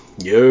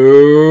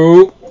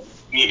Yo,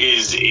 He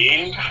is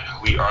in.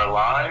 We are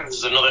live. This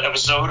is another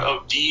episode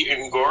of D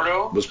and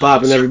Gordo. what's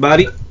poppin',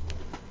 everybody?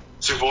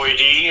 It's your boy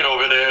D, and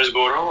over there is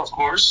Gordo, of What's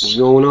course.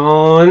 going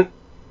on?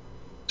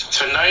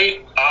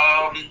 Tonight,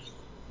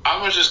 I'm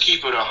gonna just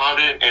keep it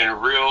 100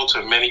 and real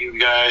to many of you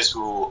guys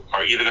who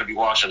are either gonna be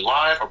watching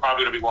live or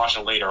probably gonna be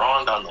watching later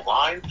on down the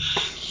line.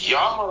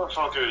 Y'all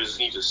motherfuckers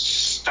need to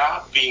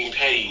stop being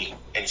petty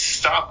and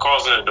stop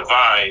causing a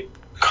divide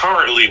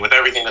currently with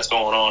everything that's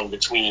going on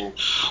between,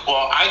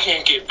 well, I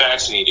can't get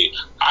vaccinated.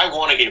 I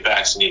want to get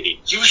vaccinated.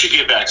 You should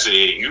get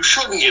vaccinated. You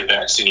shouldn't get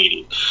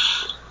vaccinated.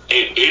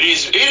 It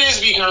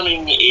is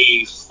becoming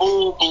a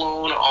full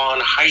blown on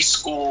high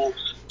school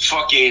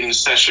fucking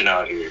session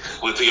out here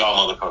with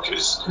y'all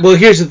motherfuckers. Well,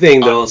 here's the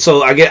thing, though.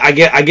 So I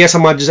guess I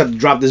might just have to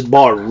drop this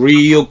bar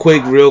real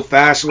quick, real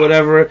fast,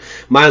 whatever.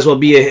 Might as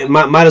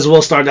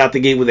well start out the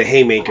gate with a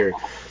haymaker.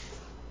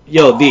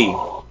 Yo, D,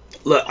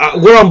 look,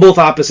 we're on both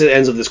opposite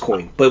ends of this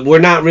coin, but we're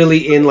not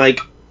really in like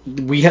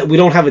we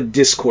don't have a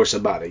discourse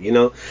about it, you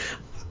know.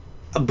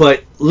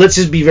 But let's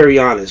just be very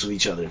honest with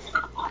each other.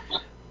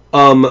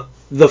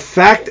 The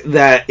fact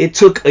that it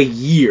took a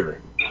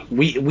year,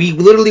 we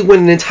literally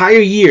went an entire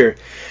year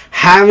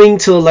having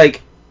to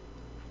like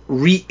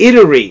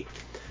reiterate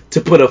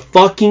to put a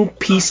fucking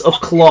piece of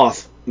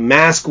cloth,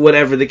 mask,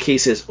 whatever the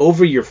case is,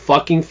 over your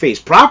fucking face,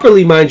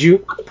 properly, mind you,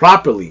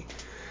 properly.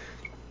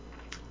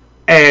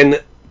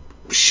 And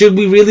should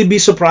we really be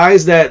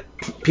surprised that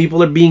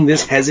people are being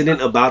this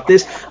hesitant about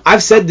this?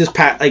 I've said this,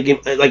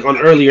 like on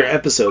earlier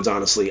episodes.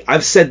 Honestly,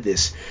 I've said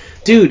this,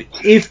 dude.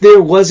 If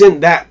there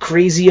wasn't that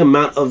crazy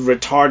amount of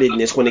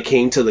retardedness when it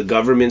came to the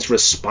government's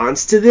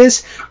response to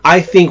this, I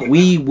think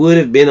we would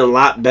have been a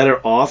lot better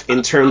off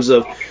in terms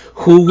of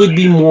who would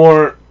be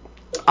more,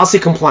 I'll say,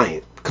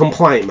 compliant,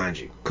 mind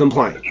you,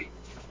 compliant.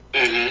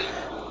 Mm-hmm.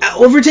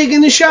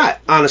 Overtaking the shot,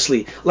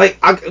 honestly. Like,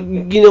 hell,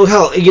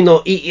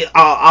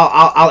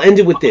 I'll end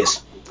it with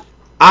this.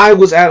 I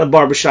was at a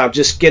barbershop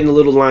just getting a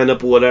little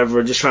lineup or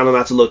whatever, just trying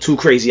not to look too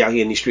crazy out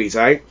here in these streets,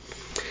 alright?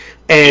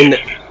 And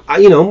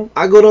I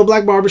go to a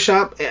black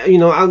barbershop,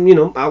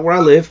 out where I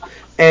live,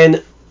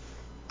 and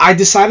I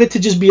decided to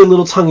just be a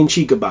little tongue in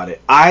cheek about it.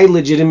 I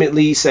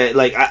legitimately said,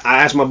 like,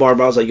 I asked my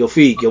barber, I was like, yo,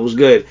 Feek, it was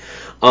good.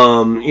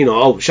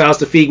 Shout outs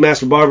to Feek,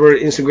 Master Barber,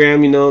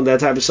 Instagram, that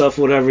type of stuff,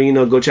 whatever,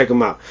 go check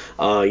him out.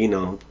 I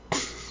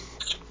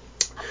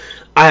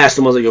asked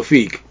him, I was like, yo,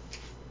 Feek,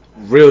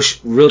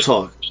 real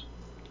talk,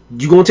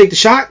 you gonna take the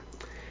shot?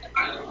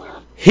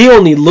 He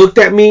only looked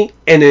at me,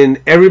 and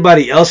then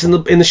everybody else in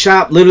the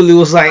shop literally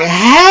was like,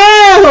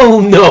 "Hell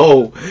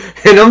no!"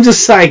 And I'm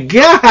just like,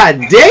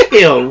 "God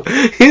damn!"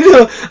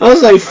 I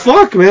was like,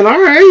 "Fuck, man.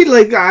 All right,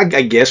 like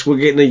I guess we're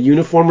getting a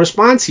uniform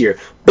response here."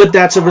 But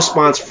that's a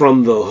response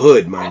from the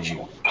hood, mind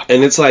you.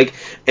 And it's like,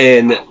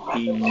 and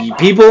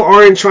people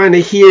aren't trying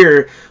to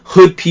hear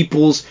hood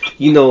people's,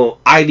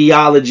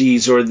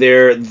 ideologies or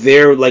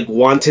their like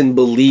wanton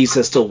beliefs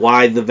as to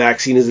why the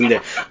vaccine isn't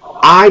there.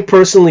 I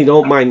personally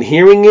don't mind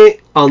hearing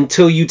it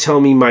until you tell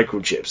me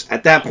microchips.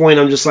 At that point,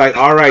 I'm just like,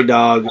 all right,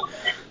 dog,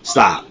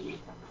 stop.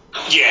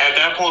 Yeah, at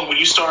that point, when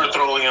you start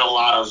throwing in a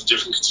lot of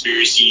different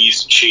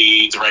conspiracies,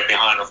 shades right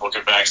behind the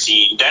fucking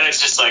vaccine, then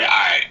it's just like,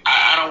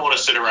 I don't want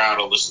to sit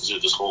around and listen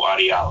to this whole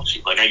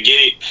ideology. Like, I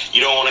get it.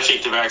 You don't want to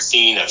take the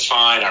vaccine. That's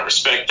fine. I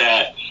respect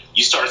that.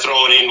 You start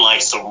throwing in,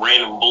 like, some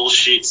random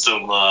bullshit,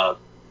 some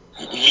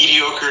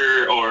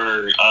mediocre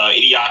or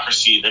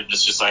idiocracy, then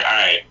it's just like,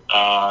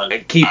 all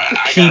right. Key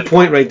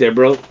point right there,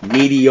 bro.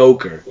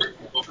 Mediocre.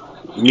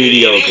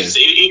 Mediocre.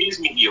 It is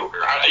mediocre.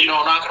 I'm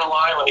not going to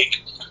lie.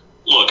 Like,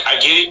 look, I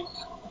get it.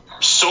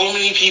 So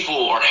many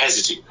people are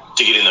hesitant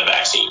to get in the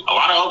vaccine. A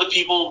lot of other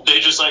people, they're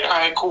just like, all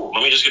right, cool,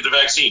 let me just get the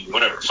vaccine,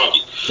 whatever, fuck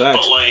it. Facts.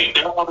 But like,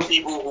 there are other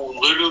people who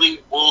literally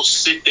will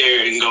sit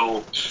there and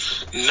go,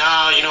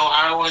 nah,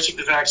 I don't want to take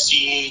the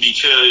vaccine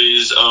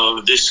because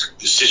of this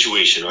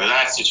situation or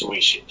that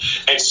situation.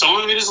 And some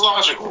of it is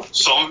logical.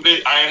 Some of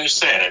it, I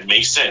understand. It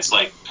makes sense.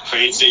 Like, for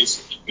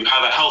instance, you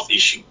have a health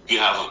issue, you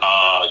have,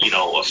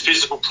 a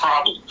physical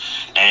problem,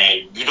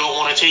 and you don't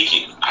want to take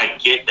it. I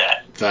get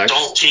that. Facts.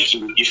 Don't take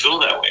it if you feel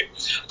that way.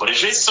 But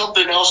if it's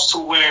something else to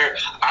where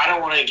I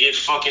don't want to get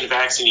fucking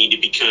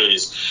vaccinated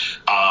because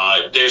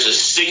there's a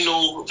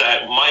signal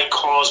that might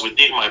cause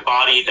within my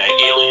body that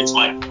aliens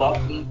might fuck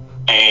me,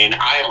 and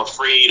I am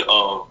afraid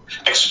of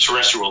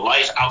extraterrestrial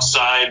life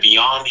outside,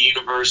 beyond the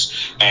universe,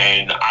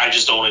 and I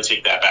just don't want to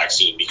take that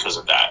vaccine because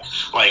of that.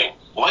 Like,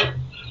 what?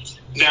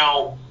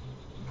 Now,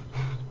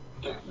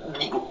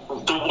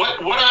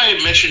 what I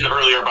had mentioned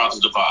earlier about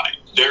the divide,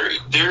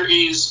 there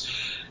is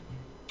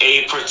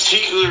a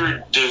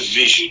particular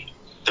division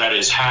that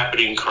is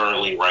happening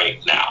currently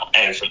right now.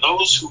 And for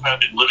those who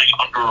have been living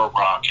under a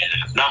rock and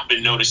have not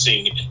been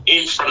noticing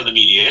in front of the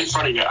media, in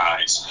front of your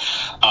eyes,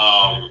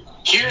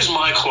 here's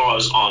my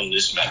clause on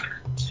this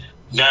matter.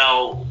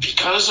 Now,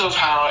 because of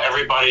how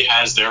everybody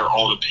has their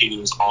own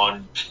opinions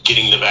on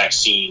getting the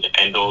vaccine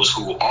and those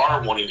who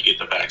are wanting to get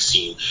the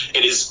vaccine,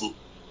 it is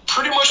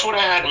pretty much what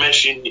I had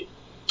mentioned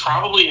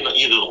probably in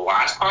either the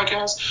last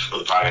podcast or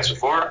the podcast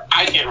before.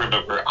 I can't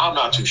remember. I'm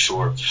not too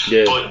sure.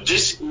 Yeah. But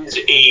this is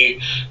a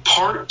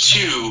part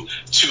 2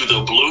 to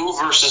the blue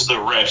versus the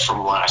red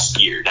from last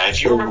year. Now,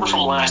 if you remember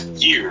from last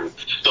year,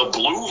 the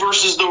blue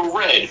versus the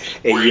red,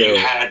 where you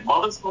had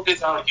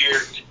motherfuckers out here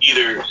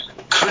either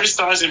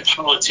criticizing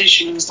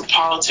politicians, the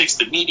politics,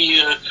 the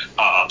media,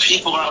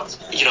 people out,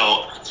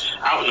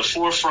 out in the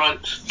forefront,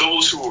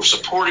 those who were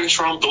supporting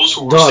Trump, those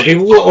who were saying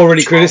people were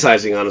already Trump.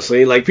 criticizing,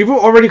 honestly. Like, people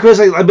were already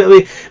criticizing.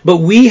 But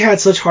we had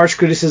such harsh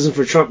criticism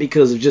for Trump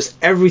because of just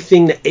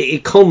everything that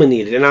it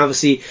culminated. And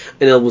obviously,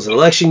 and it was an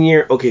election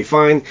year. Okay,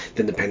 fine.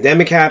 Then the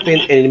pandemic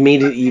happened, and it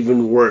made it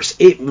even worse.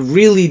 It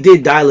really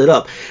did dial it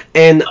up.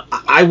 And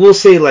I will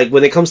say, like,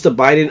 when it comes to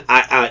Biden,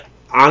 I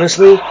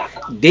honestly,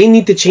 they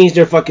need to change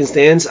their fucking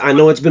stance. I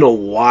know it's been a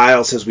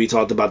while since we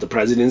talked about the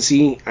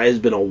presidency. It's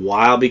been a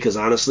while because,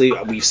 honestly,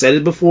 we've said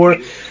it before.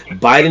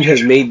 Biden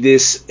has made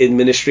this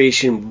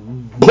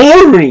administration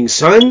boring,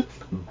 son.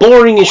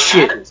 Boring as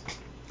shit.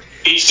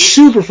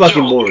 Super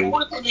fucking boring.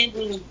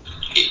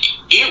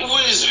 It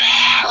was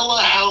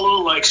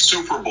hella like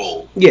Super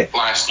Bowl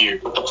last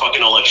year with the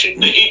fucking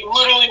election. It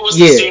literally was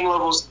the same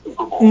level as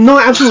Super Bowl. No,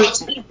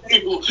 absolutely.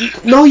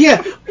 No,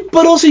 yeah.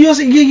 But also, you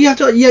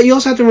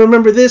also have to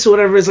remember this or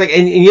whatever. It's like,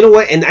 and you know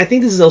what? And I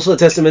think this is also a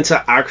testament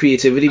to our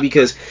creativity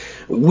because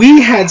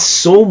we had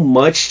so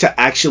much to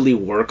actually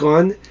work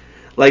on.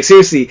 Like,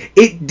 seriously,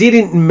 it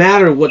didn't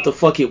matter what the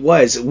fuck it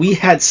was. We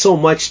had so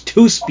much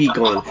to speak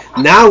on.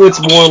 Now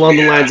it's more along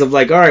the lines of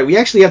like, all right, we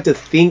actually have to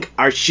think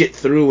our shit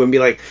through and be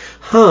like,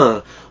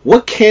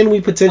 what can we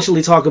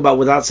potentially talk about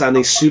without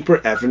sounding super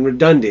effing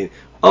redundant?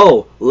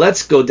 Oh,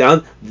 let's go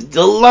down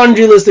the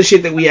laundry list of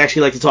shit that we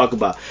actually like to talk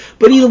about.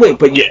 But either way,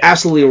 but you're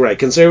absolutely right.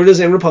 Conservatives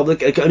and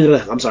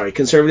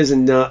conservatives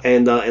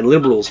and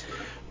liberals.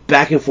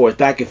 Back and forth.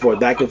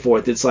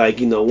 It's like,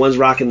 one's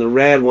rocking the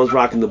red, one's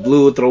rocking the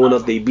blue, throwing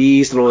up their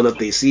B's, throwing up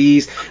their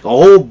C's, a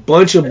whole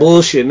bunch of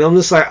bullshit. And I'm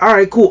just like, all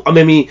right, cool.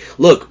 I mean,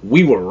 look,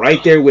 we were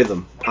right there with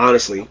them.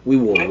 Honestly, we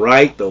were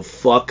right the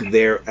fuck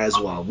there as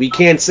well. We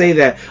can't say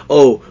that,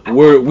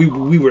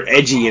 we were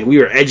edgy and we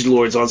were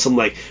edgelords on some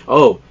like,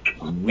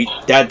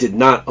 that did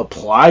not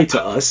apply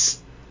to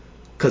us,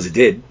 because it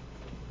did.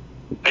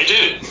 It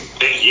did.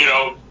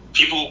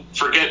 People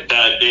forget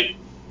that it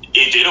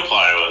did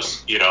apply to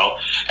us,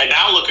 And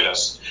now look at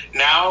us.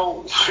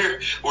 Now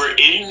we're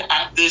in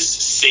at this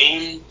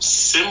same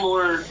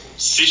similar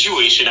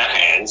situation at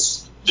hand,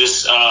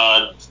 this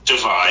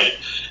divide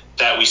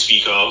that we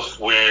speak of,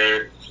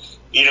 where,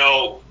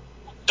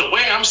 the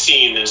way I'm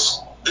seeing this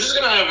is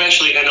going to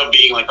eventually end up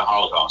being like the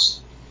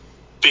Holocaust.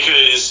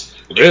 Because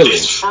if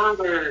this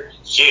further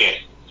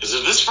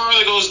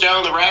goes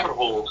down the rabbit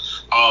hole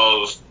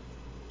of,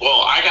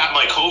 well, I got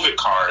my COVID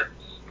card,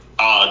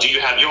 do you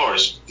have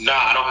yours? Nah,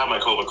 I don't have my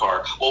COVID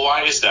card. Well,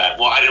 why is that?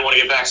 Well, I didn't want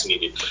to get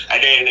vaccinated.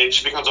 And then it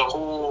just becomes a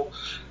whole...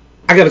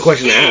 I got a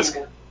question to ask.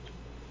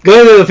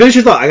 Go ahead, finish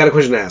your thought. I got a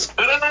question to ask.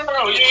 No.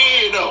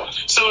 No.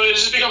 So it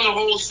just becomes a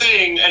whole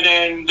thing, and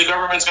then the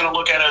government's going to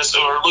look at us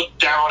or look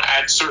down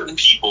at certain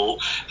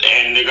people,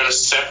 and they're going to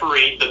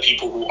separate the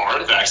people who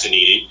aren't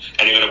vaccinated,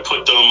 and they're going to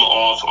put them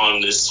off on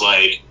this,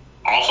 like,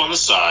 off on the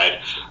side.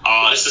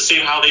 It's the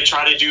same how they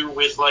try to do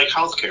with, like,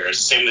 healthcare. It's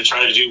the same they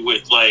try to do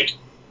with, like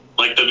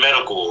the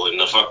medical and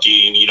the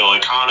fucking,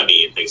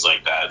 economy and things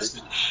like that.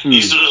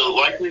 These are the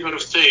likelihood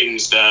of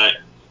things that,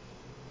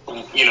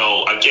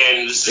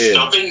 again, this is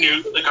nothing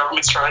new that the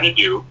government's trying to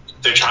do.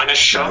 They're trying to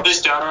shove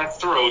this down our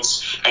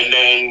throats and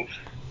then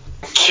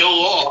kill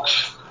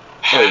off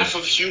half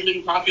of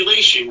human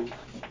population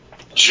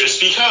just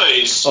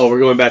because. Oh, we're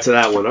going back to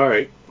that one. All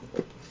right.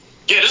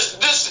 Yeah,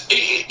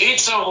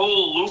 it's a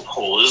whole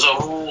loophole.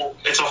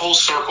 It's a whole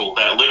circle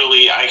that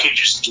literally I could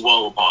just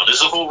dwell upon.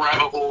 It's a whole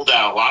rabbit hole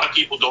that a lot of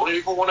people don't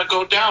even want to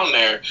go down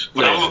there.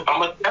 But I'm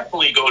gonna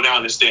definitely go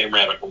down this damn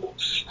rabbit hole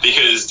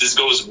because this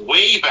goes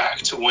way back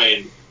to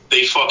when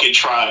they fucking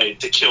tried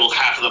to kill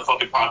half of the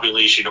fucking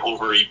population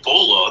over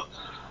Ebola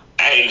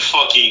and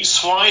fucking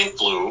swine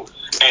flu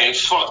and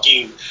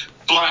fucking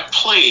Black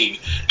Plague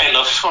and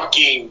the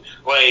fucking,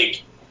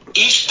 like,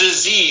 each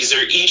disease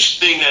or each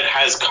thing that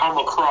has come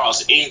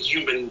across in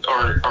human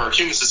or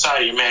human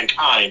society and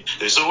mankind,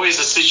 there's always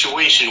a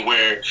situation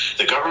where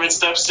the government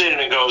steps in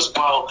and goes,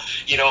 well,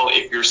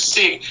 if you're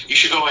sick, you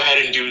should go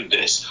ahead and do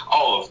this.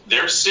 Oh, if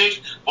they're sick,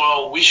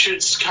 well, we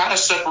should kind of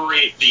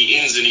separate the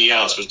ins and the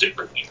outs with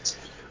different things.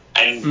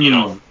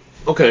 And,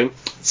 Okay,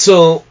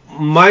 so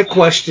my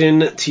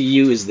question to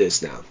you is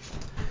this now.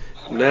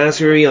 I'm going to ask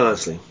you very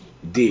honestly.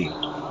 D,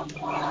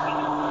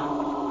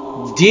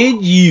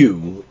 did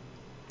you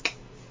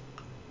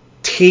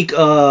take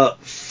a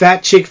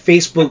fat chick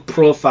Facebook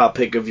profile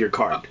pic of your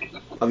card,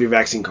 of your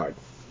vaccine card?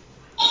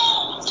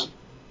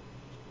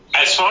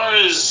 As far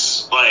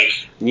as,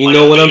 like... You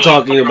know what I'm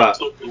talking about.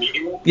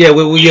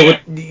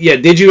 Yeah,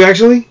 did you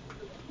actually?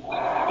 No,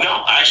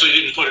 I actually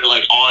didn't put it,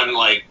 like, on,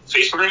 like,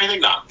 Facebook or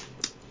anything, no.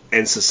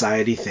 And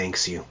society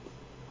thanks you.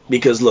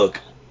 Because, look,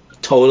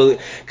 totally...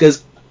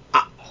 Because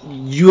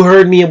you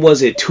heard me,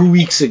 was it 2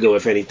 weeks ago,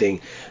 if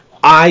anything...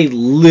 I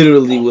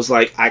literally was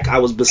like, I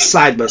was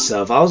beside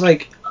myself. I was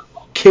like,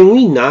 can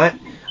we not?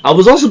 I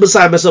was also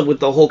beside myself with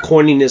the whole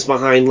corniness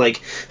behind,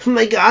 like, oh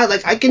my God,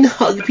 like, I can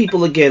hug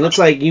people again. It's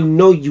like,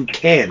 you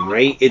can,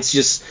 right? It's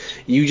just,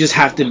 you just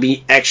have to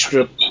be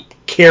extra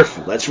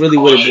careful. That's really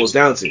what it boils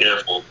down to.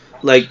 Careful.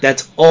 Like,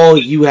 that's all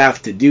you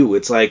have to do.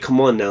 It's like,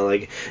 come on now.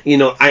 Like,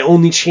 I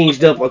only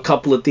changed up a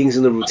couple of things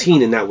in the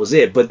routine and that was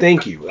it. But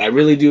thank you. I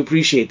really do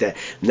appreciate that.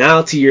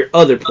 Now to your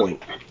other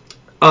point.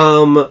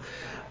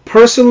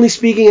 Personally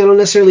speaking, I don't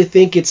necessarily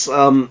think it's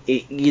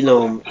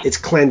it's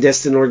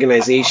clandestine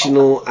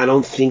organizational. I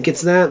don't think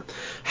it's that.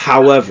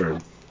 However,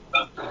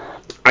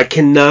 I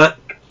cannot,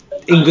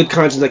 in good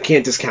conscience, I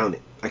can't discount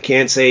it. I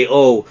can't say,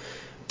 oh,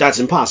 that's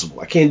impossible.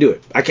 I can't do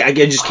it. I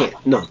just can't.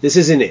 No, this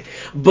isn't it.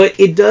 But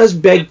it does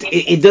beg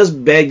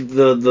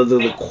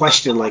the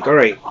question, like, all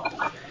right,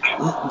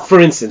 for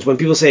instance, when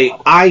people say,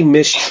 I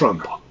miss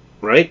Trump,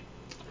 right?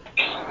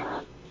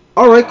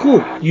 All right,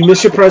 cool. You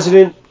miss your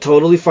president,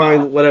 totally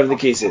fine, whatever the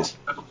case is.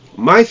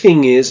 My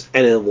thing is,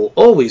 and it will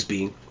always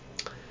be,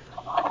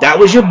 that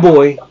was your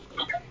boy.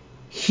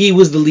 He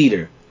was the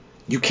leader.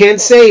 You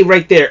can't say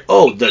right there,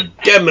 oh, the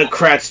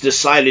Democrats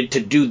decided to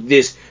do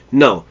this.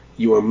 No,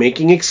 you are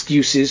making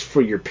excuses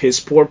for your piss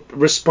poor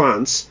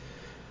response.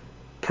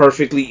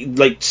 Perfectly,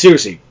 like,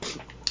 seriously.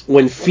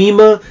 When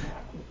FEMA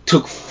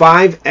took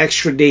 5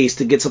 extra days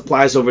to get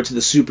supplies over to the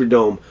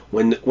Superdome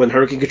when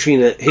Hurricane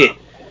Katrina hit,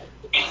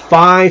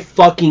 5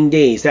 fucking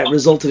days. That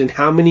resulted in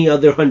how many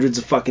other hundreds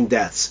of fucking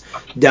deaths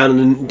down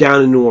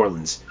in New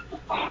Orleans?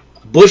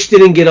 Bush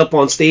didn't get up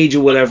on stage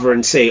or whatever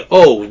and say,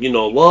 oh,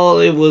 well,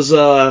 it was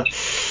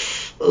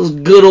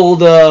good old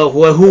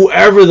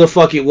whoever the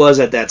fuck it was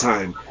at that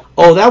time.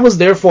 Oh, that was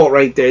their fault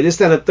right there. This,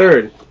 that, and a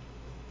third.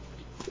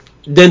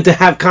 Then to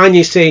have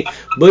Kanye say,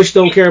 Bush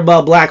don't care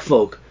about black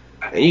folk.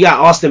 And you got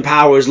Austin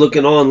Powers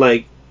looking on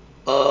like,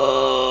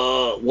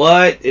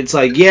 what? It's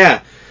like,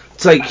 yeah.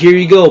 It's like, here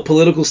you go,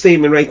 political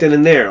statement right then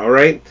and there, all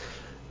right?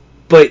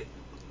 But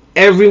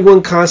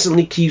everyone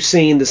constantly keeps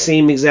saying the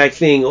same exact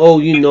thing.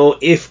 Oh,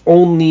 if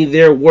only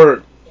there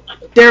were.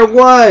 There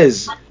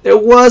was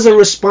a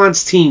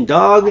response team,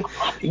 dog.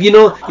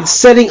 It's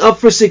setting up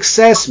for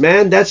success,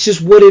 man. That's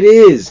just what it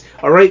is.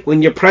 All right.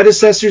 When your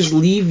predecessors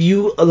leave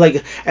you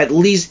like at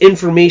least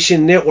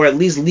information there, or at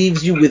least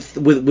leaves you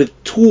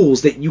with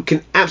tools that you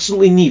can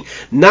absolutely need.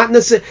 Not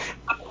necessarily.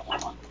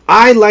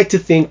 I like to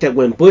think that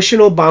when Bush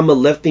and Obama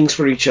left things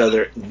for each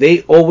other,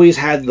 they always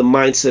had the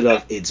mindset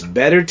of it's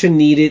better to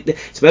need it,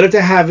 it's better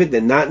to have it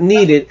than not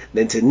need it,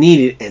 than to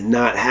need it and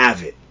not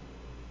have it.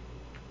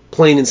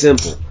 Plain and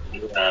simple.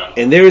 Yeah.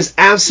 And there is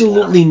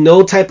absolutely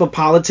no type of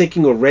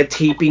politicking or red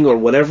taping or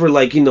whatever,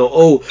 like,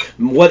 oh,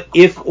 what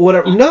if,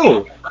 whatever.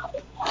 No.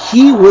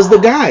 He was the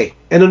guy.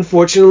 And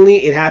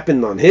unfortunately, it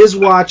happened on his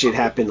watch.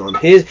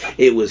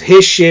 It was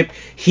his ship.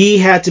 He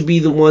had to be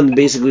the one to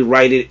basically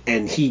write it,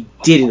 and he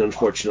didn't,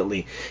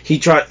 unfortunately. He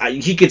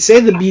could say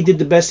that he did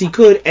the best he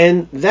could,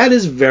 and that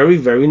is very,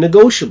 very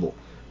negotiable.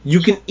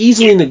 You can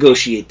easily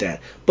negotiate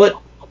that. But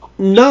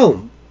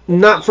no,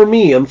 not for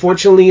me.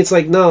 Unfortunately, it's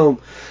like, no.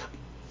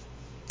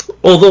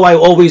 Although I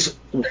always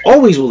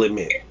will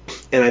admit,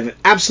 and I've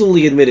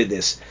absolutely admitted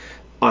this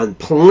on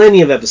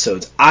plenty of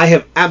episodes, I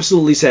have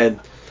absolutely said,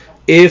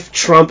 if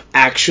Trump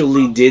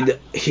actually did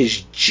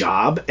his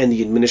job and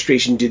the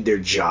administration did their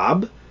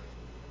job,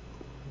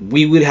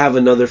 we would have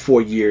another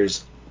 4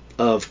 years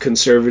of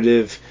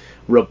conservative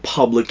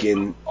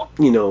Republican,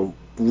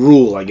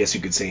 rule, I guess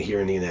you could say,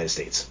 here in the United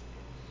States.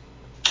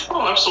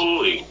 Oh,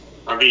 absolutely.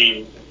 I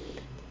mean,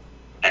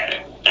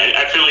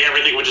 I feel like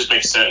everything would just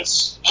make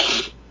sense.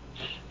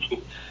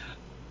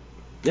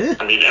 Yeah.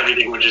 I mean,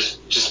 everything would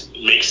just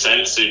make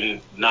sense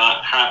and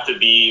not have to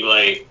be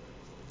like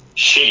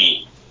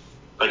shitty,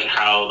 like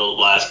how the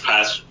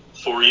past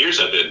 4 years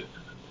have been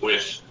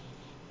with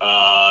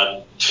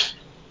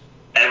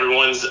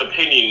everyone's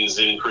opinions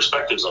and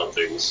perspectives on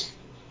things.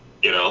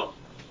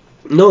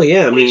 No,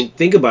 yeah. I mean,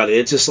 think about it.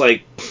 It's just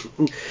like,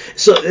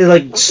 so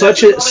like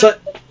such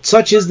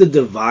is the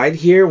divide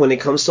here when it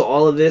comes to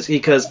all of this,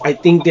 because I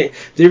think that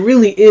there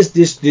really is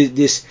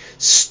this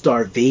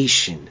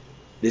starvation,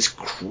 this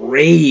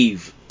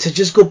crave to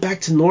just go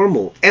back to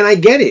normal. And I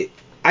get it.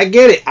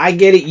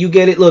 You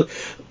get it. Look,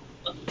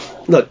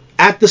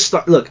 at the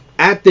start,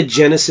 at the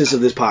genesis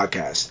of this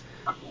podcast,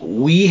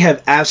 we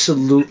have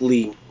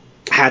absolutely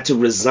had to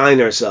resign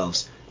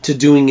ourselves to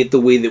doing it the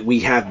way that we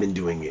have been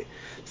doing it.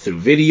 Through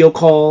video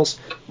calls,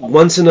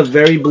 once in a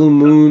very blue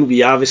moon,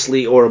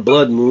 or a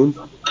blood moon,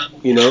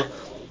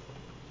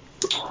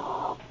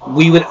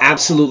 we would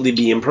absolutely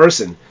be in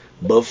person.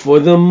 But for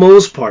the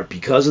most part,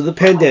 because of the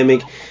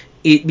pandemic,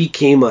 it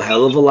became a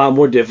hell of a lot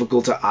more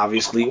difficult to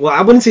obviously, well,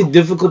 I wouldn't say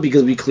difficult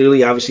because we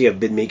clearly obviously have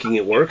been making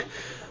it work.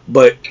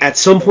 But at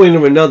some point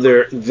or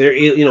another,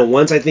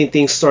 once I think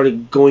things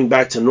started going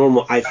back to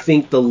normal, I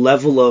think the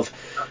level of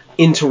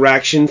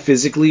interaction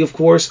physically, of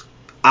course,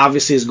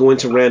 obviously is going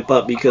to ramp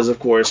up because, of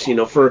course,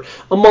 for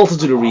a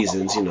multitude of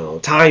reasons,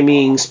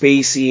 timing,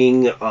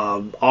 spacing,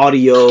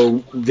 audio,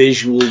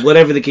 visual,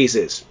 whatever the case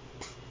is.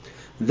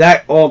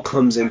 That all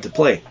comes into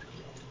play.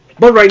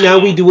 But right now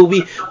we do what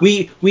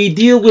we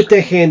deal with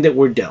the hand that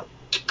we're dealt.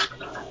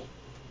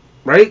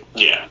 Right?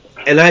 Yeah.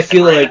 And I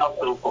feel right like now,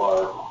 so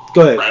far,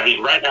 go ahead. I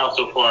mean, right now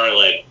so far,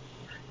 like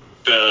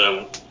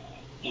the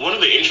one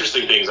of the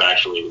interesting things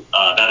actually,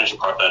 now that you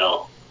brought that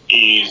up,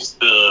 is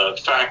the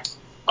fact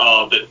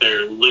that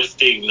they're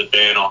lifting the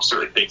ban off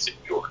certain things in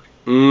New York,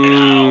 and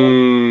how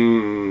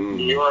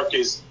New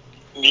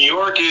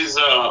York is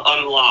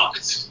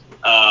unlocked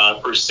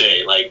per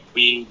se. Like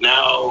we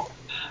now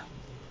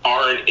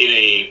aren't in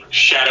a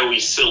shadowy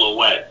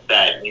silhouette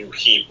that you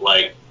keep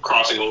like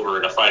crossing over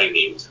in a fighting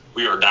game.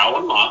 We are now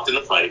unlocked in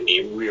the fighting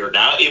game. We are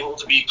now able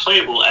to be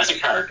playable as a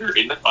character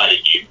in the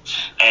fighting game,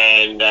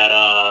 and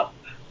that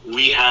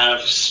we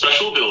have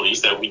special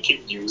abilities that we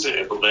can use and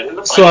implement in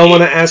the fighting So I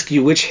want game. to ask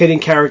you, which hidden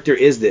character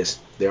is this?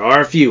 There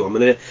are a few. I'm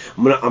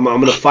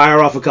gonna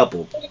fire off a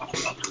couple.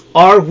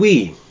 Are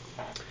we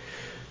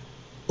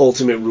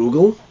Ultimate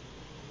Rugal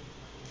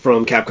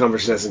from Capcom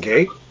vs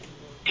SNK?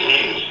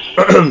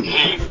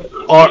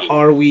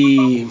 are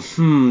we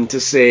to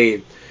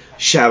say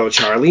Shadow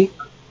Charlie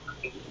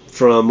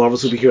from Marvel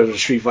Super Heroes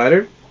Street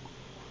Fighter?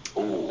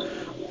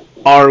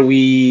 Are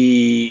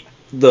we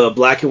the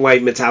black and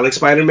white metallic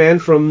Spider-Man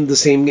from the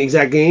same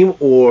exact game?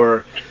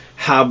 Or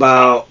how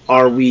about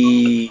are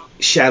we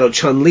Shadow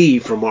Chun-Li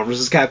from Marvel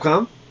vs.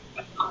 Capcom?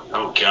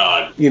 Oh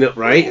God! You know,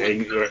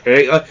 right?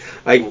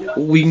 Like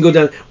we can go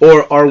down.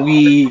 Or are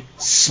we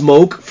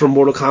Smoke from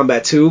Mortal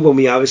Kombat 2 when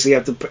we obviously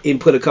have to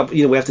input a couple?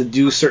 You know, we have to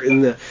do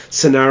certain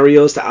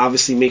scenarios to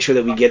obviously make sure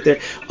that we get there.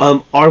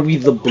 Are we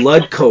the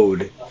Blood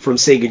Code from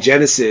Sega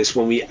Genesis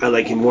when we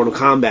like in Mortal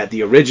Kombat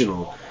the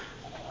original?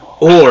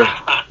 Or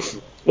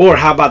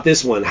how about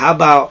this one? How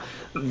about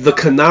the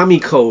Konami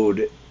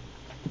code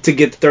to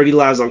get 30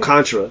 lives on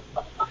Contra?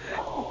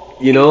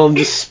 You know, I'm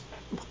just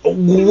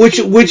which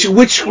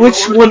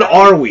one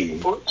are we?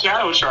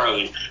 Shadow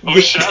Charlie.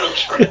 Shadow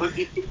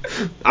Charlie.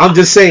 I'm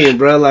just saying,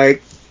 bro.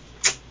 Like,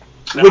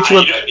 which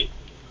one?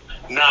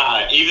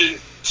 Nah, even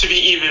to be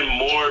even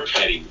more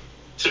petty.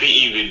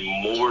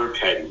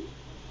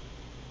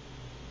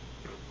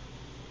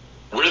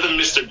 We're the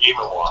Mr. Game &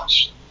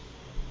 Watch.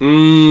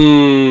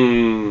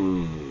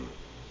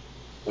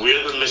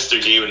 We're the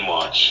Mr. Game &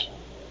 Watch.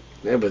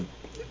 Yeah, but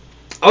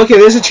okay,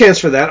 there's a chance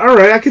for that. All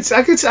right, I could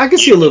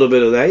see a little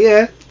bit of that.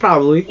 Yeah,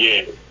 probably.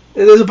 Yeah.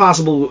 There's a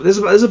possibility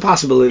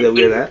that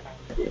we're that.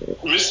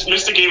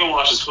 Mr. Game &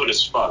 Watch is hood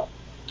as fuck.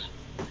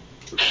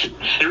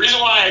 The reason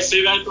why I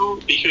say that though,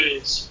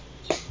 because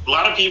a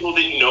lot of people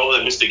didn't know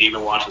that Mr. Game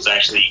 & Watch was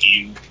actually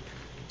in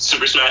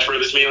Super Smash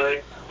Bros.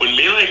 Melee. When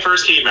Melee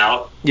first came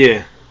out,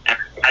 yeah,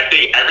 I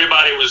think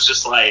everybody was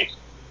just like,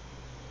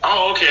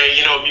 oh, okay,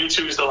 you know,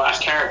 Mewtwo's the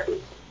last character.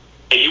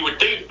 And you would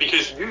think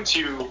because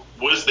Mewtwo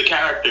was the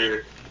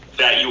character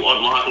that you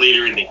unlock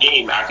later in the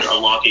game after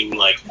unlocking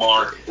like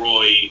Mark,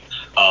 Roy,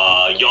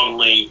 Young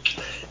Link,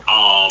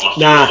 a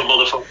few other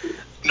motherfuckers.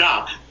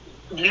 Nah,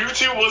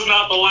 Mewtwo was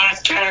not the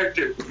last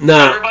character.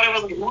 Nah. Everybody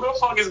was like, who the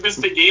fuck is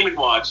Mr. Game &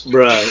 Watch?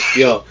 Bruh,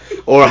 yo.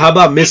 Or how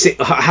about missing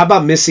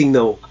missing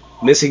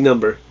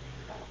number?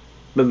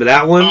 Remember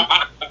that one?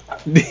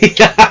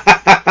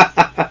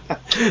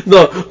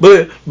 No,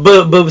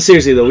 but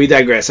seriously though, we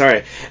digress. All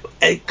right.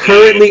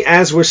 Currently,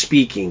 as we're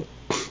speaking,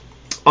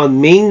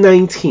 on May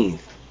 19th,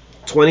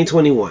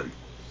 2021,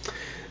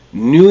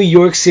 New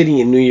York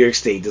City and New York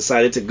State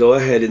decided to go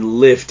ahead and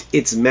lift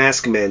its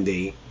mask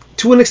mandate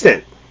to an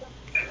extent.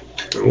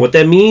 What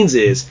that means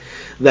is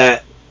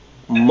that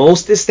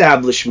most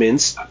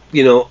establishments,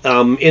 you know,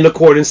 in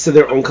accordance to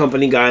their own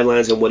company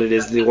guidelines and what it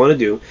is they want to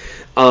do,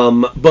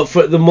 but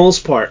for the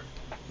most part,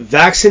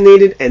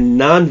 vaccinated and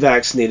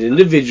non-vaccinated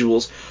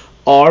individuals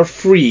are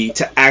free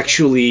to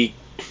actually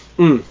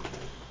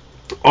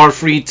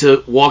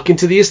walk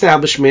into the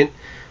establishment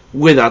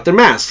without their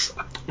masks.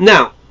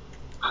 Now,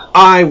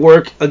 I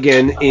work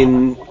again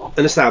in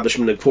an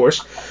establishment, of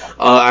course.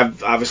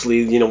 I've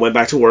obviously, you know, went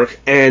back to work,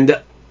 and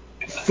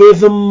for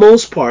the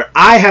most part,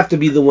 I have to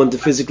be the one to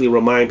physically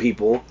remind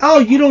people, oh,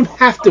 you don't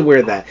have to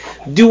wear that.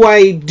 Do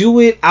I do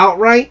it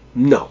outright?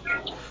 No.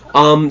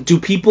 Do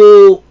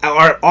people,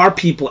 are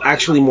people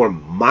actually more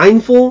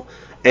mindful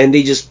and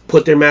they just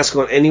put their mask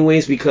on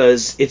anyways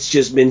because it's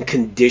just been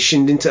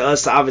conditioned into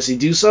us to obviously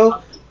do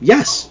so?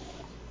 Yes,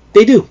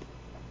 they do.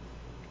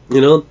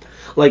 You know,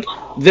 like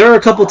there are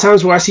a couple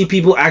times where I see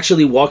people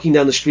actually walking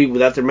down the street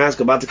without their mask,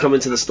 about to come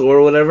into the store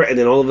or whatever, and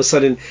then all of a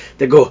sudden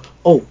they go,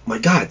 "Oh my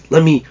God,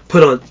 let me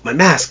put on my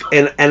mask,"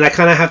 and I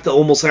kind of have to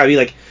almost have be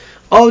like,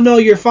 "Oh no,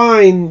 you're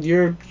fine,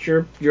 you're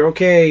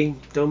okay,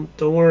 don't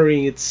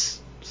worry, it's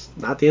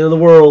not the end of the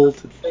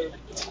world,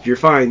 you're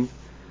fine."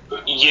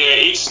 Yeah,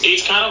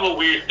 it's kind of a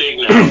weird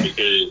thing now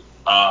because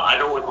I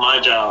know with my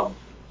job,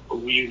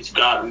 we've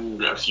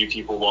gotten a few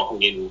people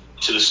walking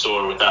into the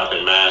store without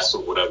their masks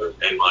or whatever,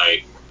 and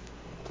like,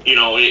 you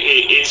know,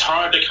 it's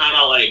hard to kind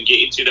of like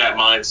get into that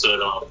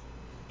mindset of,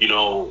 you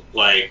know,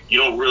 like you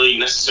don't really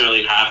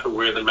necessarily have to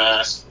wear the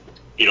mask.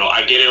 You know,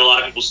 I get it. A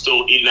lot of people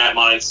still in that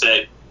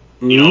mindset.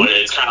 You know, and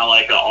it's kind of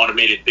like an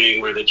automated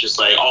thing where they're just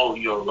like, oh,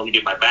 you know, let me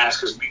get my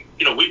mask because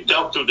we've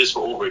dealt through this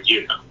for over a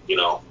year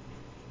now.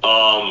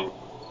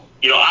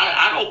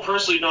 I don't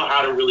personally know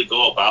how to really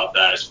go about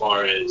that as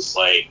far as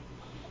like,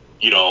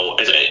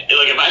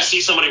 if I see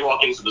somebody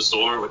walk into the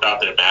store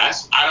without their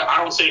mask, I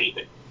don't say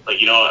anything.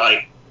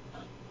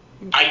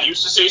 I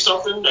used to say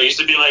something. I used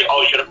to be like,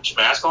 "Oh, you gotta put your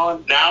mask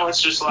on." Now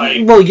it's just like,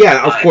 well,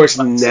 yeah, of course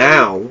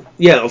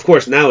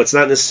now it's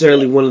not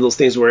necessarily one of those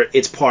things where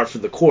it's par for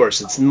the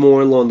course. It's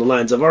more along the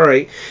lines of, all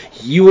right,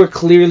 you are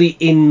clearly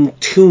in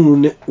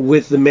tune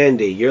with the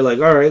mandate. You're like,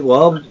 all right,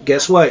 well,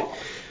 guess what?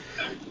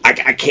 I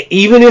can't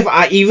even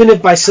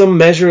if by some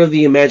measure of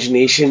the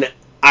imagination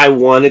I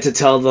wanted to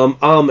tell them,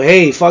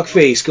 hey,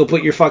 fuckface, go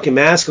put your fucking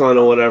mask on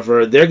or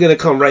whatever. They're gonna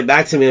come right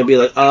back to me and be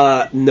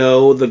like,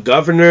 no, the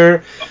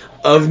governor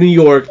of New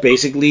York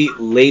basically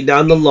laid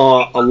down the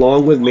law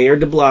along with Mayor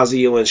de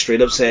Blasio and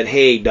straight up said,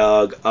 hey,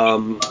 dog,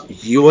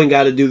 you ain't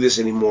got to do this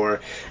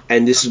anymore,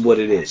 and this is what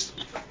it is.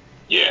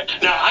 Yeah.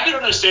 Now, I can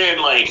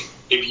understand, like,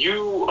 if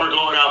you are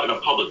going out in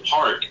a public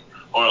park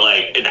or,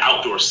 like, an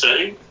outdoor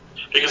setting,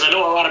 because I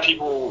know a lot of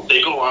people,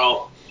 they go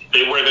out,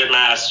 they wear their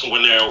masks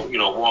when they're,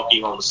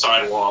 walking on the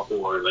sidewalk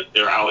or, like,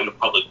 they're out in a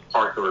public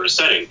park or a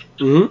setting.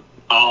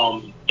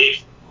 Mm-hmm.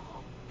 If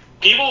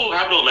people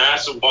have no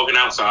masks and walking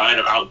outside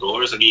or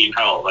outdoors, I mean,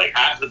 hell, like,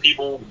 half the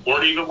people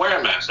weren't even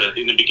wearing masks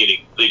in the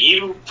beginning. Like,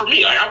 even for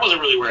me, like, I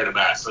wasn't really wearing a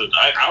mask. So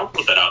I'll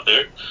put that out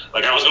there.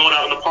 Like, I was going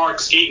out in the park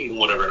skating and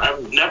whatever, and I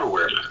would never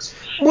wear a mask.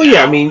 Well, now,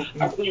 yeah, I mean...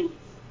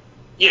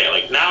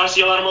 now I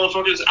see a lot of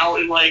motherfuckers out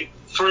in, like,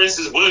 for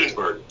instance,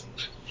 Williamsburg.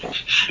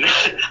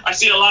 I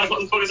see a lot of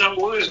motherfuckers out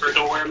in Williamsburg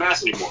don't wear a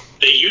mask anymore.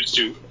 They used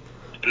to.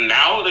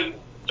 Now,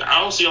 I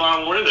don't see a lot of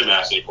them wearing their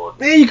masks anymore.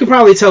 Yeah, you can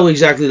probably tell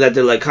exactly that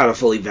they're like kind of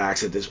fully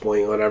vaxxed at this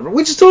point or whatever,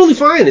 which is totally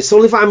fine. It's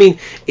totally fine. I mean,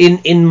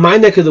 in my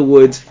neck of the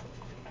woods,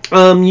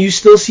 you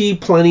still see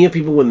plenty of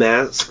people with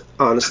masks,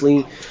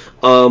 honestly.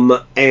 And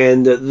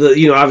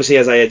obviously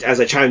as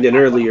I chimed in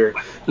earlier,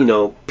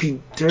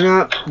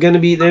 they're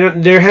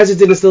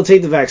hesitant to still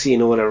take the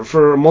vaccine or whatever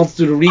for a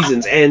multitude of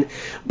reasons.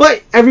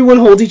 But everyone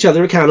holds each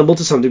other accountable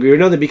to some degree or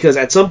another, because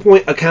at some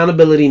point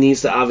accountability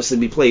needs to obviously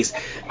be placed.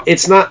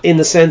 It's not in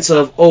the sense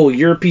of, oh,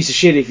 you're a piece of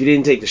shit if you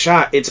didn't take the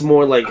shot. It's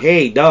more like,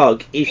 hey,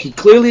 dog, if you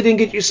clearly didn't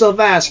get yourself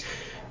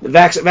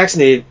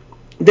vaccinated,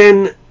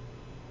 then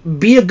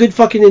be a good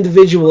fucking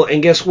individual,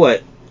 and guess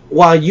what?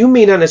 While you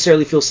may not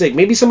necessarily feel sick,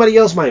 maybe somebody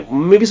else might.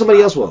 Maybe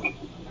somebody else will.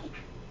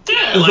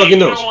 Yeah, who fucking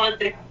knows?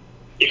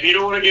 If you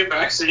don't want to get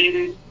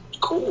vaccinated,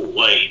 cool.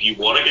 Like, if you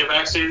want to get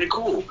vaccinated,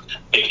 cool.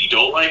 If you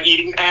don't like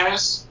eating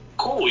ass,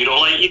 cool. You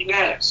don't like eating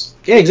ass.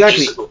 Yeah,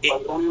 exactly.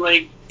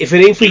 If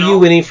it ain't for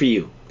you, it ain't for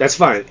you. That's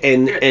fine.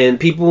 And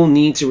people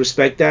need to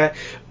respect that,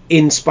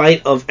 in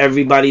spite of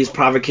everybody's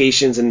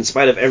provocations and in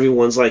spite of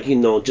everyone's, like,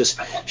 just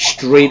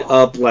straight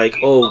up, like,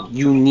 oh,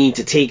 you need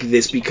to take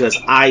this because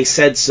I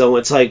said so.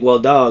 It's like, well,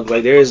 dog,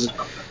 like, there's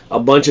a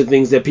bunch of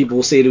things that people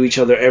will say to each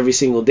other every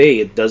single day.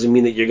 It doesn't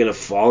mean that you're gonna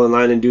fall in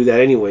line and do that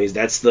anyways.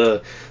 That's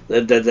the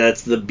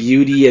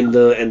beauty and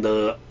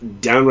the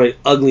downright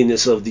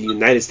ugliness of the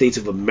United States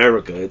of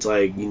America. It's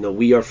like,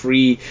 we are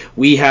free.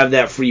 We have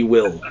that free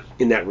will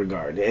in that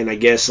regard, and I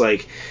guess,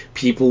 like,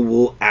 people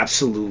will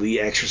absolutely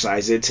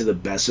exercise it to the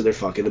best of their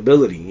fucking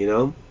ability.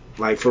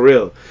 Like, for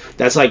real.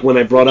 That's like when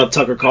I brought up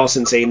Tucker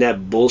Carlson saying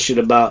that bullshit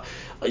about,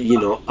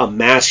 a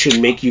mask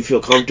should make you feel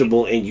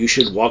comfortable and you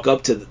should walk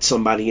up to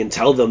somebody and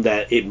tell them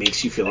that it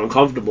makes you feel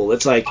uncomfortable.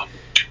 It's like,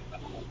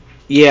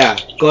 yeah,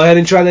 go ahead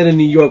and try that in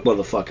New York,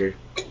 motherfucker.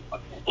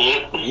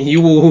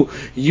 You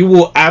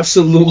will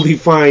absolutely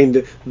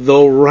find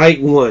the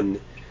right one.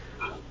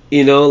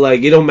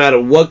 Like, it don't matter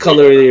what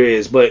color it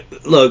is. But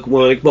look,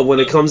 when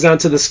it comes down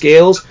to the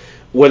scales,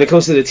 when it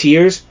comes to the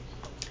tiers,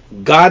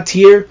 God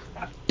tier,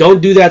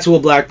 don't do that to a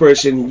black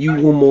person. You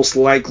will most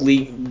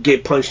likely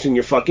get punched in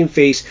your fucking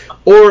face,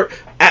 or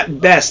at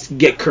best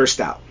get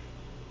cursed out.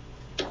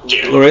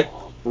 Yeah. All right.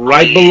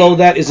 Right below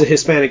that is a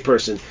Hispanic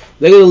person.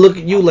 They're gonna look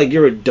at you like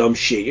you're a dumb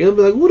shit. You're gonna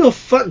be like, "Who the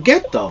fuck?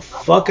 Get the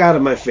fuck out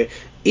of my face!"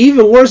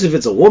 Even worse if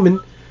it's a woman.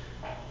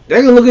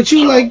 They're gonna look at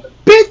you like,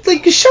 "Bitch,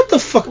 like, shut the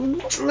fuck."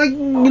 Like,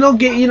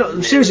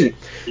 seriously.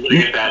 You're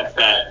gonna get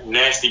that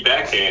nasty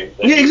backhand.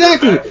 Yeah,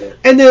 exactly.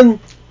 And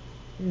then.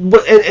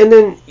 And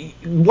then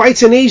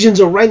whites and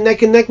Asians are right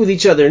neck and neck with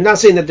each other. Not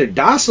saying that they're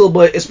docile,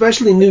 but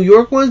especially New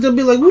York ones, they'll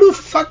be like, "Who the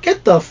fuck?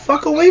 Get the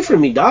fuck away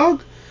from me,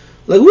 dog!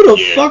 Like, who the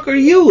fuck are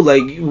you?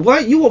 Like,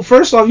 what?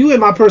 First off, you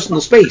in my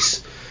personal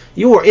space.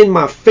 You are in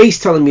my face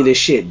telling me this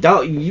shit,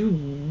 dog.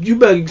 You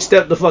better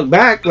step the fuck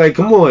back. Like,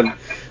 come on.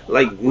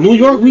 Like, New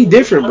York, we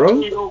different, bro.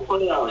 We don't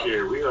play out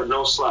here. We are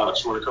no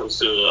slouch when it comes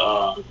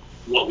to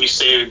what we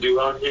say and do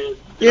out here.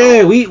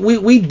 Yeah, we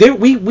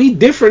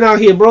different out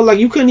here, bro. Like,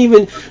 you couldn't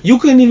even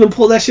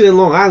pull that shit in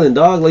Long Island,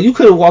 dog. Like, you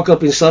couldn't walk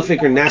up in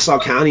Suffolk or Nassau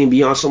County and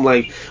be on some,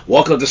 like,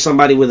 walk up to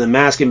somebody with a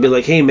mask and be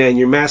like, "Hey, man,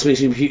 your mask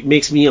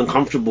makes me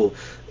uncomfortable."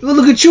 They'll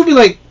look at you, be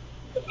like,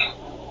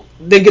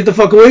 "Then get the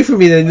fuck away from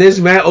me." Then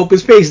there's mad open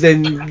space.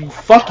 Then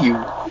fuck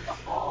you.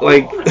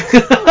 Like,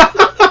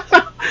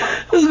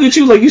 look at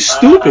you like you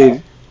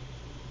stupid.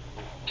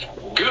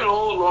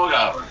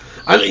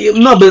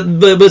 No,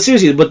 but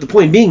seriously, but the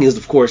point being is,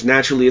 of course,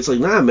 naturally, it's like,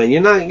 nah, man,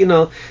 you're not,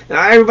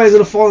 everybody's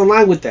gonna fall in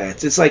line with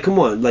that. It's like, come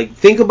on, like,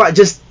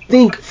 just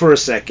think for a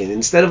second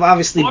instead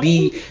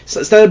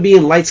of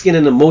being light skinned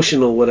and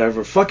emotional,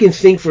 whatever. Fucking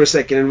think for a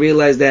second and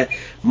realize that,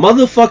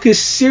 motherfuckers,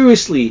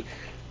 seriously,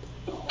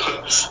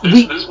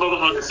 this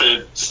motherfucker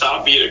said,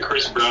 "Stop being a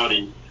Chris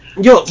Brownie."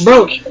 Yo,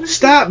 bro,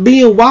 stop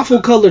being waffle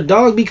colored,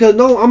 dog. Because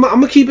no, I'm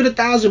gonna keep it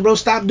 1,000, bro.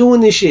 Stop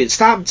doing this shit.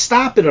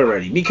 Stop it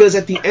already. Because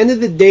at the end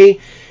of the day,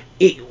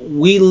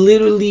 we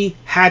literally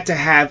had to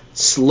have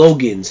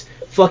slogans.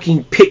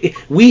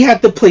 We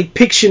had to play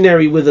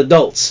Pictionary with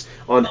adults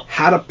on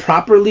how to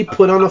properly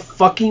put on a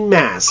fucking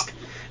mask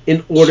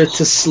in order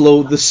to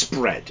slow the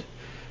spread.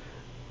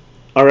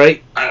 All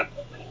right.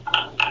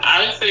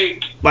 I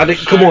think.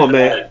 Come on,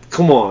 man.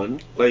 Come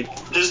on. Like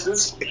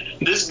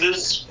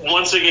this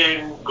once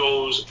again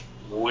goes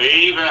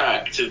way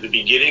back to the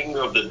beginning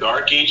of the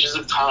dark ages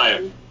of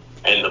time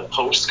and the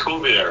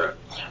post-COVID era,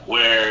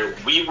 where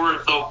we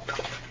were the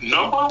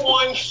number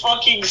one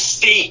fucking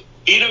state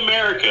in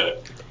America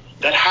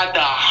that had the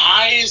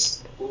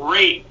highest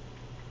rate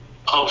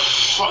of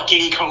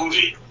fucking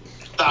COVID.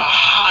 The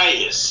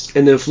highest.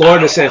 And then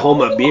Florida said, hold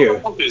my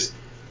beer.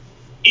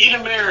 In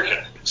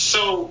America.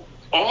 So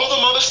all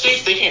them other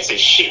states, they can't say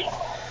shit.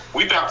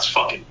 We bounce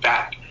fucking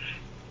back.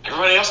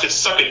 Everybody else can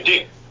suck a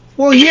dick.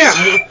 Well,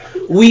 yeah,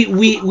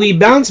 we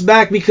bounce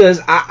back because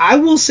I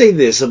will say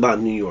this about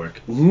New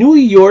York. New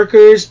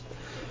Yorkers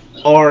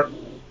are,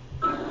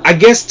 I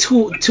guess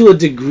to a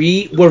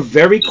degree, we're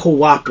very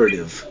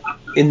cooperative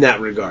in that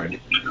regard.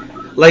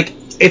 Like,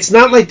 it's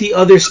not like the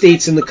other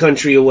states in the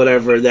country or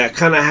whatever that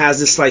kind of has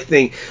this like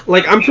thing.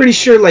 Like, I'm pretty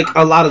sure like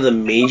a lot of the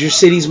major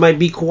cities might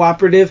be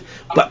cooperative,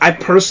 but I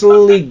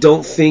personally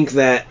don't think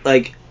that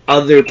like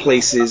other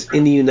places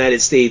in the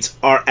United States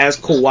are as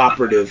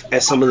cooperative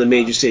as some of the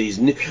major cities.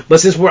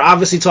 But since we're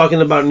obviously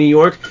talking about New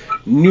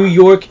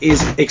York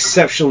is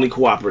exceptionally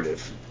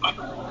cooperative.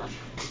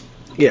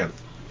 Yeah,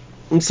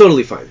 it's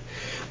totally fine.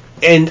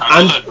 And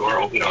I'm that door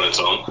open on its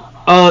own.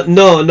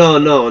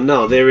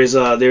 No. There is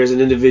an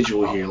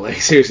individual here.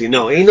 Like, seriously,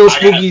 no, ain't no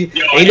spooky,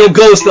 ain't no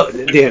ghost.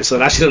 Damn,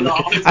 son, I should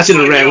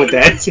have ran with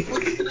that.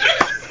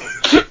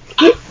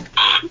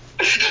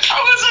 I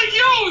was like,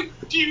 yo,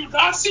 do you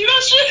not see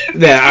that shit?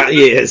 Yeah,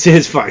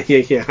 it's fine.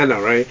 Yeah, I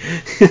know, right?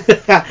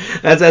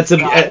 that's a.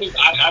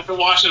 I've been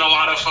watching a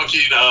lot of fucking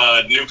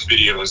Nuke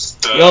videos.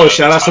 Yo,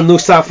 shout out to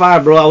Nuke's Top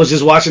 5, bro. I was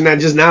just watching that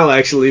just now,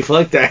 actually.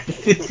 Fuck that.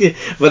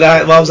 But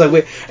I was like,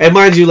 wait. And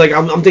mind you, like,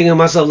 I'm thinking to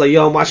myself, like,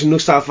 yo, I'm watching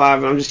Nuke's Top 5,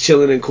 and I'm just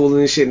chilling and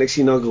cooling and shit. Next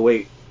thing you know, I go,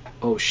 wait.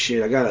 Oh,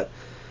 shit, I got a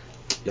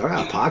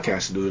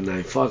podcast to do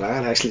tonight. Fuck, I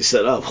gotta actually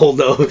set up.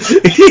 Hold on.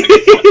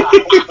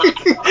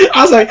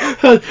 I was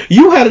like,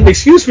 you had an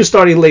excuse for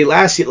starting late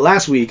last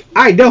week.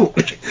 I don't.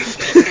 But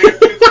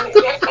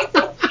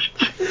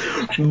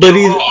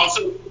no,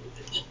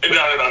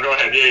 go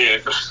ahead. Yeah.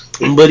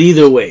 But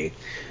either way,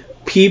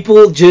 people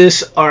are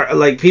just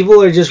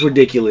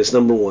ridiculous,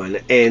 number one,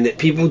 and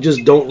people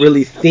just don't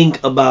really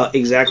think about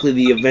exactly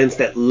the events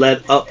that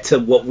led up to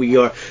what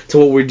we're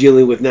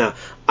dealing with now.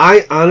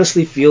 I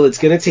honestly feel it's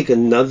going to take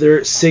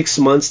another 6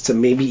 months to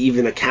maybe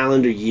even a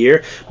calendar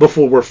year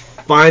before we're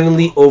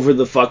finally over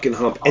the fucking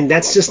hump. And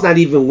that's just not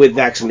even with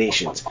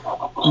vaccinations.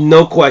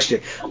 No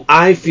question.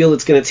 I feel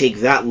it's going to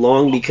take that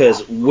long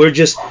because we're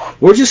just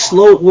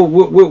slow.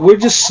 We're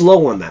just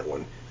slow on that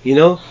one. You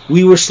know,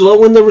 we were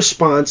slow in the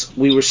response.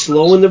 We were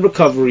slow in the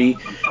recovery.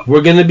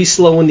 We're going to be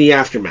slow in the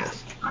aftermath.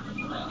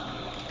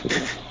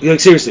 Like,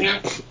 seriously.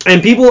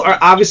 And people are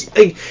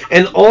obviously,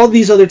 and all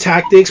these other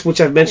tactics, which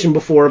I've mentioned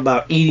before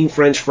about eating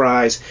French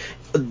fries,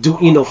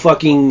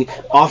 fucking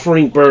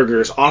offering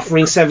burgers,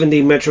 offering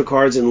 7-day Metro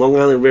cards and Long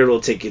Island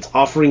Railroad tickets,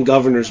 offering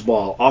Governor's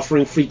Ball,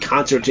 offering free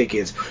concert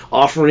tickets,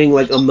 offering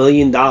like $1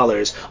 million,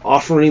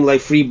 offering like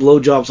free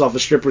blowjobs off a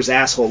stripper's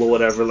asshole or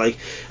whatever. Like,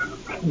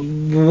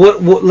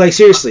 what like,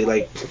 seriously,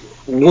 like,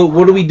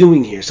 what are we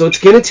doing here? So it's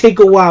gonna take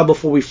a while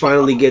before we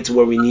finally get to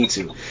where we need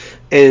to.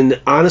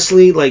 And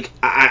honestly, like,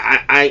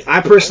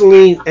 I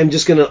personally am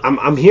just gonna,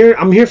 I'm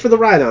here for the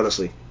ride.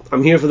 Honestly,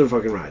 I'm here for the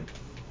fucking ride.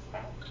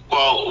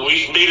 Well,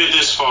 we made it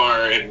this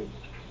far, and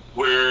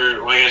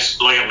we're like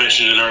I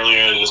mentioned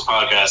earlier in this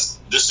podcast.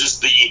 This is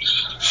the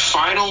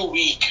final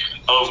week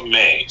of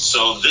May,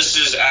 so this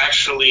is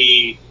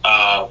actually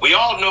we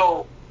all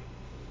know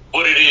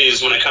what it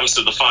is when it comes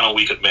to the final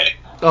week of May.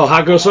 Oh,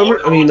 Hot Girl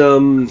Summer. I mean,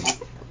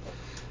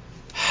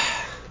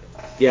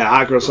 yeah,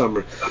 Hot Girl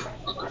Summer.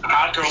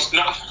 Hot Girls.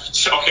 No.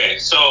 Okay,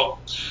 so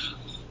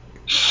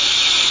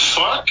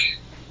fuck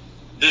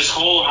this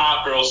whole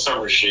Hot Girl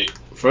Summer shit.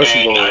 First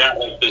of all, I got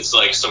like this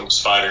like some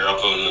spider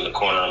up in the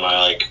corner of my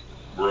like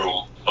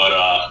room,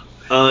 but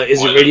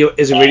is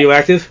it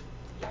radioactive?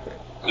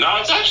 No,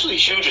 it's actually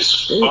huge as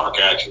fuck.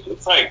 Actually,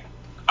 it's like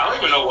I don't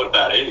even know what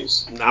that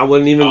is. I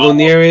wouldn't even go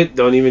near it.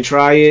 Don't even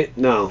try it.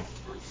 No.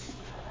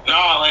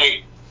 No,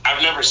 like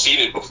I've never seen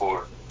it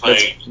before.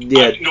 Like,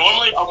 yeah.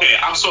 Normally, okay.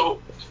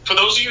 So for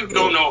those of you who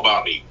don't know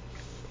about me,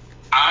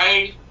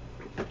 I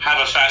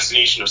have a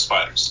fascination of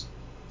spiders.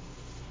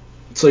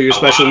 So your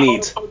special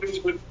needs.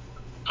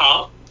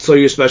 Huh? So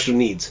your special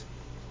needs.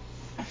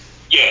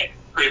 Yeah,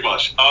 pretty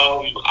much.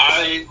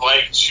 I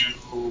like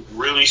to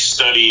really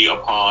study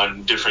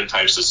upon different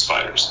types of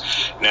spiders.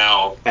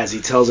 Now, as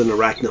he tells an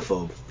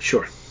arachnophobe.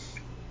 Sure.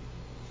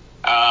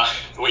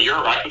 Wait, you're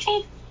a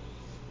arachnophobe?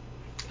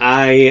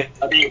 I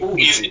mean, who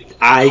isn't?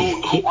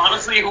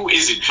 Honestly, who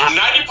isn't?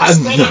 90%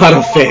 I'm not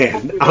a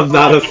fan. I'm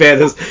not a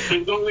fan of.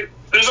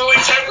 There's only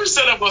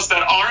 10% of us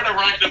that aren't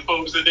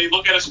arachnophobes, and they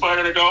look at a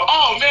spider and go,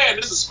 "Oh man,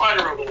 there's a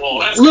spider on the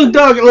wall." That's look,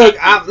 cool. dog.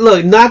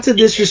 Look. Not to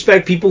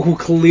disrespect people who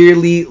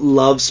clearly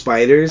love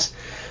spiders,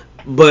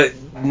 but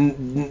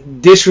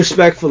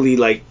disrespectfully,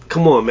 like,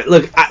 come on, man.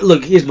 Look.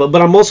 But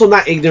I'm also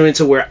not ignorant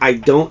to where I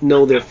don't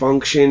know their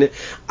function.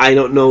 I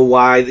don't know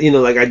why.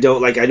 I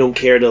don't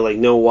care to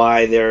know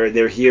why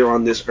they're here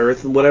on this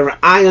earth and whatever.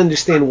 I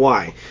understand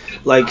why.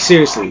 Like,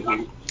 seriously,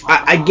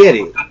 I get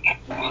it.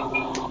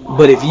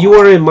 But if you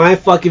are in my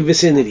fucking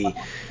vicinity,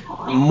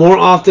 more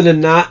often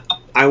than not,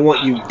 I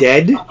want you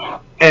dead,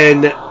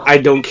 and I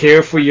don't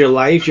care for your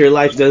life. Your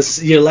life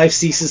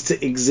ceases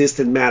to exist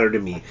and matter to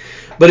me.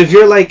 But if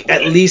you're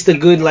at least a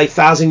good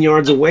 1,000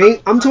 yards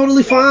away, I'm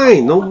totally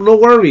fine. No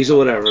worries or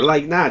whatever.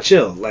 Nah,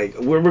 chill.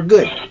 We're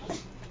good.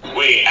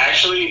 Wait,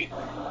 actually,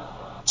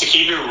 to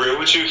keep it real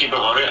with you, keep it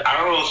 100. I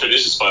don't know if it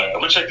is a spider. I'm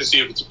gonna check to see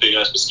if it's a big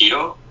ass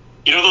mosquito.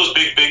 You know those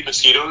big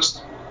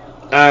mosquitoes?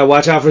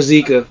 Watch out for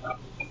Zika.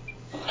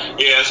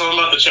 Yeah, that's what I'm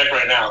about to check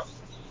right now.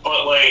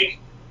 But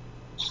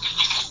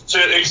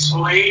to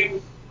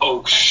explain,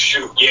 oh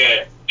shoot,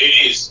 yeah,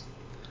 it is.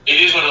 It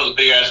is one of those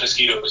big ass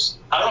mosquitoes.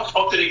 How the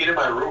fuck did it get in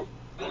my room?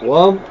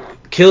 Well,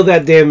 kill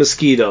that damn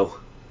mosquito.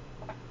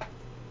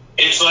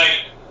 It's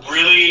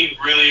really,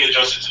 really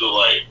adjusted to the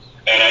light,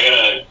 and I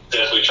gotta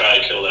definitely try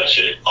to kill that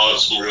shit on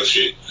some real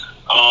shit.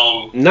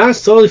 Nah,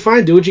 it's totally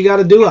fine. Do what you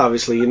gotta do.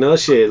 Obviously,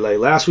 shit.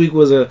 Last week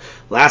was a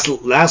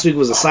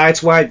side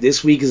swipe.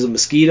 This week is a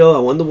mosquito. I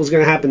wonder what's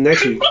gonna happen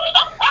next week.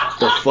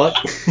 The fuck?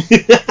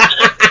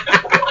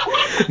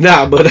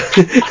 Nah, but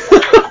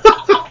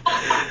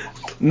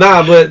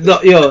no,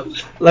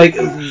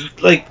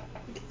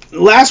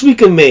 last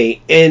week of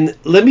May, and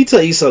let me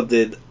tell you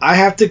something. I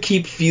have to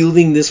keep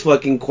fielding this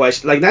fucking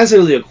question. Not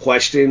necessarily a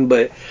question,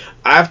 but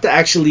I have to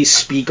actually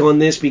speak on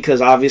this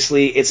because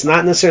obviously it's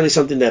not necessarily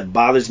something that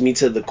bothers me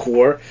to the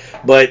core.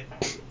 But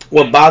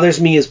what bothers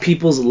me is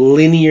people's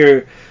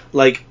linear,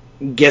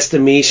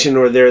 guesstimation,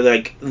 or their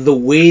the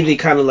way they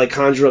kind of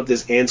conjure up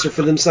this answer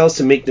for themselves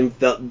to make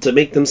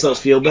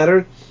themselves feel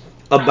better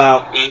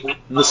about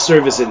the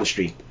service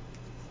industry.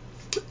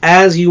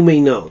 As you may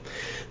know,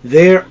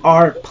 there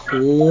are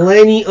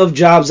plenty of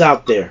jobs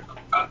out there.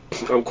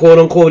 I'm quote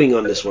unquoting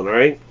on this one,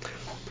 alright?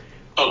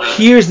 Okay.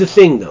 Here's the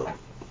thing, though.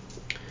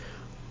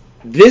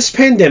 This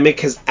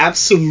pandemic has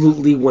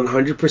absolutely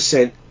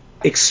 100%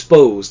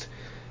 exposed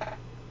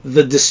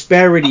the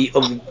disparity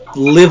of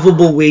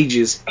livable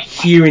wages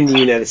here in the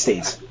United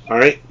States.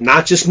 Alright?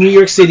 Not just New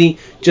York City,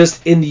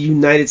 just in the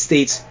United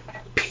States,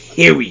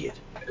 period.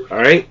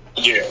 Alright?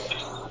 Yeah.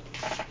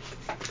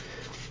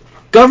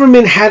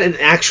 Government had an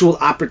actual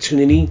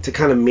opportunity to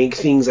kind of make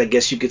things, I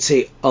guess you could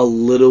say, a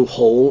little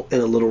whole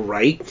and a little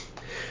right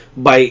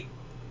by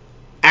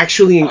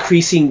actually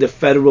increasing the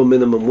federal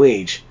minimum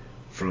wage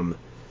from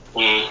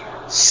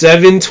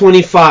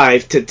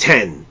 $7.25 to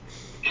 $10.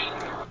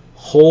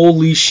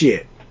 Holy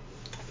shit.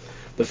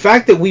 The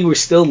fact that we were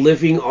still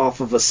living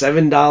off of a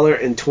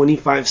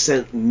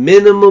 $7.25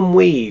 minimum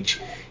wage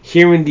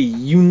here in the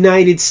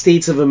United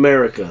States of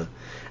America,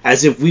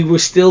 as if we were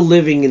still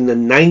living in the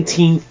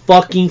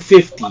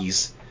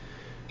 1950s,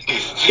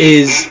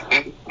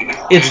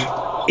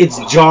 it's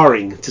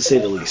jarring, to say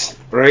the least,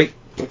 right?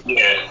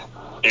 Yeah.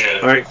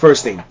 All right,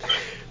 first thing,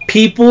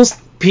 people's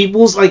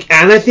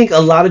and I think a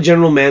lot of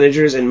general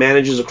managers and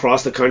managers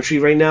across the country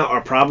right now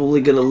are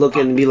probably going to look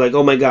and be like,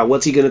 oh my god,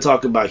 what's he going to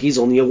talk about? He's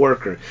only a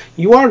worker.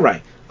 You are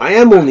right. I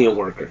am only a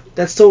worker.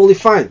 That's totally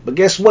fine. But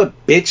guess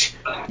what, bitch?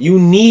 You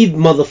need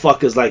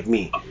motherfuckers like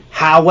me.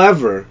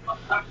 However,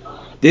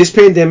 this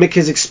pandemic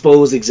has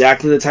exposed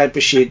exactly the type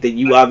of shit that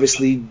you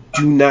obviously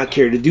do not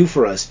care to do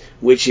for us,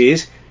 which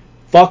is,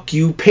 fuck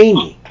you, pay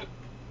me.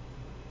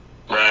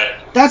 Right.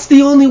 That's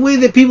the only way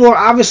that people are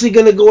obviously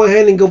going to go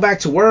ahead and go back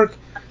to work.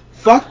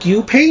 Fuck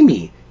you, pay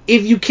me.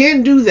 If you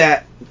can't do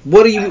that,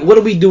 what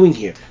are we doing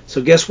here?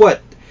 So guess what?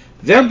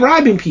 They're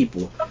bribing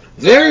people.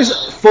 There's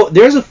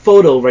a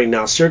photo right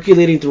now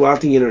circulating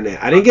throughout the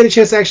internet. I didn't get a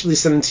chance to actually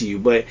send it to you,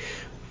 but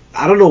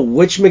I don't know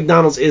which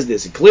McDonald's is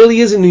this. It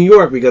clearly is in New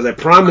York because I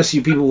promise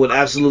you people would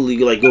absolutely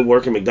go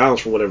work at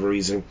McDonald's for whatever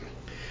reason.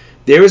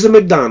 There is a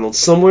McDonald's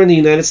somewhere in the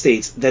United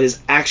States that is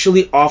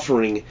actually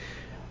offering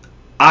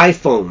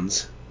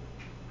iPhones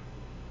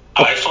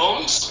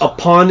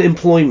upon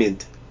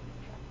employment.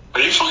 Are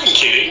you fucking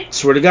kidding?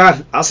 Swear to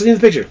God. I'll send you the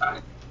picture.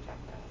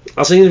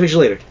 I'll send you the picture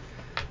later.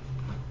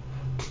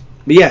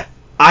 But yeah,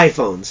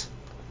 iPhones.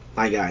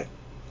 My guy.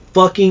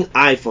 Fucking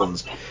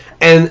iPhones.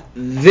 And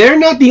they're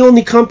not the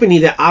only company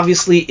that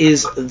obviously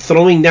is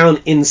throwing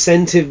down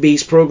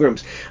incentive-based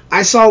programs.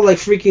 I saw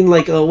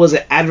freaking was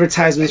it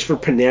advertisements for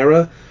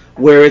Panera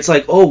where it's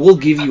like, oh, we'll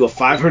give you a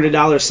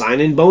 $500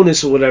 sign-in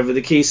bonus or whatever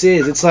the case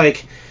is. It's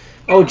like,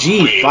 oh,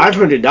 gee,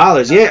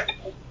 $500, yeah.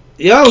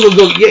 Yeah, we'll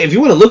go. Yeah, if you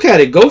want to look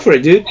at it, go for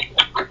it, dude.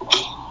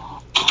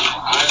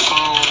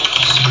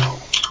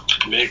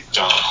 iPhones,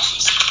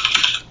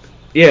 McDonald's.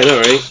 Yeah, no,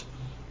 right?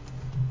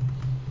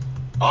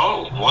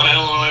 Oh, one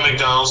Illinois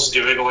McDonald's is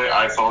giving away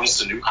iPhones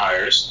to new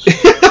hires.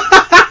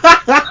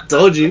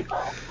 Told you.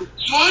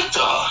 What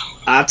the?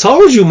 I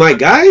told you, my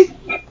guy.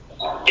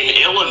 In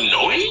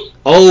Illinois?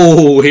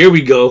 Oh, here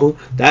we go.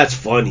 That's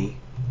funny.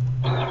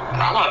 I'm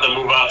about to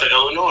move out to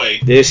Illinois.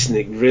 This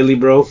nigga, really,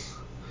 bro?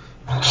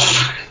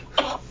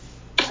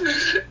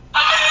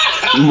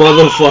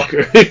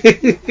 Motherfucker.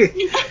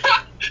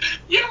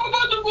 Yo, I'm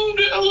about to move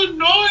to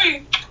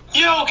Illinois.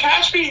 Yo,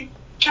 catch me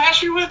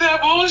with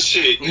that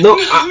bullshit. No,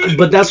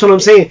 but that's what I'm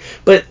saying.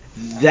 But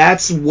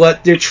that's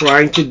what they're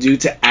trying to do,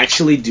 to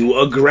actually do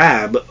a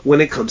grab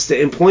when it comes to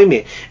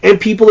employment.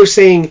 And people are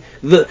saying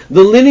the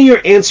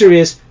linear answer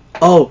is,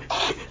 oh,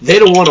 they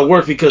don't want to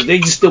work because they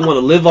just still want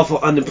to live off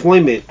of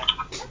unemployment.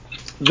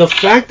 The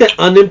fact that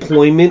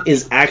unemployment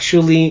is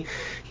actually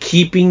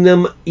keeping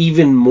them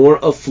even more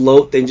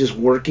afloat than just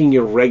working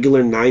your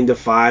regular 9 to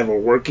 5 or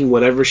working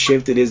whatever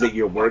shift it is that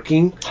you're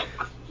working,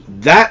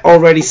 that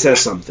already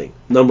says something,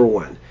 number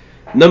one.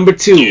 Number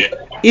two,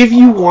 if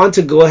you want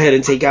to go ahead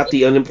and take out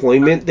the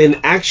unemployment,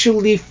 then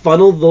actually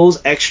funnel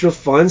those extra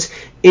funds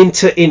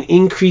into an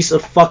increase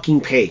of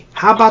fucking pay.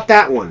 How about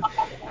that one?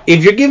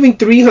 If you're giving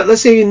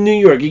let's say in New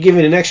York, you're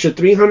giving an extra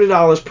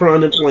 $300 per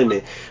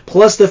unemployment,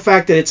 plus the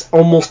fact that it's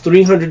almost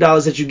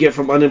 $300 that you get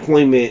from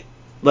unemployment,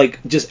 like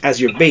just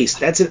as your base,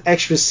 that's an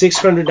extra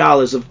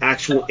 $600 of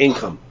actual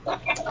income.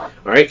 All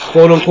right,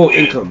 quote unquote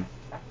income.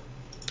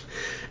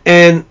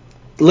 And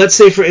let's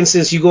say, for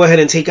instance, you go ahead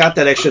and take out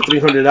that extra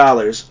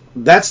 $300.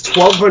 That's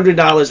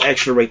 $1,200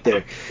 extra right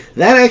there.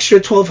 That extra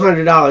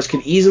 $1,200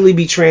 can easily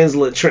be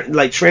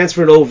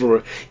transferred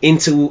over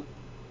into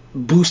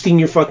boosting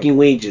your fucking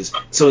wages.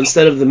 So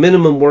instead of the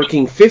minimum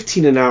working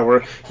 $15 an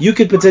hour, you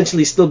could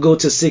potentially still go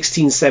to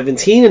 $16,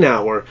 $17 an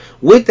hour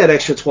with that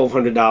extra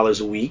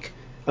 $1,200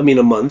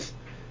 a month,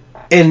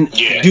 and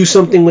do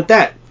something with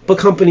that. But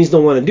companies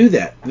don't want to do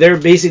that. They're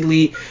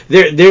basically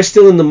they're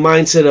still in the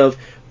mindset of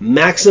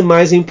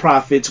maximizing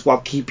profits while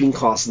keeping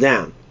costs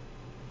down.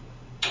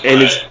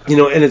 And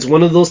it's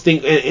one of those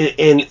things,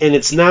 and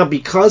it's now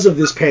because of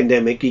this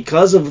pandemic,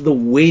 because of the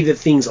way that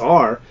things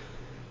are,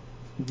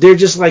 they're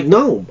just like,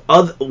 no,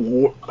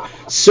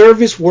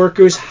 service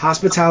workers,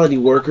 hospitality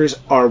workers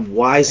are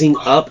wising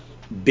up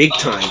big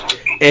time,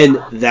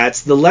 and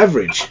that's the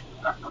leverage.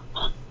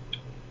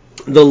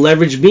 The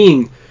leverage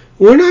being,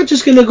 we're not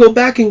just going to go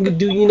back and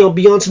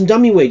be on some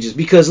dummy wages,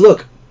 because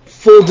look,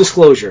 full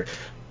disclosure,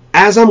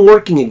 as I'm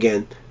working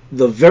again,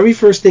 the very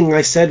first thing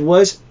I said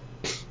was,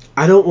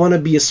 I don't want to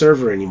be a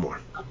server anymore.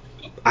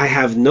 I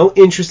have no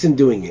interest in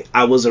doing it.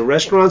 I was a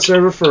restaurant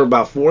server for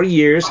about 4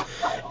 years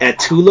at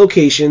 2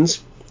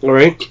 locations. All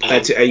right,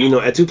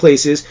 at 2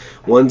 places.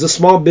 One's a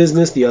small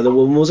business, the other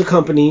one was a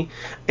company.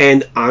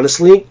 And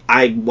honestly,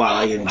 while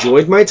I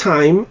enjoyed my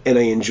time and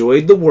I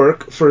enjoyed the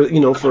work for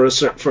a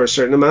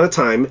certain amount of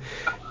time,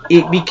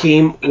 it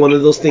became one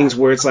of those things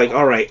where it's like,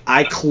 all right,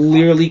 I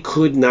clearly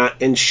could not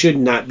and should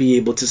not be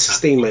able to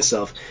sustain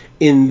myself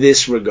in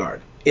this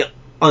regard,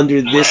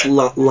 under this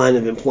line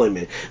of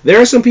employment.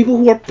 There are some people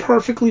who are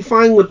perfectly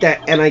fine with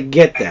that, and I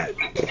get that.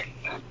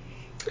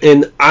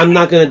 And I'm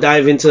not going to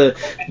dive into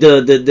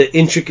the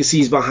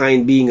intricacies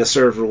behind being a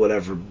server or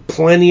whatever.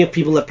 Plenty of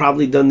people have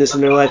probably done this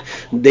in their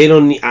life.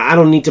 I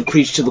don't need to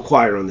preach to the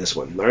choir on this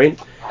one, all right?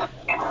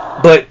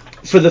 But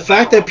for the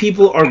fact that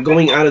people are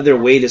going out of their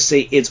way to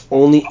say it's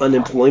only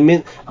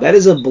unemployment, that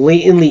is a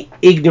blatantly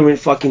ignorant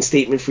fucking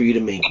statement for you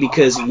to make,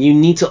 because you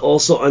need to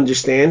also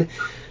understand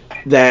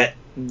that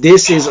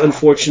this is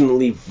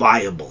unfortunately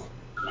viable.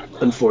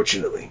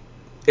 Unfortunately.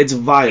 It's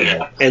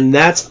viable. And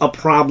that's a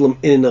problem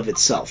in and of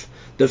itself.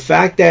 The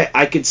fact that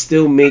I could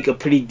still make a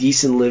pretty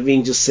decent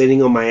living just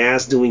sitting on my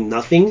ass doing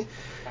nothing,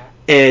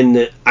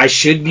 and I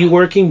should be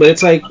working, but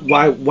it's like,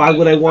 why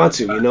would I want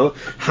to,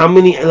 How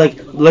many,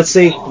 let's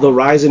say the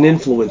rise in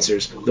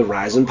influencers, the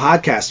rise in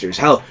podcasters.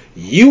 Hell,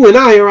 you and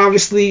I are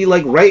obviously,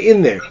 right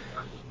in there.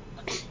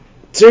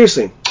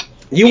 Seriously.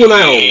 You and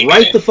I are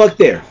right the fuck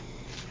there.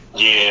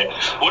 Yeah.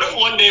 What if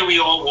one day we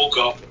all woke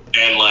up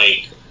and,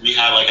 we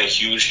had, a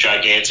huge,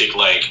 gigantic,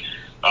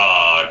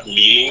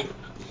 meeting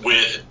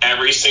with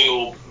every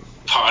single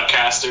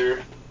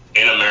podcaster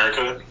in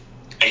America,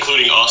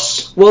 including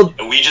us. Well,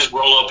 and we just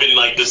roll up in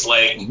this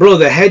bro,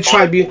 the head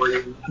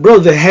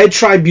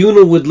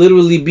tribunal would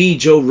literally be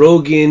Joe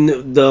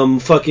Rogan,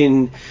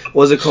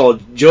 what's it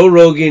called? Joe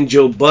Rogan,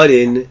 Joe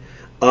Budden,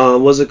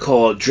 what's it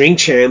called? Drink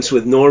Champs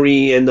with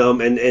Nori and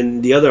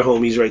the other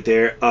homies right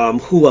there.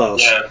 Who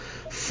else? Yeah.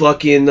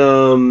 Fucking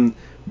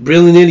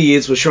Brilliant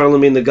Idiots with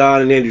Charlamagne the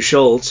God and Andrew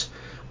Schultz.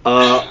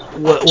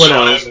 What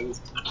else?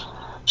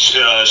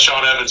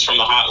 Sean Evans from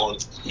the Hot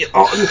Ones.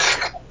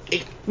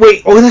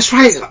 Wait, that's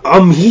right.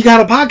 He got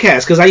a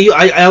podcast because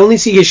I only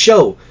see his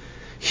show.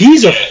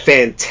 He's a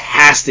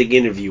fantastic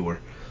interviewer.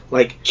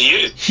 Like, He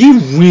is. he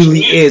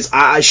really is.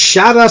 I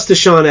shout outs to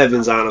Sean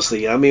Evans,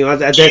 honestly. I mean,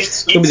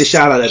 that's gonna be the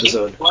shout out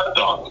episode.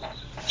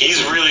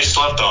 He's really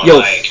slept on. Yo,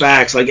 like,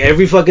 facts. Like,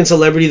 every fucking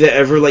celebrity that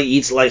ever like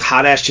eats like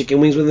hot ass chicken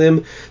wings with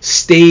him,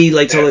 stay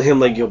like telling him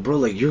like, yo, bro,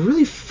 like you're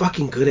really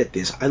fucking good at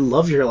this. I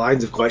love your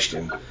lines of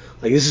question.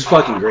 Like, this is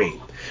fucking great.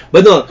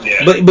 But no,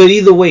 but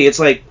either way, it's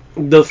like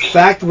the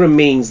fact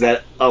remains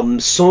that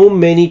so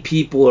many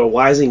people are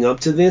wising up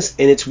to this,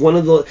 and it's one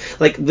of the,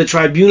 like, the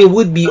tribunal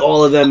would be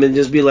all of them and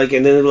just be like,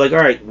 and then they're like, all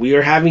right, we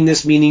are having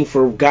this meeting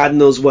for God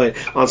knows what,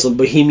 on some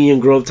Bohemian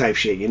Grove type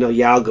shit, you know.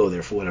 Yeah, I'll go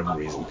there for whatever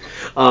reason,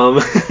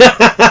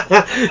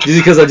 just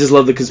because I just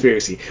love the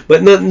conspiracy.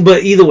 But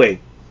either way,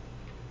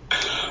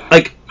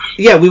 like,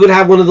 yeah, we would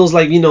have one of those,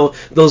 like, you know,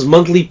 those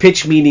monthly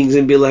pitch meetings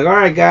and be like, all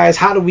right, guys,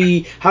 how do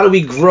we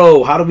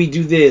grow? How do we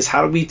do this?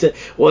 How do we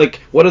like,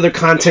 what other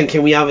content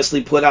can we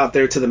obviously put out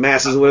there to the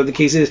masses, or whatever the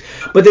case is?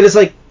 But then it's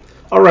like,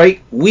 all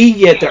right, we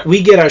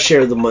get our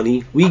share of the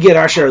money, we get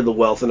our share of the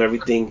wealth and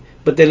everything.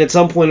 But then at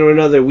some point or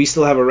another, we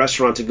still have a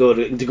restaurant to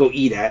go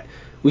eat at.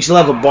 We still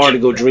have a bar to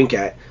go drink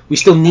at. We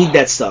still need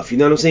that stuff. You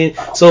know what I'm saying?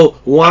 So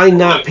why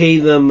not pay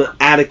them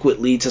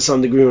adequately to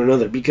some degree or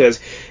another? Because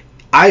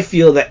I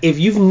feel that if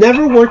you've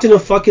never worked in a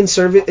fucking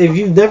service, if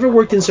you've never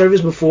worked in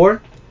service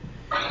before,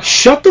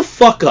 shut the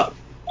fuck up.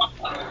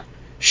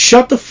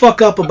 Shut the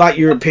fuck up about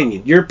your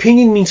opinion. Your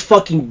opinion means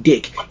fucking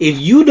dick. If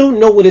you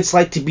don't know what it's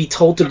like to be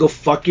told to go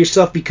fuck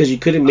yourself because you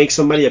couldn't make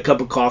somebody a cup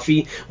of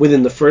coffee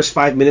within the first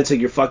 5 minutes of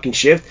your fucking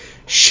shift,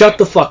 shut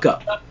the fuck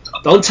up.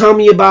 Don't tell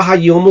me about how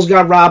you almost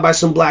got robbed by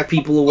some black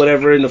people or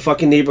whatever in the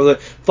fucking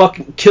neighborhood.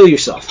 Fucking kill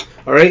yourself.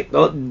 Alright?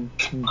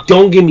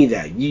 Don't give me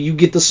that. You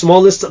get the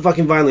smallest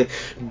fucking violence.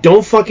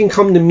 Don't fucking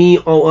come to me,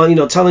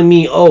 telling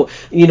me,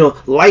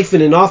 life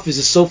in an office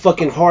is so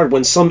fucking hard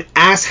when some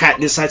asshat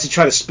decides to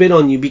try to spit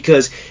on you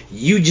because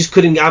you just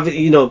couldn't,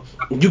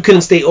 you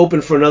couldn't stay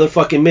open for another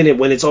fucking minute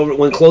when it's over,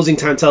 when closing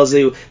time tells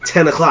you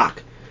 10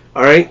 o'clock.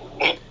 Alright?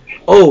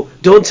 Oh,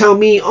 don't tell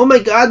me, oh my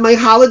god, my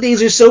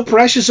holidays are so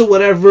precious or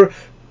whatever.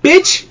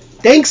 Bitch,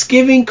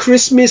 Thanksgiving,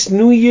 Christmas,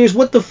 New Year's,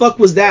 what the fuck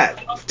was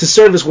that to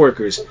service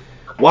workers?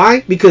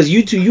 Why? Because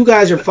you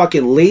guys are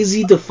fucking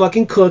lazy to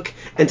fucking cook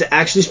and to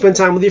actually spend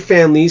time with your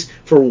families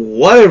for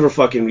whatever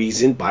fucking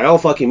reason. By all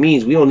fucking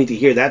means, we don't need to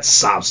hear that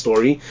sob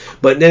story.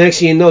 But the next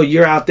thing you know,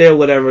 you're out there,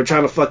 whatever,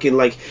 trying to fucking,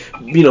 like,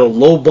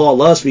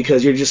 lowball us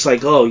because you're just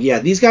like, oh yeah,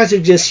 these guys are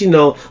just,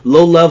 low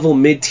level,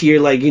 mid tier,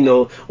 like,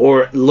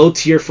 or low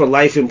tier for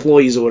life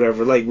employees or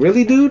whatever. Like,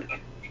 really, dude?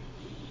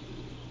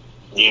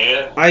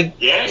 Yeah. Like,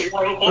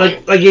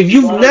 Like if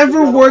you've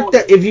never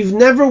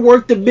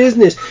worked the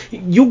business,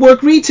 you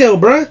work retail,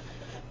 bruh.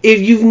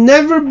 If you've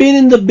never been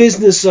in the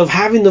business of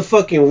having to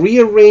fucking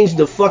rearrange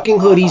the fucking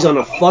hoodies on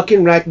a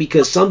fucking rack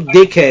because some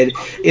dickhead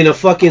in a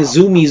fucking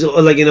Zoomies or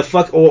like in a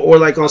or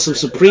like on some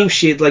Supreme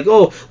shit, like,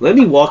 oh, let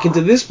me walk into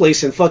this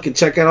place and fucking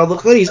check out all the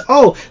hoodies.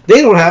 Oh,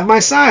 they don't have my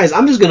size.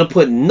 I'm just gonna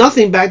put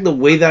nothing back the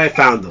way that I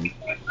found them.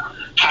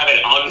 Have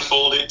it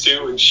unfolded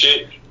too and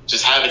shit.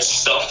 Just have it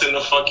stuffed in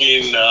the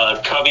fucking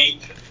cubby,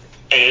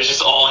 and it's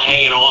just all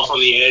hanging off on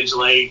the edge,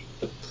 like.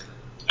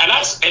 And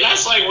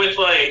that's like with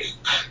like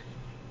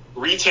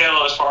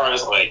retail as far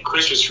as like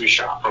Christmas tree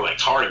shop or like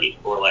Target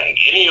or like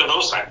any of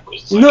those type of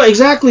places. No,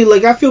 exactly.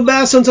 Like, I feel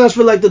bad sometimes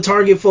for like the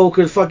Target folk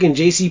or fucking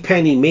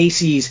JCPenney,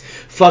 Macy's,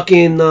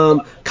 fucking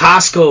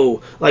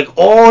Costco, like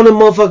all the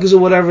motherfuckers or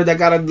whatever that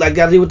gotta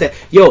deal with that.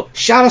 Yo,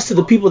 shout outs to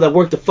the people that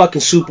work the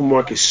fucking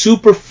supermarkets,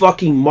 super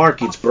fucking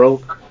markets,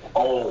 bro.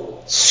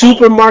 Oh,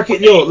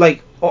 Supermarket, yo,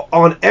 like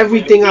on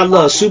everything I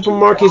love.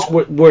 Supermarkets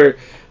were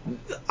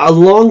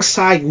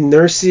alongside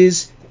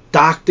nurses,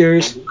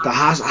 doctors, the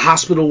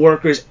hospital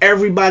workers,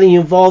 everybody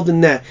involved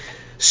in that.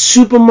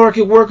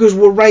 Supermarket workers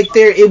were right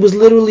there. It was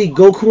literally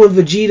Goku and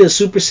Vegeta,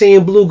 Super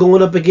Saiyan Blue,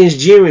 going up against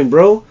Jiren,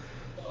 bro.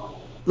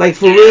 Like,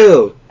 for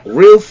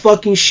real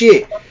fucking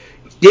shit.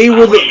 They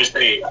were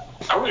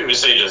I wouldn't even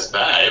say just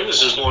that. It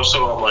was just more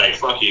so of like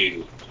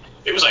fucking.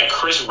 It was like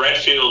Chris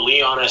Redfield,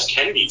 Leon S.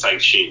 Kennedy type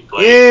shit.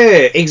 Like,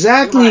 yeah,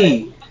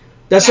 exactly.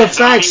 That's a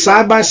fact.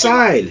 Side by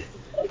side.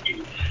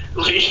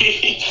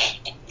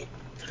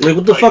 Like,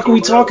 what the fuck are we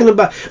talking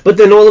about? But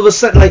then all of a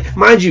sudden, like,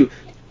 mind you,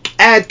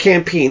 ad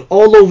campaign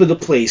all over the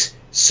place.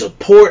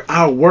 Support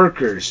our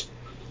workers.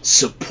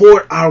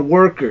 Support our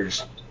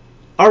workers.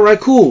 Alright,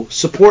 cool.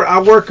 Support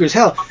our workers.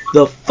 Hell,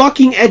 the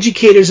fucking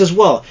educators as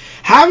well.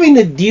 Having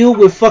to deal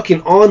with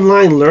fucking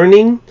online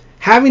learning,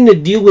 having to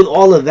deal with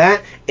all of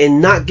that,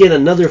 and not get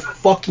another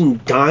fucking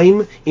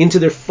dime into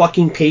their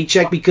fucking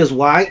paycheck because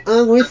why?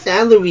 Oh, we're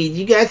salaried.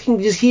 You guys can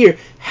just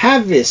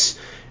have this.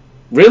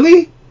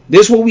 Really?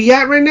 This what we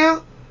at right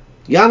now?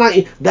 Y'all not.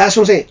 That's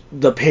what I'm saying.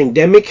 The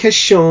pandemic has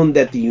shown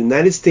that the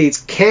United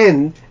States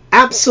can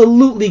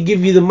absolutely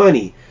give you the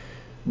money,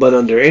 but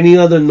under any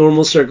other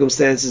normal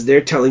circumstances,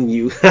 they're telling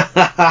you,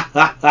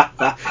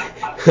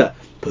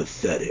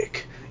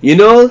 pathetic.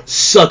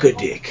 Suck a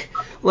dick.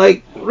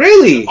 Like,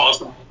 really?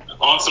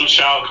 On some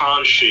Shao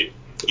Kahn shit.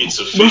 It's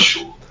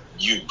official.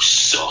 you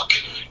suck.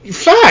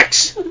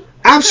 Facts.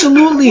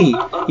 Absolutely.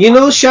 You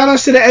know, shout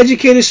outs to the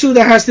educators too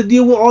that has to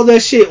deal with all that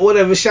shit.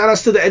 Whatever. Shout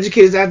outs to the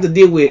educators that have to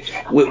deal with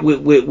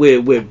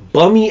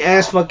bummy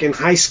ass fucking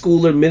high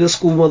schooler, middle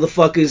school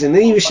motherfuckers, and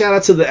then even shout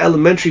out to the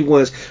elementary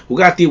ones who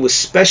got to deal with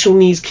special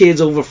needs kids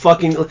over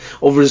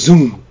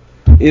Zoom.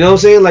 You know what I'm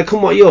saying? Like,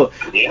 come on, yo.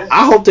 Yeah.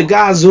 I hope to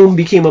God Zoom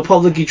became a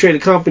publicly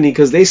traded company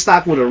because they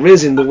stock would have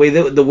risen the way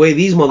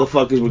these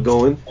motherfuckers were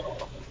going.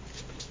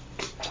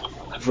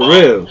 For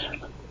real.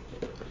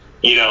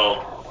 You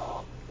know,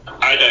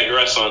 I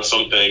digress on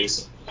some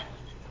things.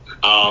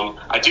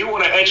 I do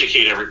want to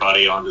educate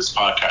everybody on this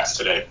podcast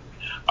today.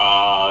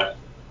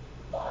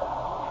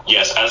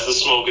 Yes, as the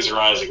smoke is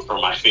rising from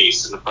my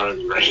face in front of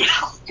you right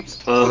now.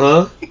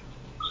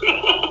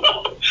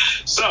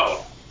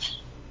 So,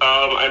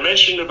 I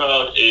mentioned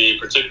about a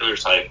particular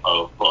type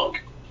of bug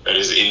that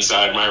is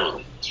inside my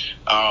room.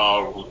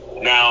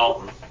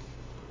 Now,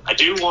 I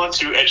do want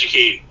to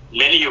educate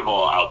many of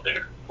all out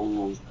there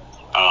who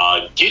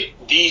get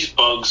these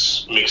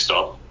bugs mixed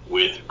up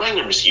with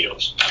regular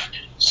mosquitoes.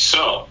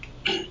 So,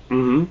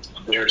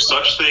 there's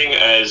such thing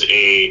as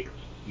a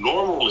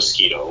normal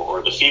mosquito,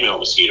 or the female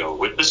mosquito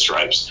with the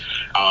stripes.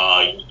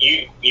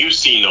 You've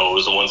seen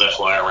those, the ones that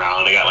fly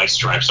around. They got like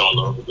stripes on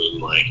them,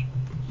 and like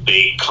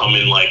they come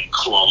in like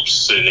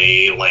clumps, and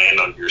they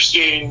land on your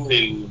skin,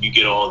 and you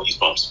get all these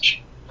bumps and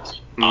shit.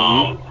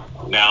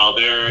 Now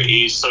there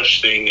is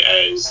such thing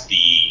as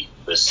the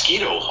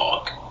mosquito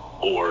hawk,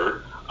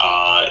 or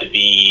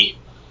the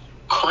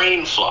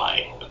crane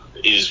fly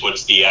is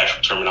what's the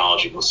actual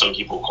terminology, but some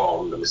people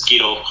call them the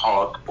mosquito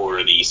hawk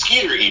or the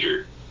skeeter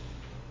eater.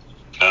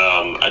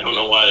 I don't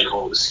know why they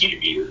call it the skeeter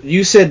eater.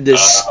 You said the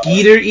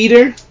skeeter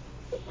eater?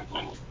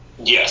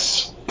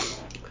 Yes.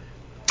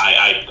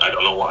 I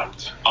don't know why.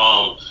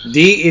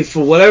 If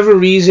for whatever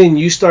reason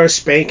you start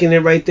spanking it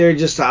right there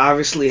just to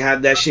obviously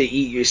have that shit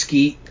eat your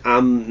skeet,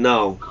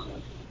 no.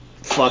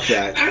 Fuck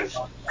that.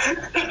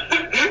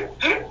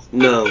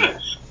 No.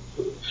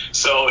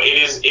 So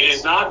it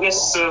is not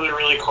necessarily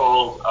really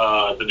called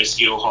the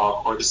mosquito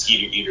hawk or the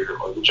skeeter eater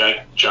or the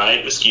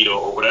giant mosquito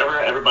or whatever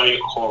everybody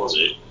calls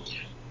it.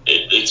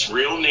 Its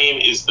real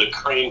name is the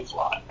crane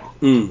fly.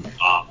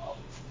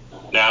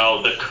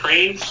 Now the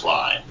crane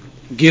fly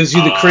gives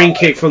you the crane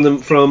kick from the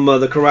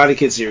Karate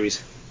Kid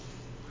series.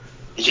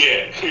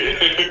 Yeah.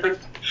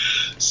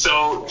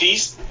 So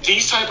these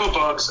type of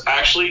bugs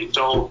actually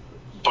don't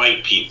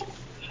bite people.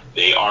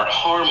 They are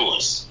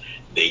harmless.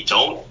 They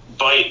don't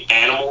bite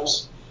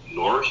animals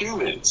nor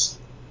humans.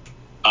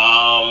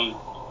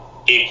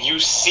 If you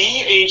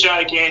see a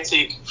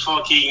gigantic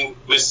fucking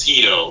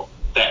mosquito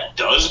that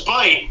does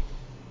bite,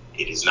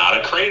 it is not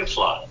a crane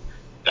fly.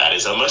 That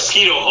is a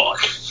mosquito hawk.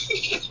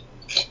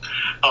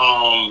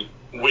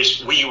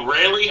 Which we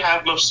rarely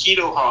have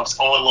mosquito hawks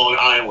on Long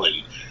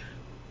Island.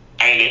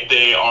 And if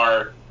they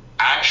are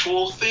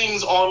actual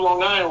things on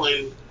Long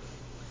Island,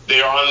 they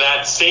are on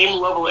that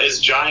same level as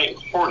giant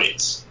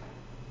hornets.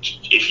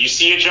 If you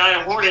see a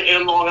giant hornet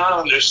in Long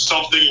Island, there's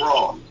something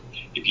wrong.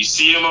 If you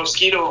see a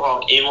mosquito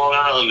hawk in Long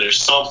Island, there's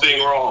something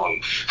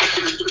wrong.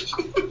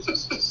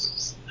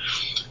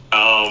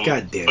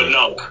 God damn it. But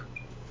no,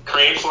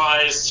 crane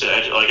flies,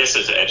 like I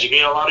said, to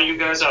educate a lot of you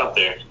guys out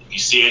there, if you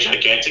see a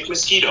gigantic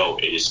mosquito,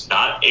 it is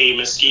not a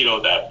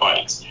mosquito that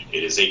bites.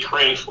 It is a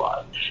crane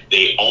fly.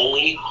 They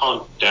only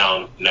hunt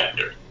down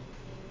nectar.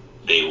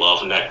 They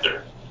love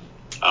nectar.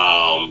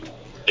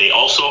 They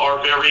also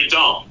are very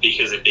dumb,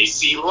 because if they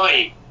see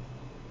light,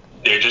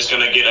 they're just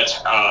going to get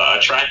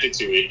attracted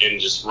to it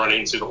and just run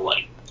into the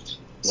light.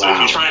 So if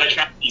you're trying to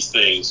catch these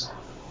things,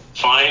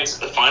 find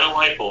a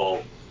light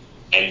bulb,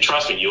 and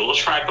trust me, you'll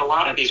attract a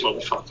lot of these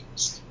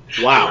motherfuckers.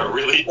 Wow. They are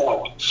really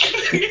dumb.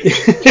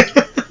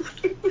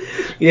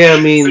 Yeah, I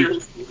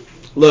mean,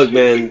 look,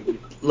 man,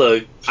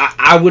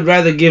 I would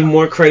rather give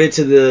more credit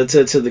to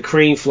the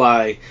crane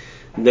fly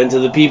than to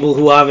the people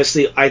who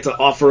obviously like to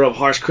offer up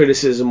harsh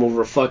criticism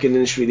over a fucking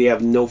industry they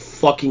have no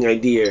fucking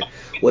idea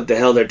what the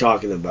hell they're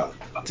talking about,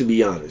 to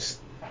be honest.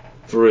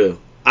 For real.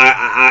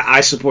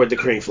 I support the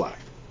crane fly.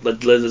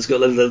 Let's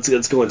go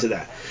into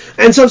that.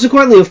 And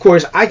subsequently, of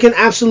course, I can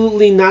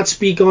absolutely not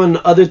speak on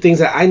other things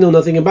that I know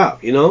nothing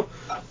about, you know?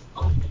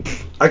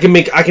 I can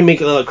make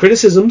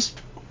criticisms.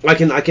 I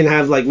can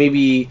have like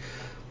maybe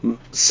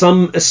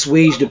some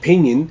assuaged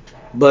opinion,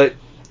 but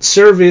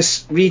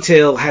service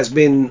retail has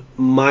been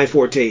my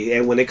forte,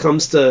 and when it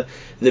comes to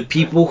the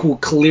people who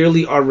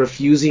clearly are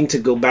refusing to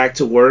go back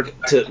to work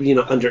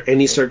under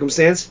any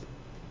circumstance,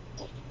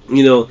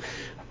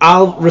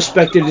 I'll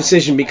respect their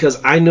decision, because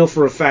I know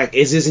for a fact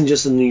this isn't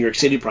just a New York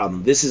City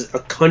problem. This is a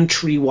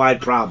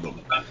countrywide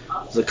problem.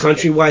 It's a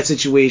countrywide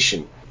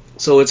situation.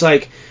 So it's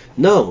like,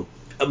 no.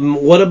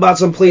 What about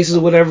some places or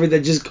whatever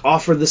that just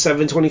offer the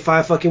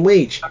 $7.25 fucking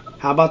wage?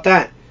 How about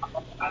that?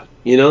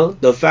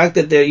 The fact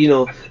that they're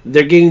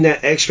getting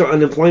that extra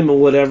unemployment,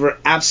 whatever,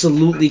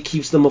 absolutely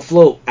keeps them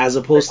afloat, as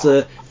opposed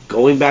to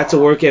going back to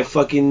work at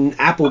fucking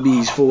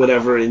Applebee's for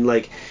whatever in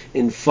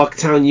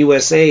Fucktown,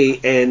 USA,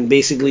 and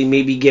basically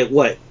maybe get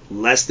what,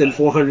 less than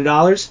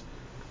 $400,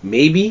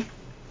 maybe.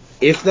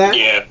 if that.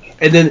 Yeah.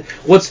 And then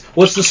what's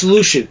the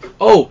solution?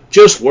 Oh,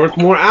 just work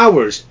more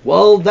hours.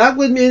 Well, that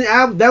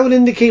would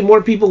indicate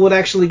more people would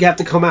actually have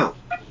to come out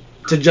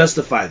to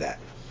justify that.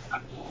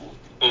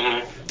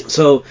 Mm-hmm.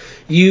 So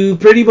you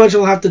pretty much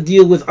will have to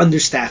deal with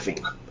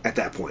understaffing at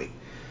that point.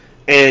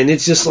 And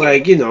it's just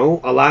like, a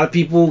lot of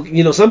people,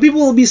 some people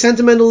will be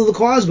sentimental to the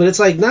cause, but it's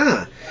like,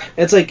 nah.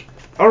 It's like,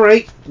 all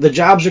right, the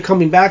jobs are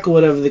coming back or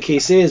whatever the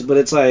case is, but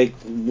it's like,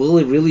 will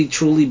it really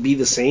truly be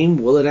the same?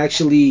 Will it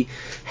actually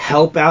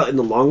help out in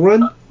the long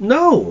run?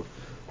 No.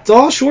 It's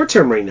all short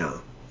term right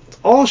now. It's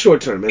all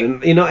short term.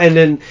 And,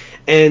 and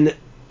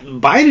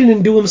Biden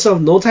didn't do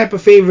himself no type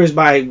of favors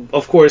by,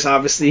 of course,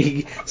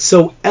 obviously,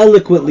 so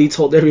eloquently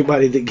told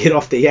everybody to get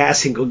off their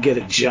ass and go get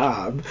a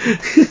job.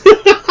 Yo,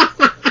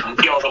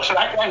 the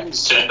fact that he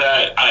said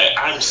that,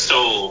 I'm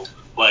still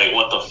like,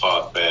 what the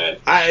fuck, man?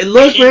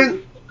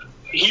 Man.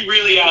 He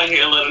really out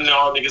here letting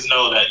all niggas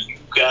know that you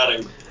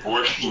gotta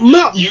work.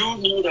 No, you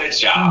need a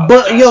job.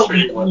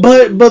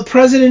 But but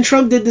President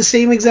Trump did the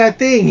same exact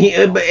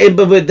thing.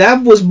 But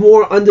that was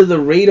more under the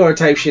radar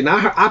type shit.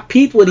 I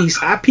peeped what he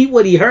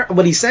heard,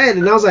 what he said,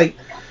 and I was like,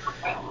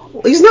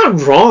 well, he's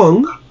not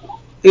wrong.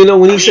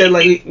 When he said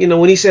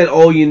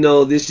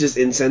this just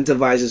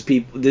incentivizes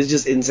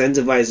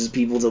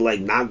people to like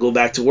not go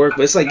back to work.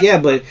 But it's like, yeah,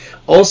 but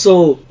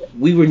also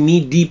we were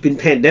knee deep in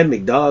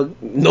pandemic, dog.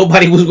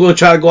 Nobody was going to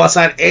try to go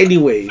outside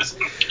anyways.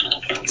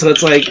 So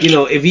it's like,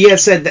 if he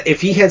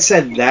had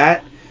said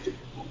that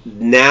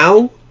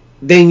now,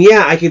 then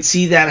yeah, I could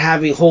see that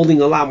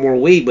holding a lot more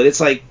weight. But it's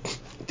like,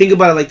 think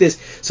about it like this.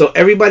 So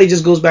everybody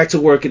just goes back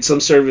to work at some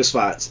service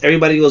spots.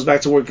 Everybody goes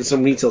back to work at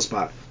some retail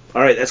spot.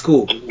 All right, that's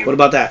cool. What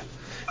about that?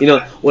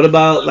 What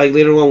about like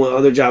later on when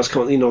other jobs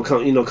come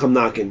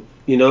knocking?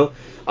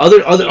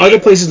 Other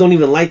places don't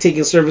even like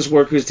taking service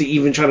workers to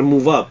even try to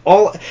move up.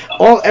 All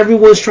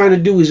everyone's trying to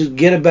do is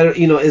get a better,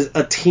 is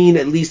attain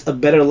at least a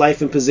better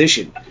life and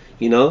position.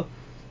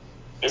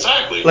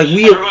 Exactly. Like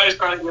everybody's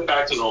trying to get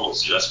back to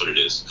normalcy. That's what it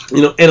is.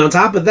 And on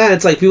top of that,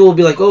 it's like people will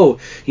be like, "Oh,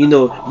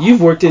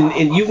 you've worked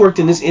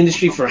in this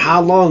industry for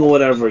how long or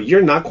whatever.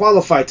 You're not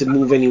qualified to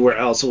move anywhere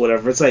else or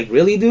whatever." It's like,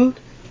 really, dude?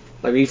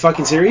 Like, are you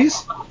fucking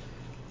serious?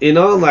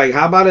 Like,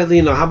 how about it?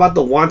 How about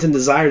the wanton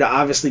desire to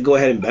obviously go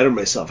ahead and better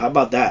myself? How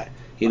about that?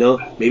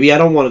 Maybe I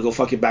don't want to go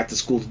fucking back to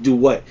school to do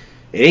what?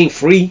 It ain't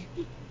free.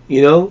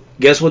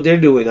 Guess what they're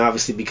doing?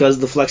 Obviously, because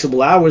of the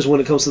flexible hours when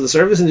it comes to the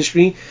service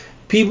industry,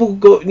 people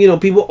go.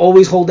 People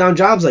always hold down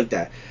jobs like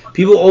that.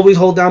 People always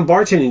hold down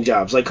bartending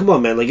jobs. Like, come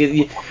on, man.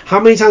 Like, how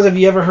many times have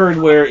you ever heard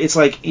where it's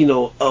like,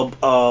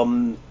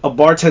 a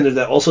bartender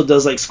that also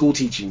does like school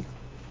teaching?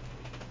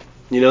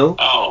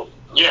 Oh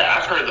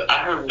yeah, I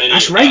heard many.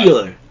 That's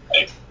regular.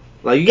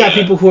 Like, you got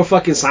people who are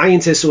fucking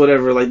scientists or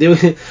whatever. Like,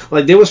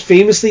 there was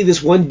famously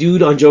this one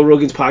dude on Joe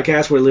Rogan's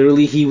podcast where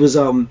literally he was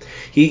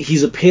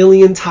he's a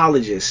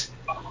paleontologist,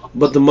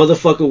 but the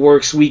motherfucker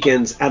works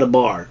weekends at a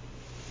bar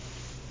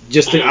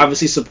just to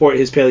obviously support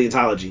his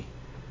paleontology.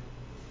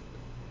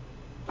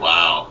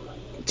 Wow.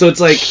 So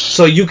it's like,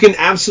 so you can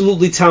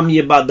absolutely tell me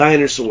about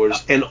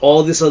dinosaurs and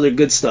all this other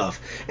good stuff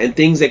and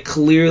things that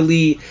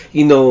clearly,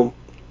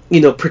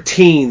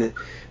 pertain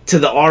to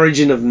the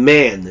origin of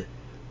man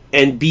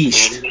and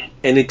beast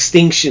and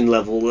extinction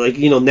level, like,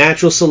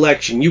 natural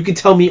selection. You can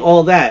tell me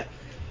all that,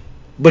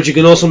 but you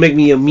can also make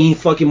me a mean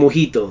fucking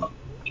mojito.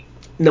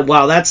 Now,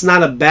 while that's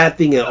not a bad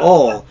thing at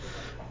all,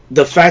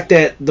 the fact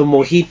that the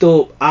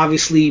mojito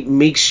obviously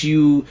makes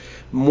you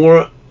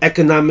more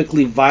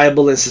economically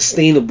viable and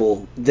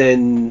sustainable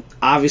than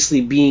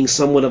obviously being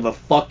somewhat of a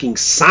fucking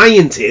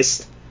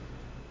scientist.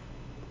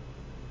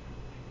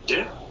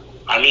 Yeah.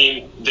 I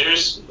mean,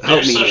 there's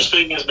such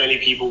thing as many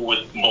people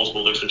with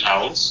multiple different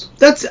talents.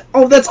 That's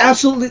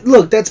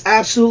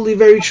absolutely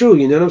very true.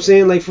 You know what I'm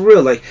saying? Like, for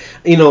real. Like,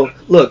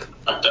 look,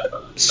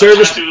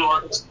 service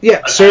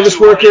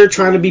worker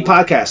trying to be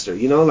podcaster.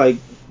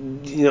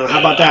 How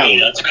about that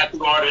one? A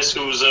tattoo artist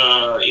who's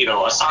a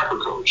soccer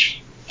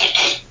coach.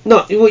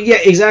 No, well, yeah,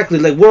 exactly.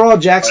 Like, we're all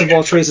jacks of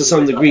all trades to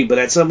some degree, but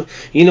at some,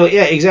 yeah,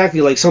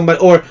 exactly. Like somebody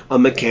or a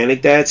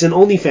mechanic that's an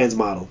OnlyFans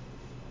model.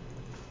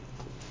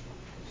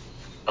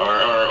 Or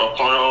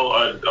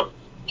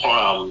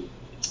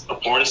a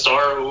porn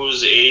star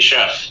who's a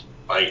chef.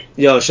 Like,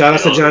 yo, shout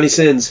out to Johnny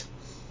Sins.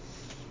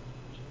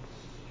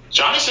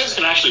 Johnny Sins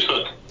can actually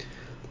cook.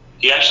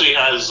 He actually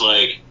has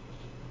he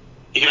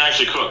can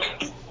actually cook.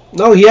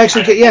 No, he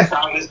actually can. Yeah.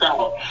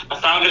 I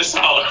found this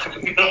out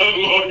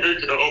long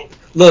ago.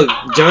 Look,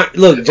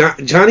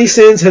 Johnny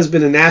Sins has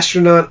been an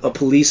astronaut, a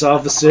police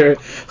officer, a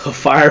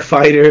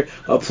firefighter,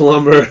 a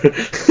plumber.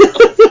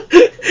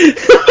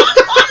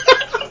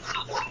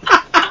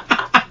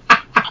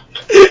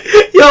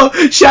 Yo,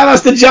 shout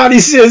outs to Johnny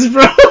Sins,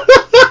 bro.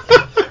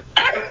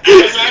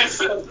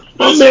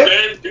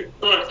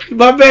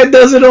 My man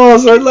does it all.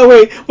 So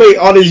wait,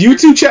 on his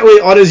YouTube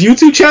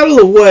channel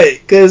or what?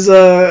 Because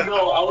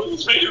no, I was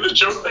just making the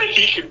joke that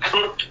he can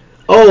cook.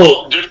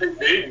 Oh, different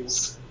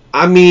things.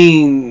 I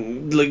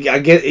mean, like, I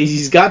guess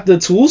he's got the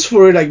tools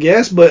for it, I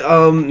guess, but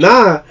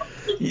nah.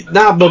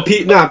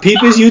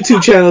 Peep his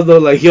YouTube channel though.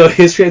 Like, yo,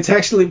 it's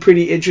actually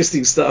pretty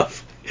interesting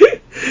stuff.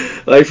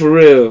 Like, for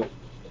real.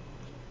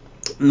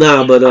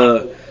 Nah, but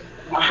I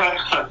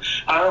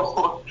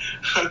don't.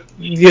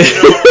 yeah.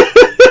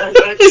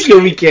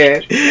 We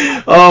can't.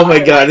 Oh my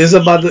god, this is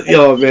about the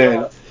yo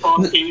man.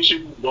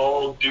 Caucasian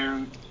bald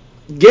dude.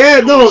 Yeah,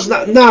 no,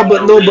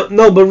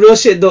 but real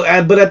shit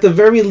though. But at the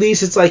very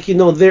least, it's like,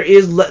 there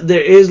is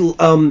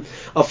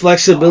a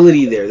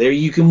flexibility there. There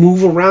you can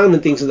move around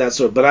and things of that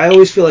sort. But I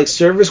always feel like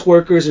service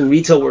workers and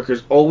retail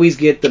workers always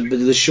get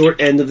the short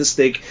end of the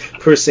stick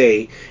per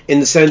se, in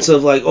the sense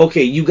of like,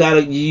 okay, you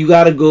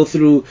gotta go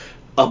through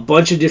a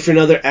bunch of different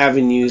other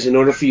avenues in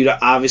order for you to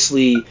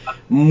obviously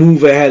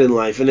move ahead in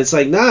life. And it's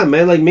like, nah,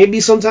 man, like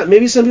maybe some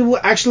people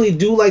actually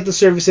do like the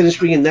service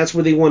industry and that's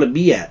where they want to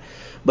be at.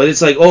 But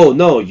it's like, oh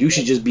no, you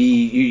should just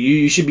be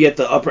you should be at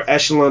the upper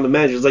echelon of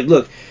managers. Like,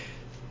 look,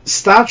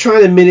 stop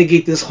trying to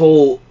mitigate this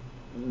whole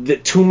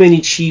too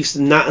many chiefs,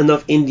 not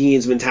enough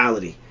Indians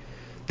mentality.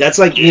 That's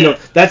like,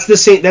 that's the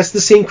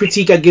same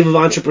critique I give of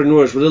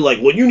entrepreneurs, where they're like,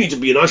 well, you need to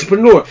be an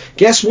entrepreneur.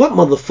 Guess what,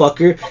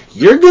 motherfucker?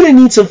 You're gonna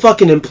need some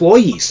fucking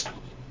employees.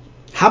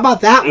 How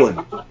about that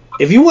one?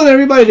 If you want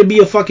everybody to be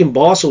a fucking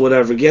boss or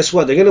whatever, guess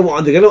what? They're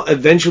gonna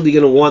eventually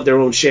want their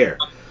own share.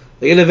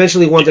 They're gonna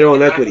eventually want their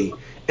own equity,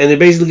 and they're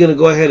basically gonna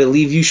go ahead and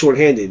leave you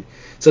short-handed.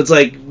 So it's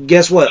like,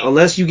 guess what?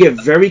 Unless you get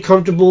very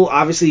comfortable,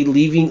 obviously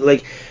leaving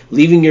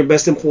your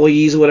best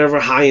employees or whatever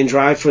high and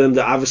dry for them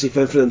to obviously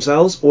fend for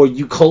themselves, or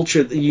you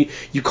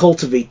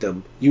cultivate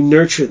them, you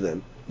nurture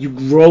them, you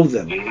grow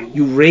them,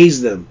 you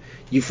raise them,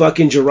 you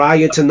fucking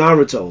Jiraiya to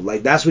Naruto.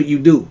 Like, that's what you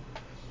do.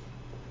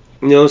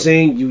 You know what I'm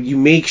saying? You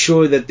make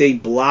sure that they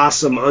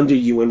blossom under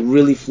you and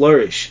really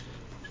flourish.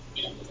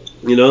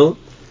 You know?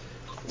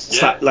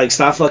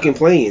 Stop fucking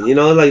playing. You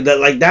know, like that.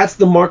 Like, that's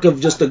the mark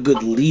of just a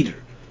good leader.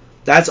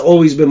 That's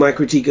always been my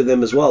critique of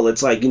them as well.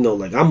 It's like,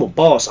 like, I'm a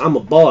boss. All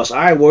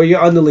right, where are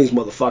your underlings,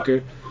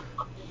 motherfucker?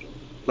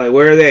 Like,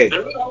 where are they?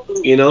 Like,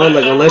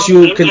 unless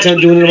you're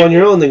content doing it on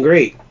your own, then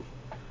great.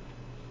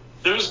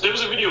 There was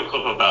a video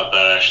clip about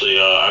that actually.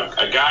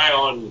 A guy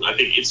on, I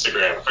think,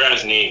 Instagram, I forgot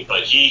his name,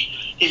 but he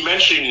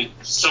mentioned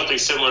something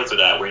similar to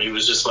that, where he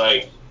was just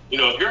like,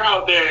 if you're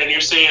out there and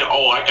you're saying,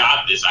 oh, I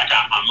got this, I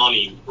got my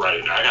money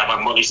right, I got my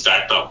money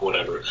stacked up,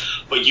 whatever,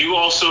 but you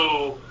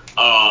also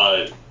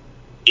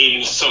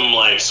in some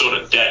like sort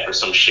of debt or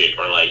some shit,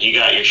 or like you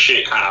got your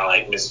shit kind of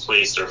like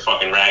misplaced or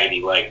fucking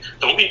raggedy, like,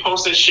 don't be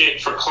posting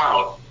shit for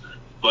clout.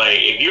 Like,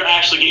 if you're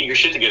actually getting your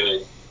shit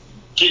together,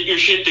 get your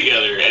shit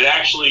together and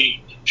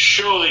actually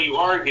show that you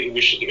are getting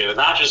your shit together,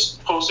 not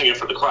just posting it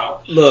for the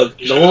cloud. Look,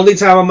 the only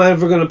time I'm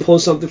ever gonna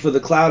post something for the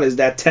cloud is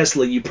that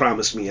Tesla you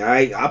promised me. All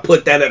right, I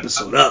put that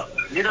episode up.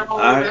 All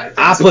right,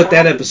 I put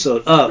that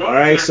episode up. All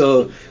right,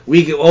 so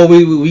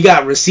we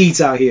got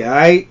receipts out here. All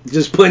right,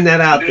 just putting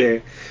that out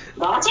there.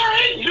 No, it's all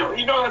right.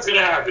 You know that's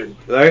gonna happen.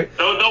 All right.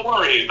 Don't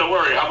worry. I'm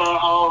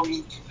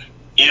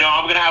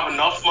gonna have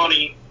enough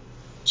money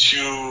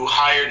to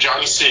hire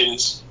Johnny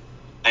Sins,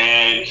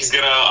 and he's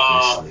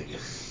gonna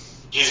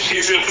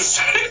he's gonna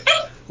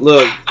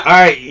look. All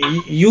right,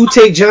 you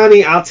take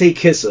Johnny, I'll take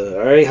Kissa.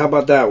 All right, how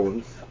about that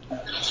one?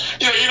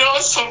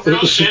 It's some real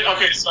shit.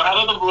 Okay, so out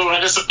of the blue,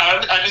 I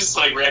just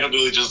like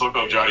randomly just look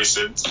up Johnny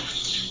Sins.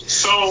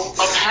 So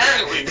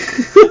apparently,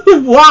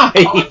 why?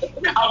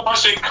 How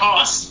much it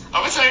costs?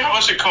 I'm gonna tell you how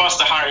much it costs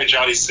to hire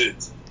Johnny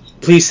Sins.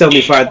 Please tell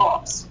me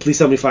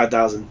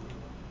 5,000.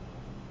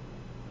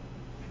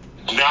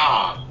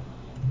 Nah.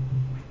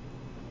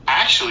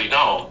 Actually,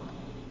 no.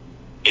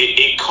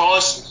 It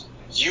costs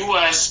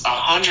US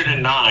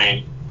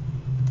 $109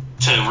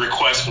 to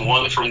request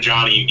one from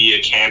Johnny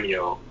via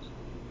Cameo,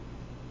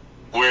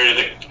 where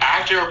the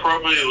actor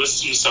appropriately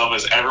lists himself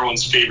as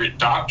everyone's favorite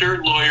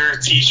doctor, lawyer,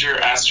 teacher,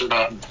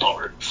 astronaut, and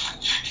plumber.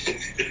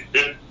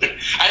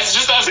 It's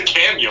just as a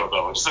cameo,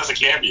 though. Just as a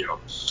cameo.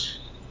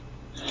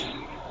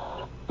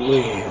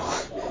 Man,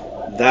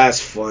 that's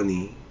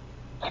funny.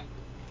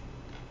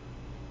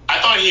 I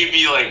thought he'd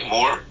be like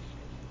more.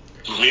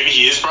 Maybe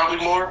he is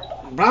probably more.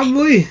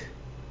 Probably.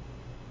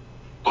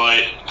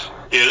 But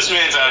yeah, this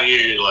man's out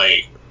here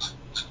like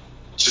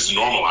just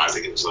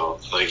normalizing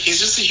himself. Like, he's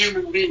just a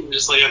human being,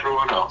 just like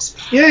everyone else.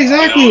 Yeah,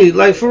 exactly.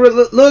 Like,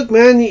 look,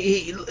 man,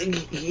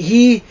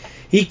 he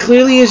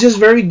clearly is just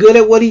very good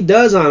at what he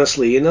does.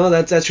 Honestly,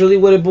 that's really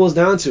what it boils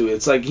down to.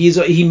 It's like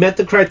he met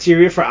the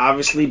criteria for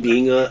obviously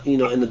being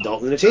an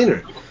adult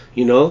entertainer.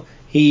 He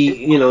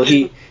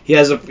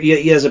has a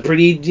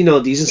pretty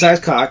decent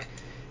sized cock.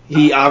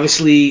 He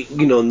obviously,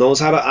 knows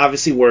how to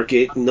obviously work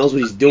it, knows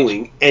what he's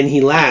doing, and he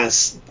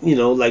lasts,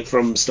 like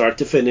from start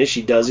to finish.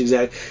 He does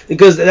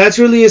because that's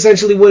really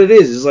essentially what it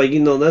is. It's like,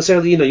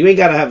 necessarily, you ain't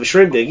gotta have a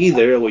shrimp dick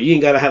either, or you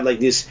ain't gotta have like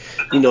this,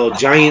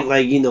 giant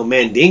like,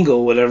 mandingo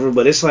or whatever.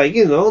 But it's like,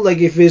 like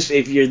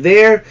if you're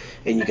there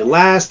and you can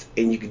last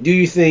and you can do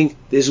your thing,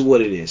 this is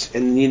what it is.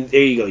 And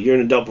there you go, you're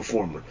an adult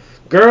performer.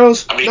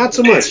 Girls, not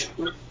so much.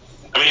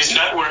 His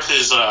net worth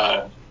is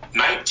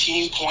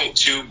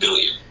 $19.2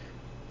 billion.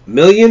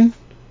 Million?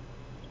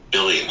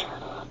 Billion.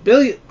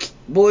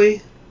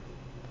 Boy.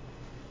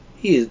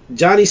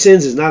 Johnny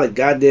Sins is not a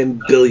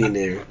goddamn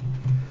billionaire.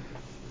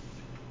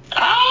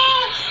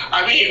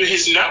 I mean,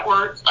 his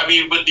network. I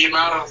mean, with the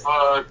amount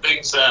of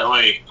things that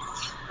like.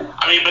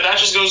 I mean, but that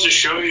just goes to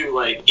show you,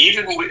 like,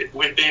 even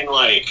within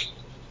like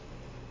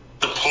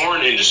the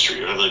porn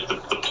industry or like the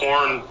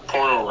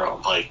porno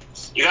realm, like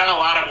you got a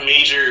lot of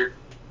major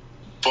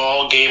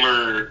ball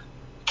gamer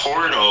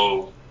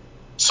porno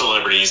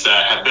celebrities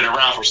that have been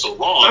around for so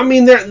long. I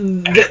mean, they're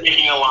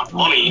making a lot of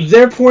money.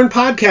 They're porn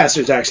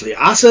podcasters, actually.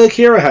 Asa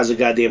Akira has a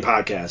goddamn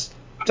podcast.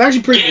 It's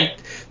actually pretty. Yeah.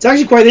 It's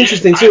actually quite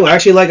interesting too. I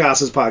actually like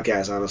Asa's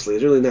podcast. Honestly,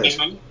 it's really nice.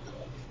 Mm-hmm.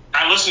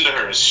 I listen to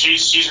her. She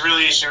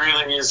really is.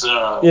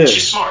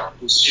 She's smart.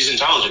 She's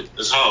intelligent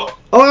as hell.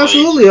 Oh,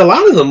 absolutely. A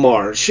lot of them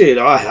are. Shit,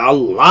 a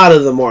lot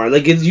of them are.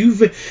 Like you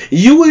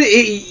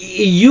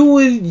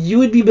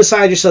would be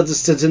beside yourself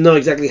to know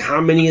exactly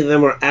how many of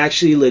them are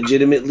actually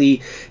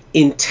legitimately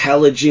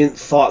intelligent,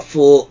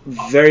 thoughtful,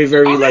 very,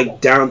 very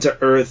like down to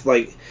earth,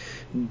 like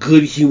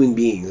good human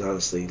beings.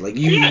 Honestly, like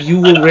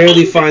you will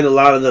rarely find a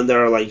lot of them that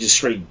are like just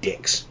straight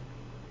dicks.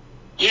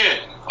 Yeah,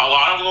 a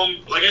lot of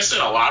them. Like I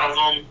said, a lot of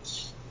them.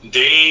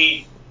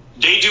 They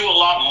do a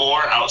lot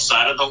more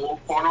outside of the whole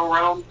porno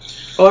realm.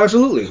 Oh,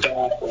 absolutely.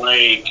 That,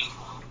 like,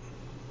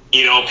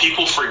 you know,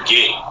 people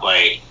forget,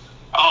 like,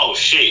 oh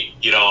shit,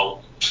 you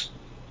know,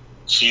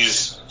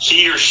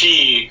 he or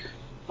she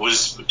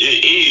was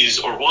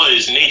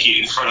naked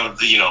in front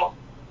of you know,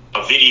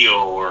 a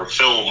video or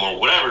film or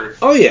whatever.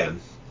 Oh yeah,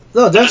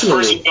 no,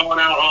 definitely. This person going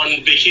out on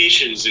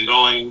vacations and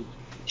going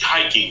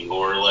hiking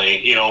or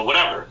like, you know,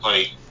 whatever,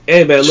 like.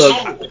 Hey man,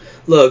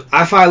 look.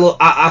 I follow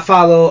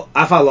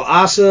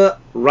Asa,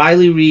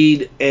 Riley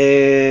Reid,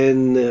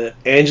 and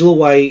Angela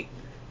White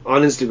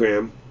on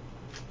Instagram.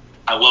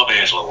 I love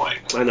Angela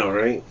White. I know,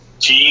 right?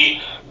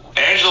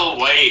 Angela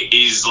White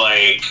is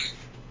like,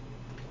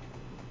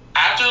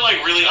 after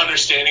like really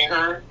understanding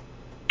her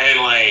and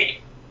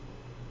like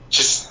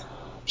just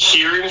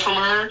hearing from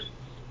her,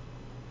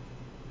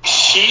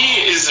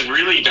 she is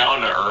really down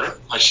to earth.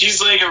 Like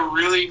she's like a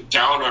really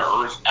down to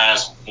earth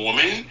ass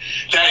woman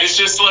that is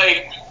just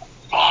like,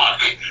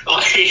 fuck,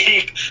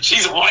 like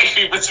she's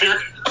wifey material.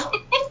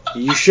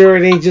 You sure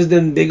it ain't just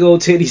them big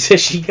old titties that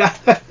she got?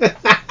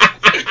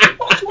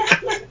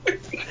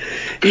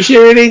 You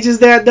sure it ain't just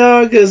that,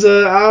 dog? Cause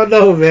I don't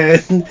know, man.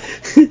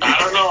 I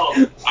don't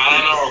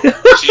know.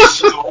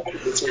 She's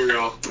wifey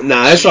material.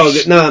 Nah, it's all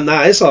good.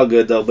 Nah, it's all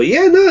good though. But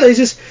yeah, no, it's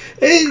just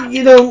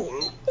you know.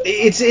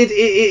 It's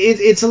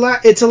a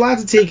lot. It's a lot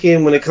to take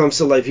in when it comes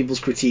to like people's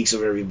critiques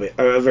of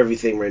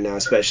everything right now,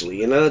 especially.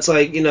 You know, it's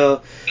like, you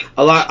know,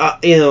 a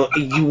lot. You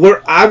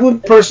know, I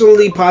would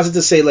personally posit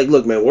to say, like,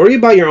 look, man, worry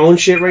about your own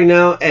shit right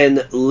now,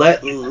 and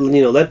let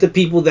the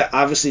people that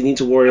obviously need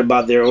to worry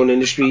about their own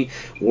industry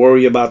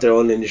worry about their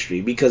own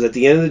industry, because at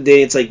the end of the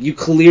day, it's like you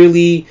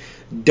clearly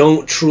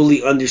don't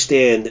truly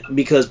understand,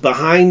 because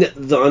behind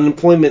the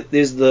unemployment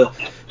there's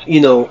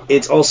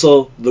it's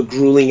also the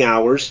grueling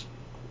hours.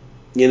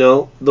 You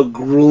know, the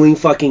grueling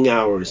fucking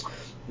hours.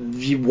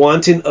 The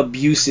wanton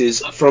abuses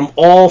from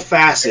all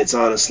facets,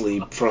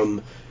 honestly.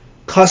 From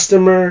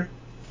customer,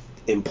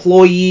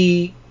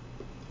 employee,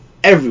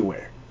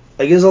 everywhere.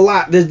 Like, there's a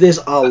lot. There's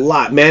a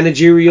lot.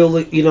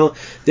 Managerial, you know,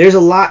 there's a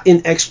lot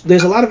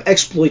there's a lot of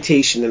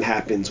exploitation that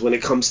happens when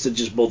it comes to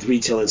just both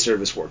retail and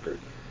service worker.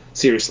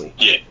 Seriously.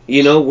 Yeah.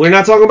 You know, we're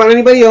not talking about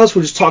anybody else.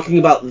 We're just talking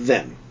about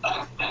them.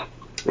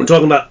 We're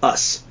talking about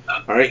us.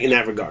 All right, in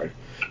that regard.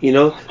 You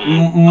know,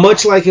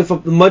 much like for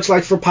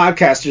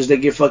podcasters that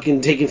get fucking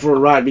taken for a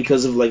ride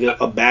because of like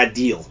a bad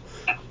deal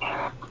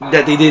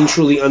that they didn't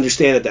truly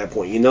understand at that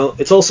point. You know,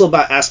 it's also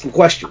about asking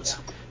questions.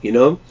 You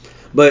know,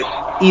 but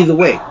either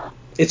way,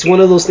 it's one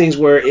of those things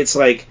where it's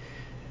like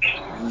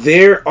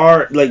there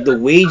are like the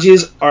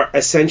wages are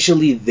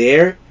essentially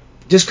there,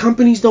 just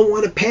companies don't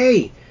want to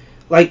pay.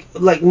 Like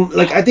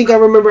I think I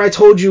remember I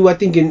told you, I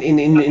think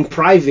in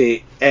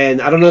private,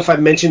 and I don't know if I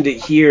mentioned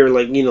it here,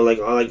 like, you know, like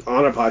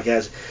on our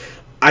podcast.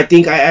 I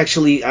think I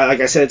actually, like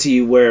I said to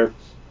you, where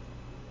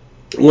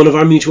one of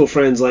our mutual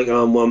friends, like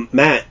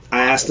Matt,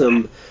 I asked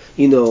him,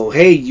 you know,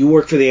 hey, you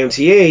work for the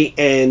MTA,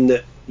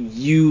 and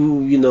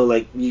you know,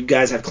 like, you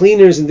guys have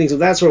cleaners and things of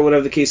that sort,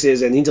 whatever the case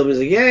is, and he told me,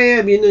 he's like, yeah,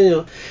 I mean, you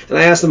know, and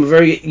I asked him a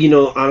very, you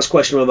know, honest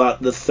question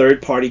about the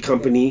third party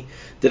company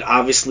that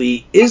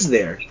obviously is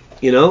there,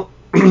 you know,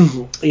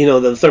 you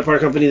know, the third party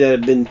company that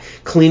had been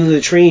cleaning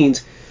the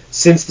trains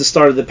since the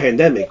start of the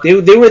pandemic. They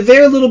were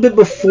there a little bit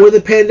before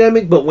the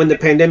pandemic, but when the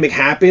pandemic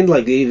happened,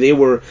 like, they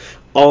were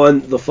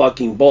on the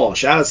fucking ball.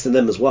 Shout outs to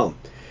them as well.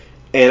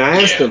 And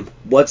I asked them,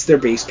 what's their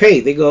base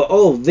pay? They go,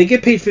 oh, they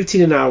get paid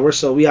 $15 an hour,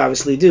 so we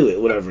obviously do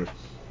it, whatever.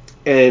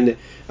 And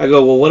I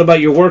go, well, what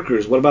about your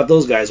workers? What about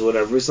those guys,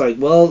 whatever? It's like,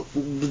 well,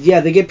 yeah,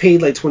 they get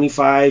paid like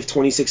 25,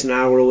 26 an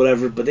hour or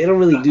whatever, but they don't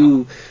really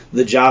do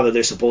the job that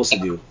they're supposed to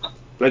do.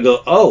 And I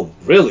go, oh,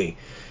 really?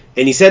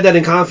 And he said that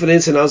in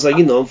confidence, and I was like,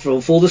 you know,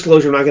 for full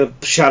disclosure, I'm not going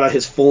to shout out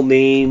his full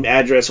name,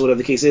 address, whatever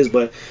the case is,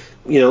 but,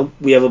 you know,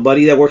 we have a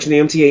buddy that works in the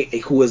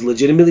MTA who has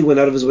legitimately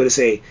went out of his way to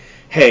say,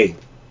 hey,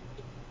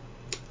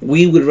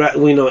 we would,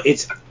 you know,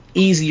 it's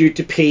easier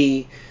to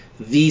pay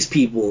these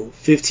people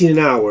 15 an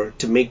hour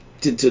to make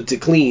to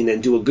clean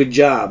and do a good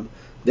job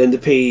than to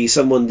pay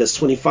someone that's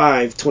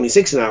 25,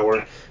 26 an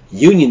hour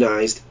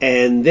unionized,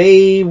 and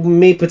they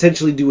may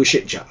potentially do a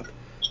shit job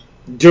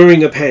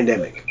during a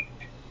pandemic.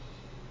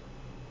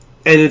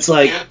 And it's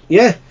like,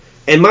 yeah.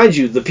 And mind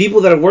you, the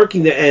people that are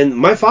working there, and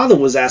my father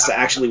was asked to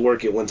actually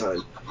work it one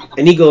time,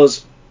 and he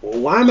goes,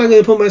 why am I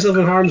going to put myself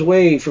in harm's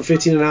way for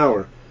 15 an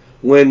hour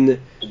when,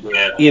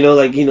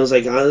 it's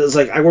like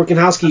I work in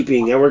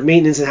housekeeping, I work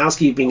maintenance and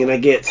housekeeping, and I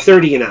get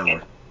 30 an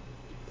hour,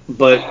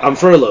 but I'm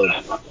furloughed,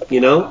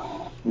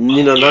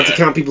 not to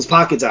count people's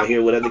pockets out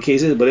here, whatever the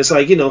case is, but it's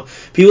like,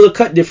 people are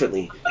cut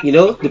differently.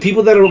 The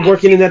people that are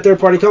working in that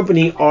third-party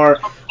company are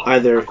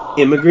either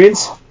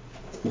immigrants,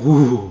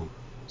 ooh,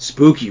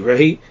 spooky,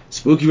 right?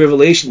 Spooky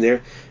revelation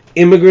there.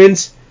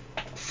 Immigrants,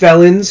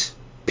 felons,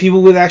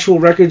 people with actual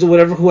records or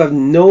whatever who have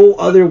no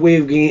other way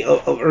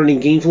of earning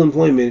gainful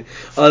employment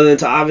other than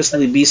to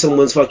obviously be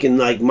someone's fucking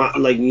mopping,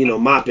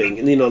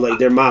 like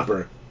their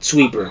mopper,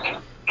 sweeper,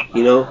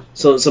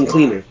 so some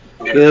cleaner.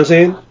 You know what I'm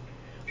saying?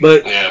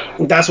 But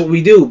that's what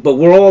we do. But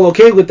we're all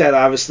okay with that,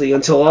 obviously,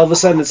 until all of a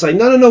sudden it's like,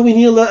 no, we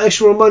need a little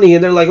extra money.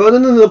 And they're like, oh,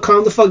 no,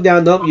 calm the fuck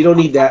down. Nope, you don't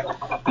need that.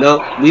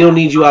 No, we don't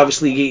need you,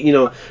 obviously,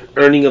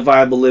 earning a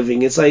viable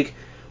living. It's like,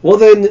 well,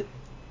 then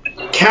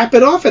cap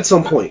it off at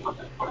some point.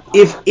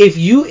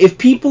 If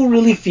people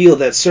really feel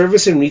that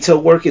service and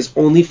retail work is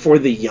only for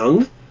the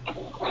young,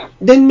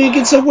 then make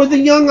it so where the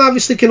young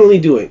obviously can only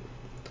do it.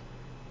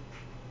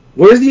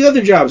 Where's the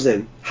other jobs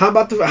then? How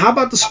about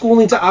the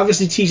schooling to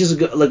obviously teach us a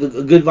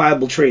good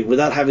viable trade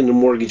without having to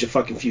mortgage a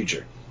fucking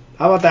future?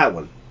 How about that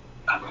one?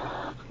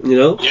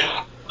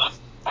 Yeah.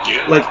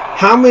 Like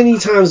how many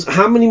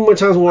more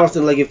times more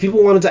often, like if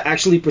people wanted to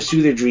actually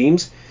pursue their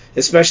dreams,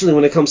 especially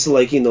when it comes to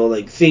like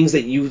things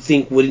that you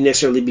think wouldn't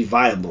necessarily be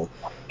viable.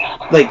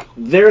 Like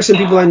there are some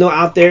people I know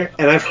out there,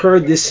 and I've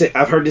heard this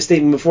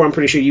statement before. I'm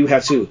pretty sure you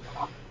have too.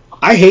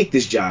 I hate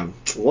this job.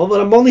 Well,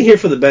 but I'm only here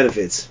for the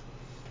benefits.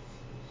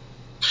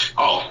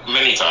 Oh,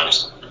 many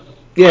times.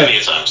 Yeah.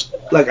 Many times.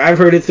 Like, I've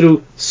heard it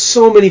through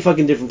so many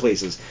fucking different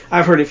places.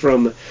 I've heard it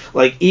from,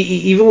 like,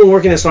 even when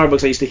working at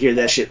Starbucks, I used to hear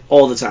that shit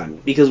all the time.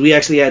 Because we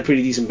actually had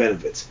pretty decent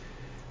benefits.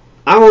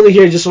 I'm only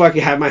here just so I can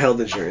have my health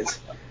insurance.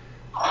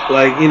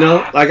 Like,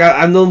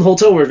 I've known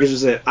hotel workers who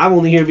said, I'm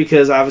only here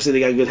because, obviously, they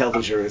got good health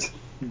insurance.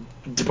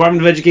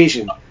 Department of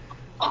Education,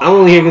 I'm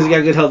only here because they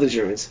got good health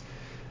insurance.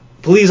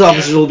 Police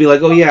officers will be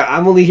like, oh yeah,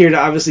 I'm only here to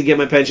obviously get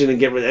my pension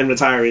and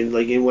retire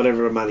in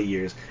whatever amount of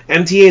years.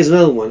 MTA is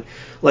another one.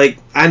 Like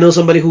I know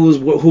somebody who was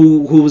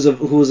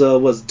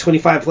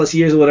 25 plus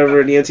years or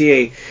whatever in the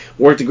MTA,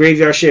 worked a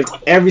graveyard shift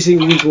every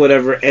single week or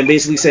whatever, and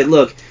basically said,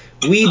 look,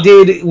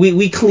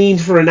 we cleaned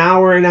for an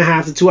hour and a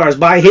half to 2 hours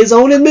by his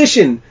own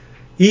admission.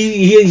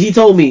 He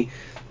told me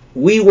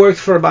we worked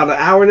for about an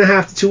hour and a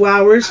half to 2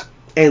 hours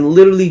and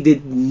literally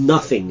did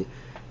nothing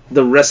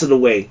the rest of the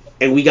way,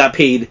 and we got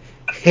paid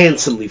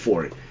handsomely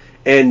for it.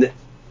 And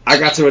I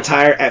got to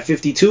retire at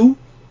 52,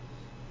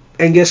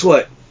 and guess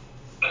what?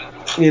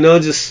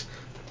 Just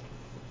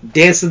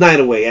dance the night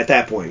away at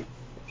that point.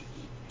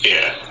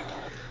 Yeah.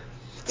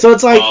 So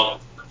it's like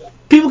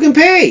people can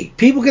pay.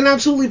 People can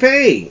absolutely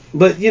pay.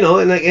 But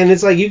and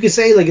it's like you could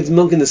say like it's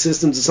milking the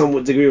system to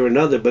some degree or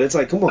another, but it's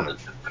like come on.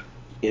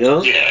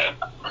 Yeah.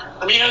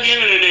 I mean, at the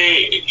end of the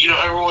day,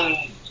 everyone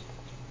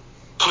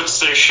plays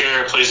their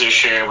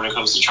share when it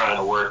comes to trying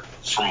to work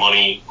for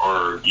money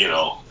or,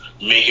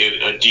 make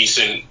it a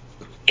decent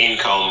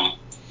income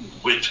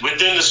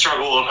within the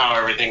struggle of how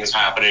everything is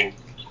happening.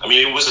 I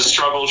mean, it was a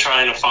struggle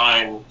trying to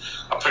find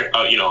a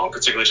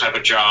particular type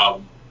of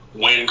job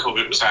when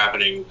COVID was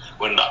happening,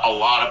 when a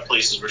lot of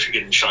places were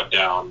getting shut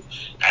down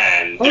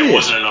and there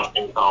wasn't enough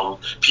income.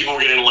 People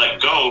were getting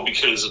let go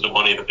because of the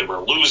money that they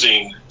were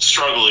losing,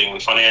 struggling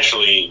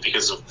financially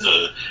because of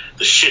the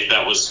shit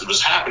that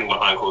was happening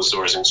behind closed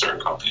doors in certain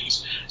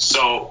companies.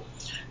 So,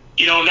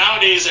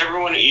 nowadays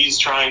everyone is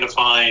trying to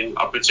find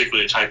a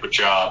particular type of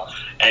job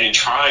and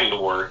trying to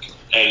work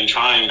and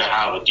trying to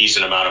have a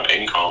decent amount of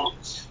income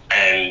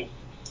and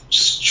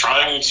just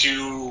trying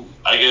to,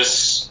 I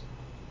guess,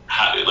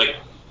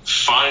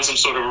 find some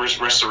sort of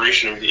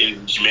restoration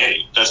in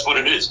humanity. That's what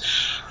it is.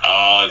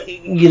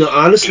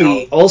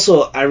 Honestly,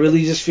 also, I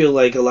really just feel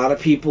like a lot of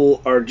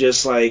people are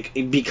just like,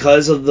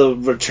 because of the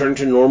return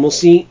to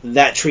normalcy,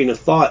 that train of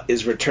thought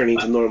is returning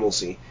to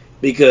normalcy.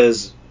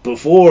 Because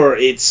before,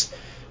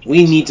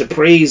 we need to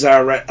praise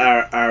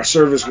our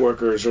service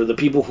workers or the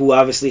people who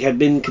obviously have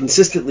been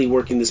consistently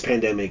working this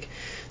pandemic.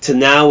 To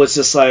now, it's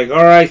just like,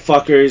 all right,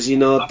 fuckers,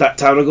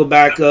 time to go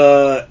back.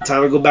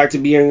 Time to go back to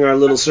being our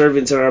little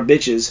servants and our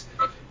bitches.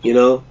 You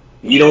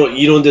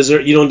don't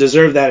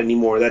deserve that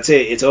anymore. That's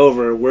it. It's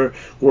over.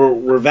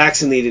 We're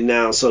vaccinated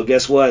now. So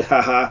guess what?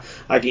 Haha.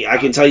 I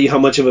can tell you how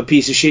much of a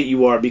piece of shit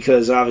you are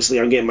because obviously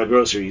I'm getting my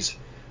groceries,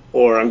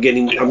 or I'm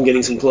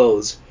getting some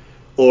clothes,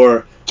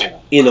 or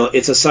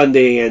it's a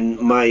Sunday and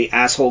my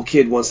asshole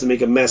kid wants to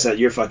make a mess at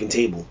your fucking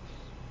table.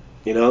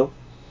 Got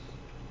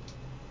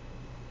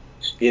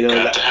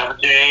to have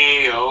a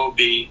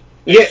J-O-B.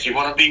 Yeah. If you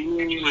want to be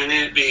me, let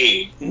it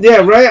be. Yeah,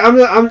 right.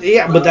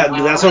 Yeah, but that's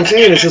what I'm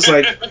saying. It's just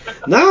like,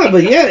 nah,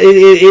 but yeah,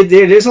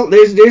 there's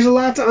a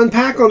lot to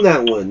unpack on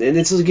that one, and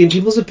it's like in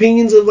people's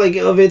opinions of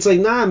it's like,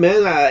 nah,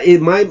 man.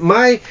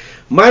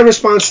 My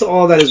response to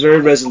all that is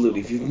very resolute.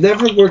 If you've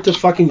never worked a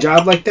fucking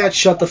job like that,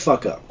 shut the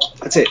fuck up.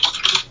 That's it.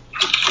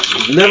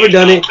 If you've never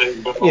done it,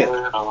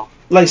 yeah.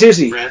 Like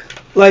seriously,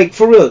 like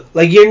for real,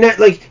 like you're not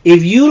like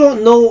if you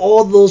don't know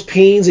all those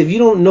pains, if you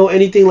don't know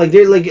anything, like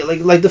they're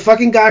like the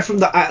fucking guy from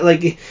the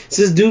like it's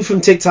this dude from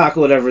TikTok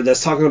or whatever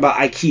that's talking about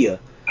IKEA,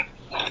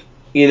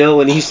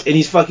 and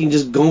he's fucking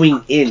just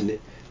going in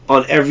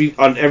on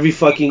every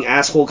fucking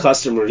asshole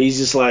customer. He's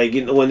just like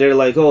when they're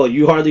like, oh,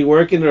 you hardly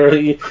working or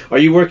are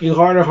you working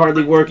hard or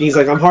hardly working? He's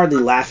like, I'm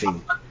hardly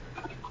laughing.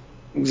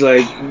 He's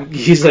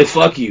like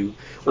fuck you,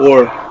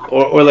 or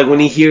like when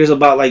he hears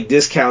about like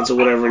discounts or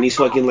whatever, and he's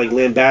fucking like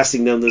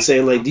lambasting them, they're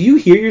saying like, do you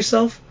hear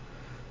yourself?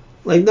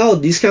 Like, no,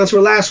 discounts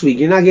were last week.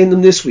 You're not getting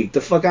them this week.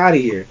 The fuck out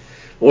of here.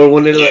 Or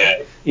when they're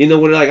like, when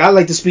they're like, I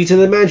like to speak to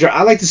the manager.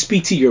 I like to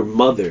speak to your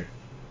mother.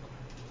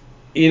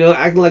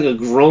 Acting like a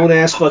grown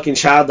ass fucking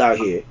child out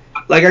here.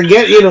 Like I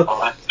get,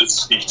 I have to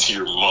speak to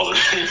your mother.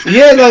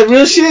 Yeah, like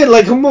real shit.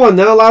 Like, come on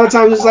now. A lot of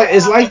times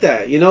it's like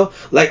that.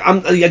 Like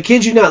I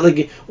kid you not.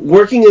 Like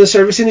working in the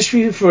service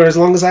industry for as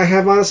long as I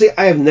have, honestly,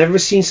 I have never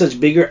seen such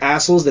bigger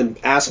assholes than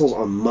assholes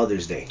on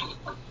Mother's Day.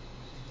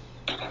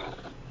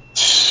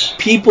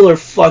 People are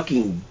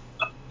fucking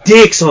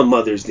dicks on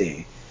Mother's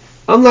Day.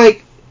 I'm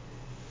like,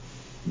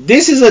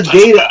 this is a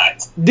day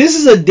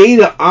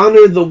to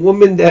honor the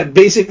woman that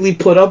basically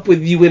put up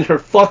with you in her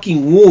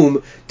fucking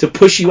womb to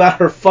push you out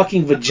her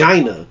fucking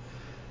vagina.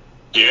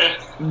 Yeah.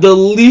 The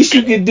least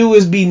you can do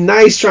is be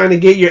nice trying to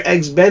get your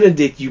ex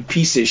Benedict, you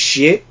piece of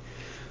shit.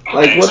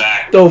 Like,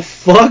 exactly. What the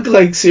fuck?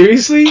 Like,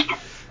 seriously?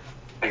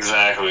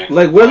 Exactly.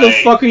 Like, where the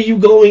fuck are you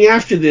going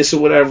after this or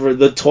whatever?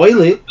 The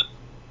toilet?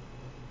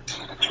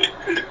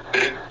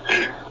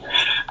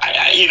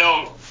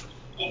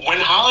 When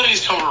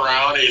holidays come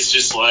around, it's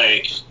just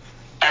like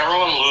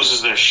everyone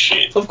loses their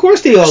shit. Of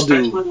course they all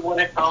do. Especially when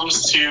it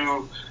comes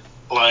to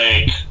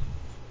like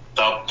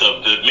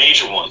the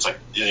major ones,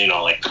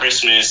 like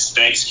Christmas,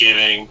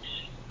 Thanksgiving,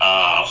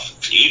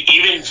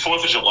 even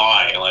 4th of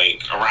July,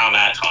 like around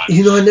that time.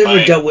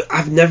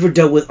 I've never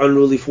dealt with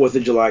unruly 4th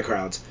of July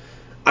crowds.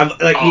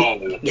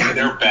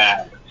 They're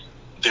bad.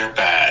 They're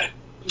bad.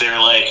 They're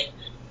like,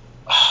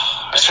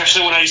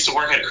 especially when I used to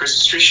work at a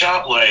Christmas tree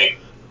shop, like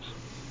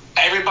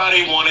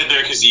everybody wanted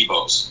their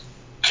gazebos.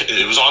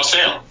 It was on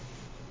sale.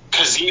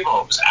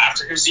 Gazebos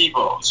after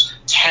gazebos,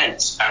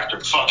 tents after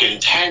fucking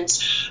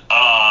tents,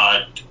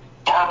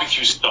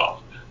 barbecue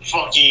stuff,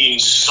 fucking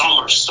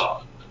summer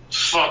stuff,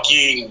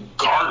 fucking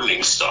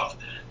gardening stuff.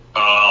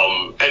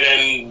 And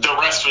then the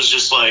rest was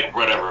just like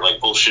whatever, like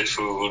bullshit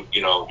food,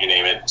 you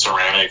name it,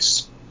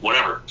 ceramics,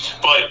 whatever.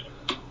 But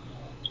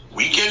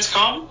weekends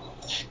come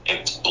and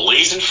it's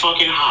blazing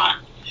fucking hot.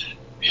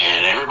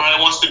 And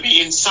everybody wants to be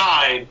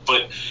inside,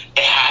 but it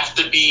has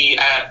to be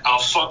at a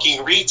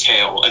fucking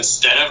retail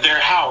instead of their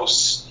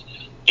house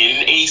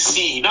in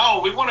AC.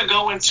 No, we want to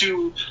go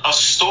into a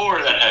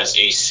store that has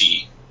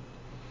AC.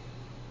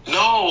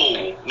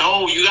 No,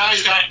 you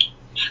guys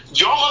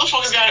y'all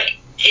motherfuckers got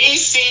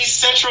AC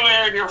central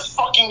air in your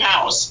fucking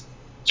house.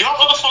 Y'all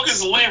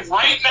motherfuckers live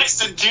right next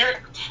to Deer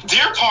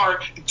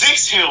Park,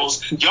 Dix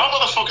Hills. Y'all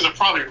motherfuckers are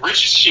probably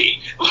rich as shit.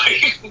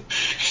 Like,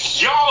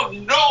 y'all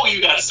know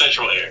you got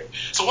central air.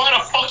 So why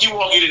the fuck you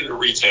walking into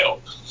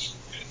retail?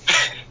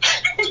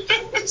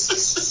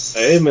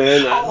 Hey,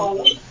 man.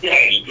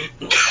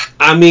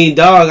 I mean,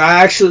 dog,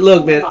 I actually,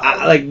 look, man,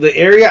 like, the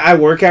area I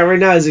work at right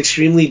now is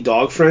extremely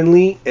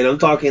dog-friendly, and I'm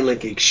talking,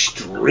 like,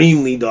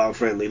 extremely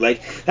dog-friendly.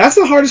 Like, that's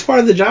the hardest part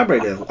of the job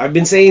right now. I've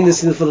been saying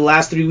this for the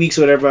last 3 weeks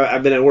or whatever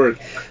I've been at work.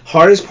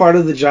 Hardest part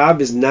of the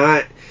job is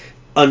not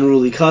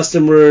unruly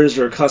customers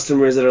or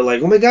customers that are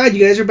like, oh my god,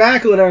 you guys are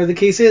back or whatever the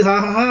case is, ha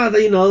ha ha,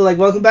 like,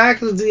 welcome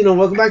back,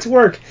 welcome back to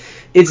work.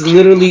 It's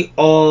literally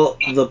all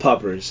the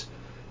puppers.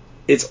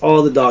 It's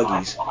all the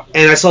doggies.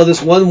 And I saw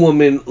this one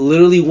woman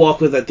literally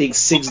walk with, I think,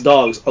 6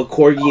 dogs, a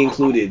corgi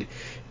included.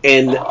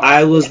 And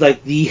I was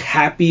like the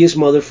happiest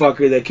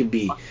motherfucker that could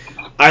be.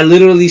 I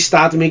literally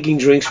stopped making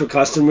drinks for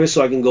customers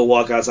so I can go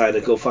walk outside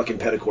and go fucking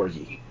pet a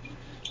corgi.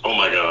 Oh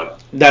my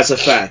god. That's a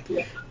fact.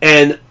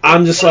 And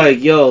I'm just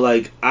like, yo,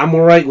 like, I'm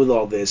alright with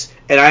all this.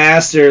 And I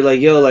asked her,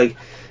 like, yo, like,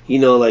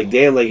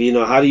 damn, like,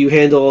 how do you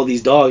handle all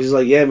these dogs? She's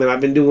like, yeah, man,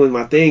 I've been doing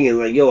my thing, and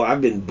like, yo, I've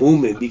been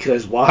booming,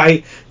 because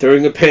why?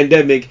 During a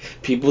pandemic,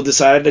 people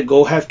decided to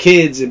go have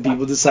kids, and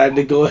people decided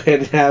to go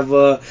ahead and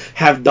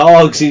have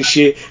dogs and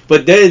shit,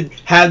 but then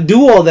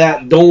do all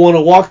that, don't want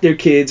to walk their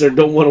kids or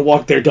don't want to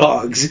walk their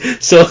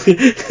dogs. So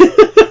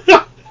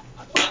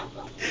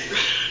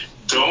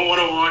don't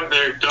want to walk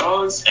their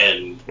dogs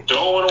and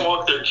don't want to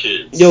walk their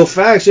kids. Yo,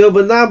 facts, yo,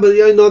 but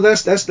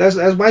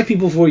that's white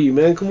people for you,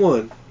 man. Come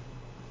on.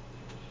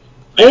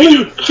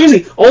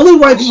 Only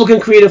white people can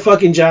create a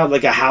fucking job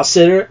like a house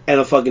sitter and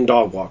a fucking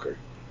dog walker.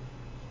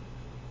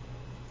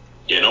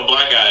 Yeah, no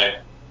black guy.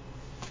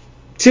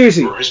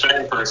 Seriously. Or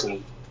Hispanic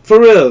person. For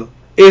real.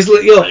 It's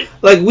like, yo,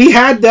 like we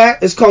had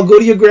that. It's called go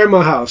to your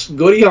grandma's house.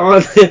 Go to your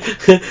aunt.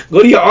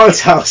 Go to your aunt's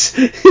house.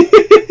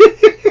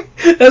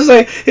 It's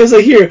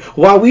like here,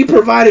 while we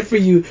provided for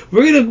you,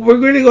 we're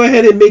gonna go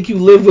ahead and make you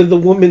live with the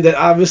woman that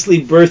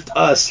obviously birthed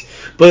us.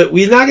 But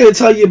we're not gonna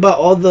tell you about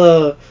all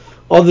the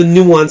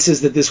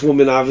nuances that this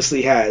woman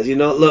obviously has. You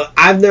know, look,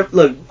 I've never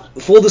look.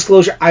 Full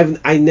disclosure,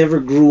 I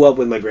never grew up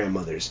with my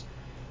grandmothers.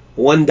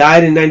 One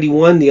died in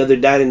 91, the other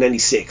died in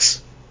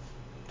 96.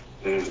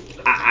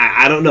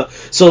 I don't know.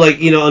 So, like,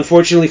 you know,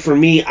 unfortunately for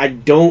me, I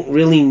don't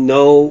really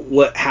know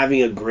what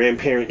having a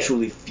grandparent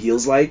truly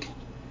feels like.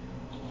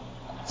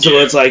 So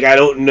it's like I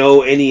don't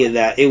know any of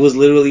that. It was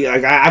literally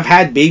like I've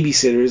had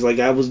babysitters. Like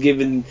I was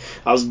given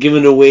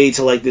away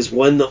to like this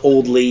one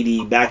old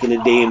lady back in the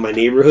day in my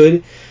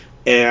neighborhood,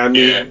 and I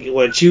mean,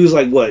 what she was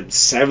like, what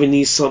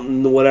 70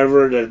 something,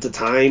 whatever at the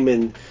time,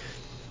 and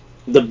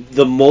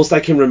the most I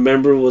can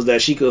remember was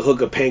that she could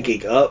hook a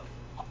pancake up,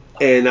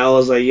 and I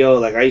was like, yo,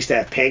 like I used to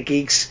have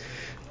pancakes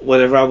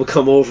whenever I would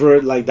come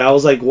over. Like that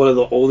was like one of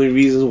the only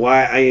reasons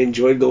why I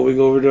enjoyed going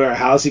over to her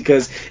house,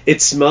 because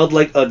it smelled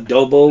like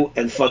adobo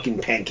and fucking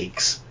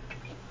pancakes.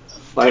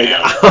 Like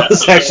I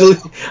was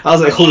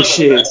like, holy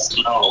shit.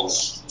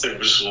 Smells to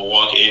just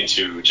walk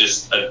into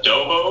just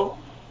adobo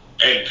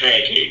and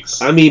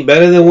pancakes. I mean,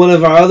 better than one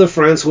of our other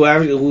friends who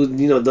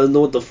you know doesn't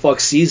know what the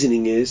fuck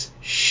seasoning is.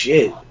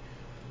 Shit.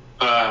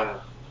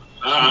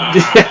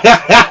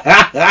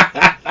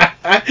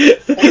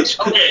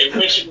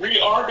 Which we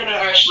are gonna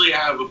actually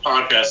have a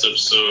podcast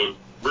episode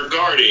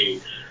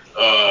regarding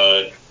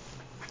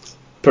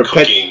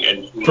cooking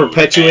and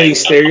perpetuating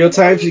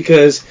stereotypes,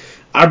 because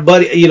our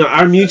buddy, you know,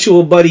 our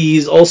mutual buddy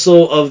is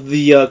also of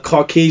the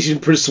Caucasian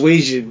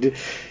persuasion,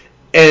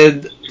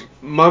 and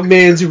my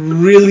man's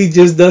really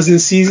just doesn't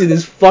season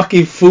his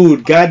fucking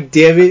food. God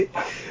damn it!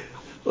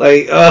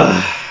 Like,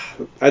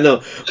 I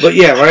know, but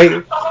yeah,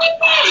 right.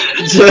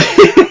 So,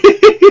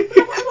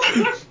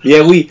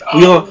 yeah, we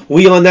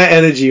on that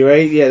energy,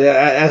 right? Yeah,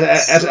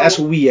 that's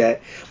where we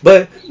at.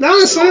 But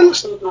nah, son.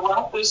 So to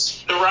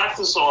wrap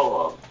this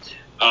all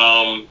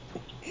up,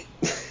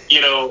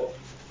 you know.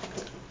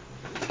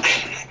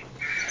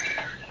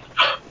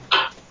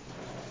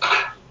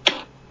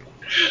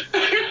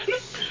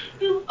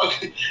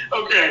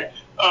 Okay.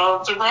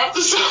 To wrap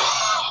this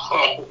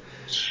up,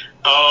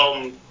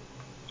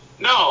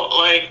 no,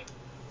 like,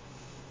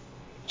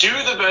 do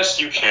the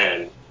best you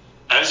can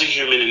as a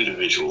human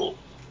individual,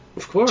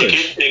 of course, to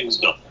get things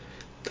done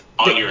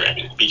on your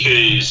end,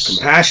 because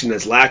compassion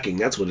is lacking.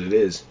 That's what it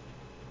is.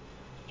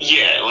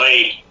 Yeah,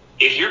 like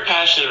if you're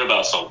passionate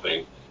about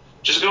something,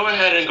 just go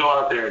ahead and go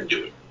out there and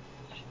do it.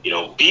 You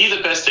know, be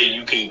the best that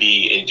you can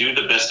be and do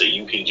the best that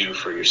you can do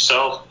for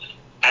yourself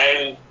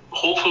and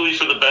hopefully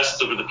for the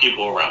best of the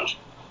people around you.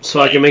 So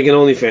like, I can make an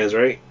OnlyFans,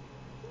 right?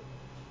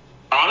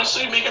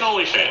 Honestly, make an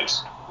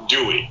OnlyFans.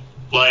 Do it.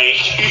 Like,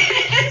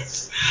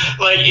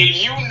 like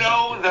if you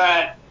know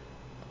that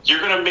you're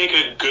gonna make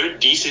a good,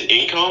 decent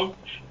income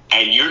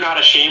and you're not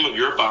ashamed of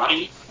your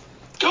body,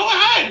 go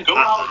ahead. Go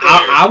out there.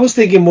 I was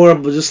thinking more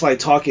of just like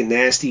talking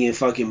nasty and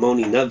fucking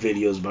moaning nut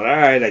videos, but all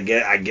right, I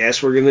guess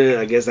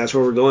that's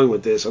where we're going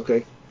with this.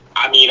 Okay.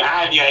 I mean, I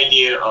had the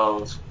idea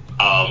of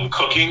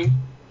cooking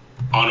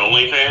on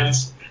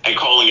OnlyFans and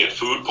calling it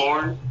food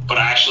porn, but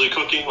actually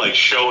cooking, like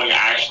showing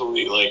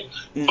actually like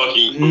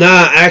fucking food.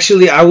 Nah,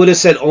 actually, I would have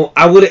said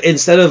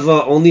instead of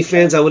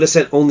OnlyFans, I would have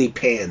said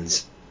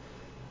OnlyPans.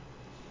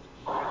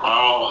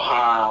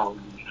 Oh,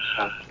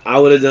 I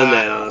would have done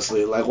that,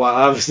 honestly. Like, while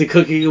obviously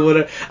cooking or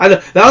whatever. I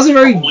know that was a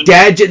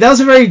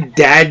very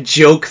dad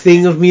joke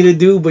thing of me to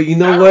do, but you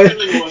know what? That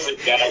really was a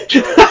dad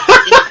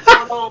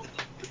joke.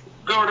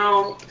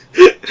 Gordo,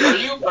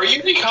 are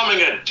you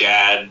becoming a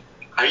dad?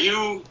 Are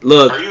you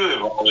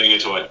evolving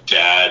into a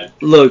dad?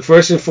 Look,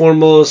 first and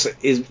foremost,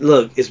 it's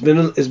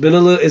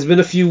been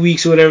a few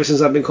weeks or whatever since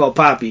I've been called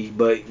Poppy,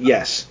 but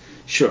yes,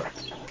 sure.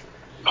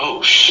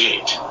 Oh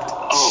shit.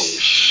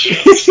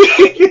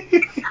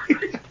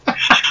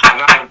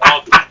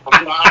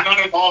 I'm not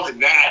involved in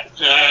that.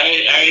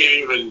 I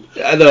ain't even.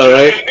 I know,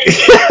 right?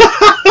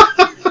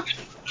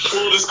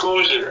 Full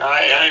disclosure,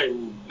 I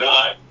am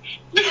not.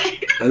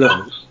 I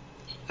know.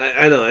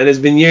 I know, and it's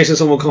been years since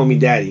someone called me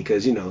daddy,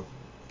 because, you know,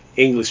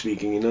 English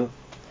speaking, you know?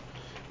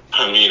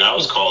 I mean, I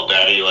was called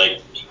daddy,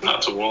 like,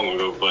 not too long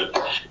ago, but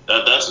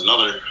that's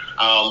another.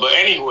 But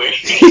anyway.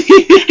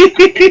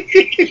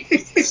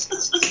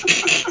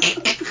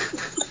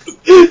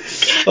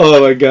 Oh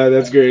my god,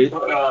 that's great.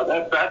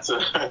 That's a.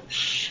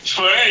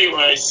 But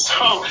anyway,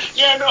 so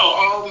yeah,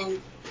 no.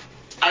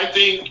 I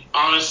think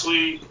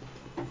honestly,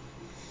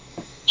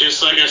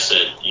 just like I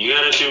said, you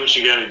gotta do what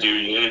you gotta do.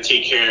 You gotta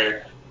take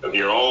care of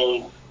your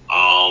own.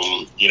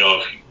 You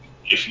know,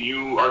 if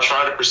you are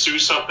trying to pursue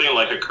something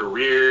like a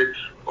career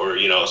or,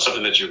 you know,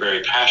 something that you're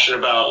very passionate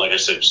about, like I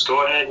said, just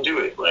go ahead and do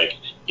it. Like,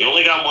 you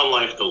only got one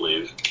life to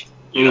live.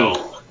 You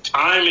know,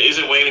 time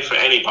isn't waiting for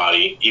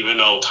anybody, even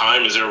though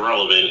time is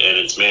irrelevant and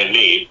it's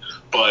man-made.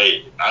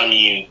 But I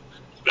mean,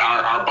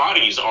 our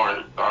bodies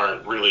aren't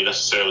really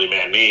necessarily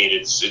man-made.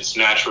 It's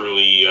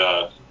naturally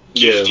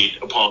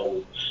gifted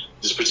upon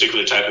this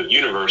particular type of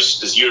universe,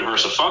 this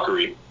universe of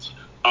fuckery.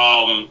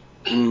 And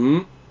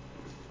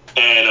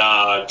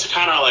to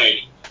kind of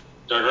like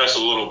digress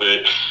a little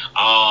bit,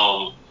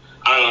 I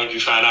don't know if you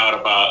found out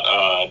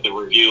about the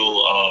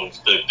reveal of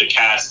the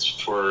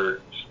cast for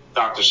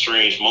Doctor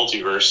Strange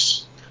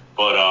Multiverse,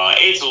 but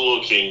it's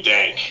looking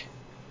dank.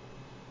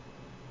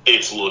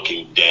 It's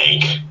looking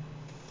dank.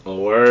 A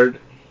word?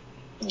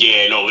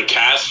 Yeah, no, the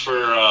cast for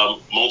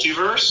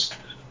Multiverse,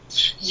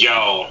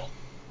 yo,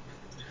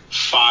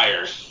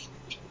 fire.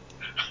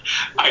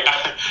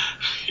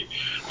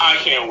 I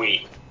can't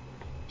wait.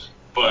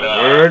 But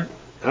word?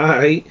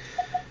 Alright.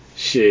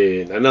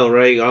 Shit, I know,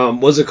 right?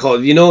 What's it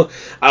called?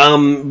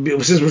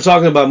 Since we're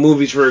talking about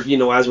movies for,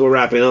 as we're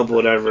wrapping up or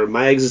whatever,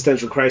 my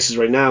existential crisis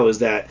right now is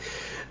that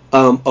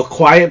A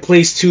Quiet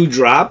Place 2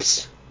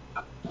 drops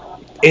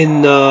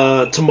in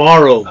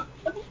tomorrow,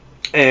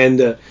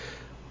 and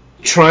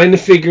trying to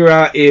figure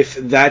out if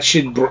that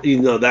should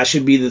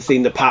be the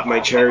thing to pop my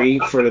cherry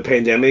for the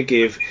pandemic,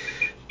 if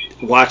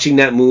watching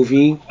that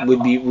movie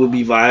would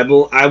be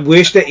viable. I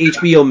wish that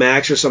HBO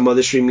Max or some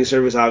other streaming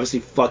service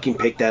obviously fucking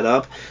picked that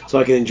up so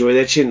I can enjoy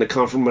that shit in the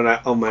comfort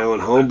of my own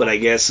home, but I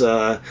guess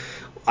I'll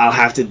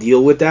have to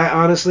deal with that,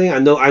 honestly. I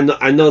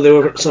know there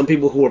were some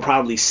people who were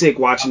probably sick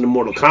watching the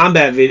Mortal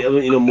Kombat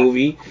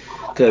movie,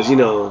 because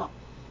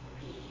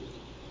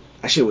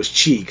that shit was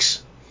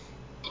cheeks.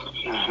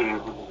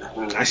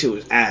 That shit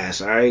was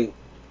ass, alright?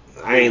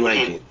 I ain't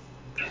like it.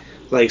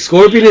 Like,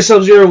 Scorpion and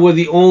Sub-Zero were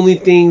the only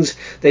things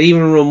that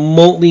even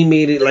remotely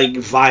made it, like,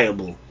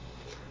 viable.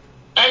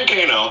 And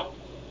Kano.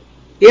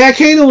 Yeah,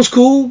 Kano was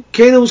cool,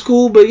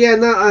 but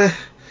yeah,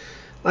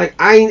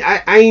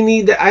 I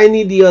need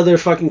the other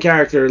fucking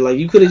character. Like,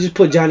 you could have just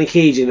put Johnny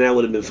Cage in and that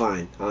would have been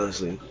fine,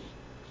 honestly.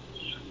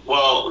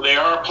 Well, they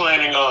are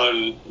planning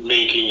on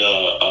making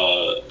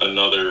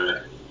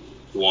another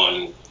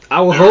one.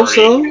 I would hope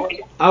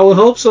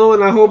so,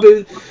 and I hope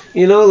it,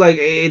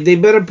 they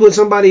better put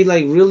somebody,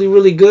 like, really,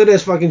 really good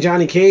as fucking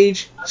Johnny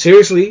Cage.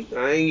 Seriously.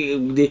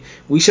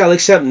 We shall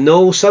accept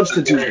no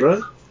substitutes,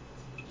 bro.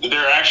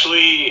 They're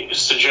actually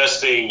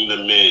suggesting The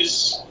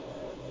Miz.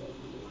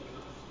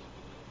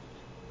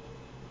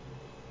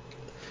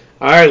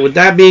 Alright, with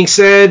that being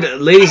said,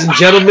 ladies and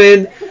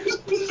gentlemen,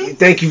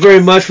 thank you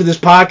very much for this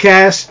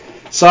podcast.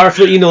 Sorry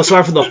for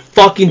the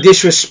fucking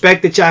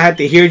disrespect that y'all had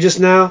to hear just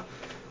now.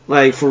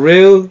 Like, for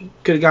real,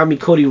 could have got me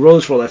Cody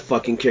Rhodes for all that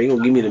fucking care. You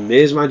gonna give me the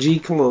Miz, my G?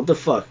 Come on, what the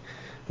fuck?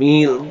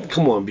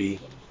 Come on, B.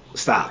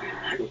 Stop.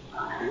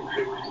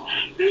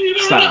 You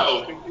never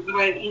know.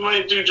 You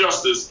might do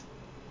justice.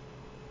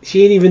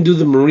 He ain't even do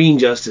the Marine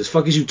justice.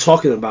 Fuck is you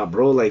talking about,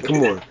 bro? Like, come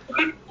on.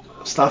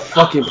 Stop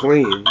fucking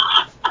playing.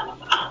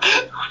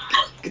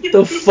 Get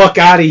the fuck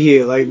out of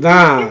here. Like,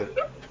 nah.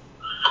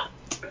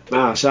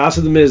 Shout out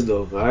to the Miz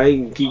though. All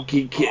right,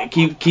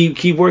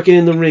 keep working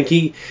in the ring.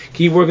 Keep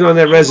working on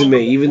that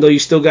resume, even though you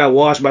still got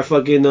washed by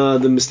fucking the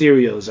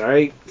Mysterios. All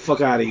right,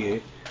 fuck out of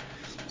here.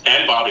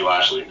 And Bobby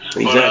Lashley.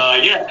 Exactly.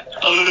 But yeah.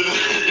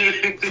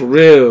 For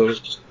real.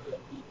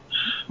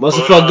 Must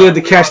have felt good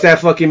to catch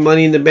that fucking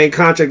Money in the Bank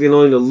contract and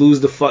only to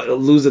lose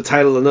the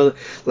title. Another,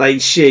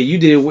 like, shit. You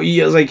did what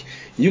you was like.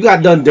 You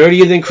got done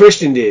dirtier than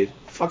Christian did.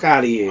 Fuck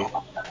out of here.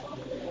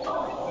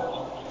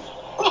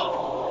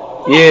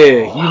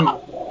 Yeah,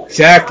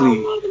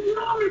 exactly.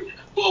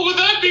 Well, with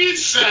that being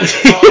said,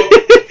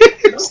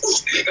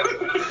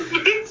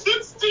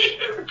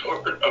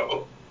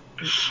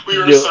 we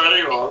are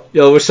signing off.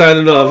 Yo, we're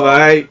signing off,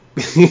 alright?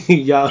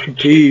 Y'all,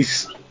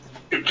 peace.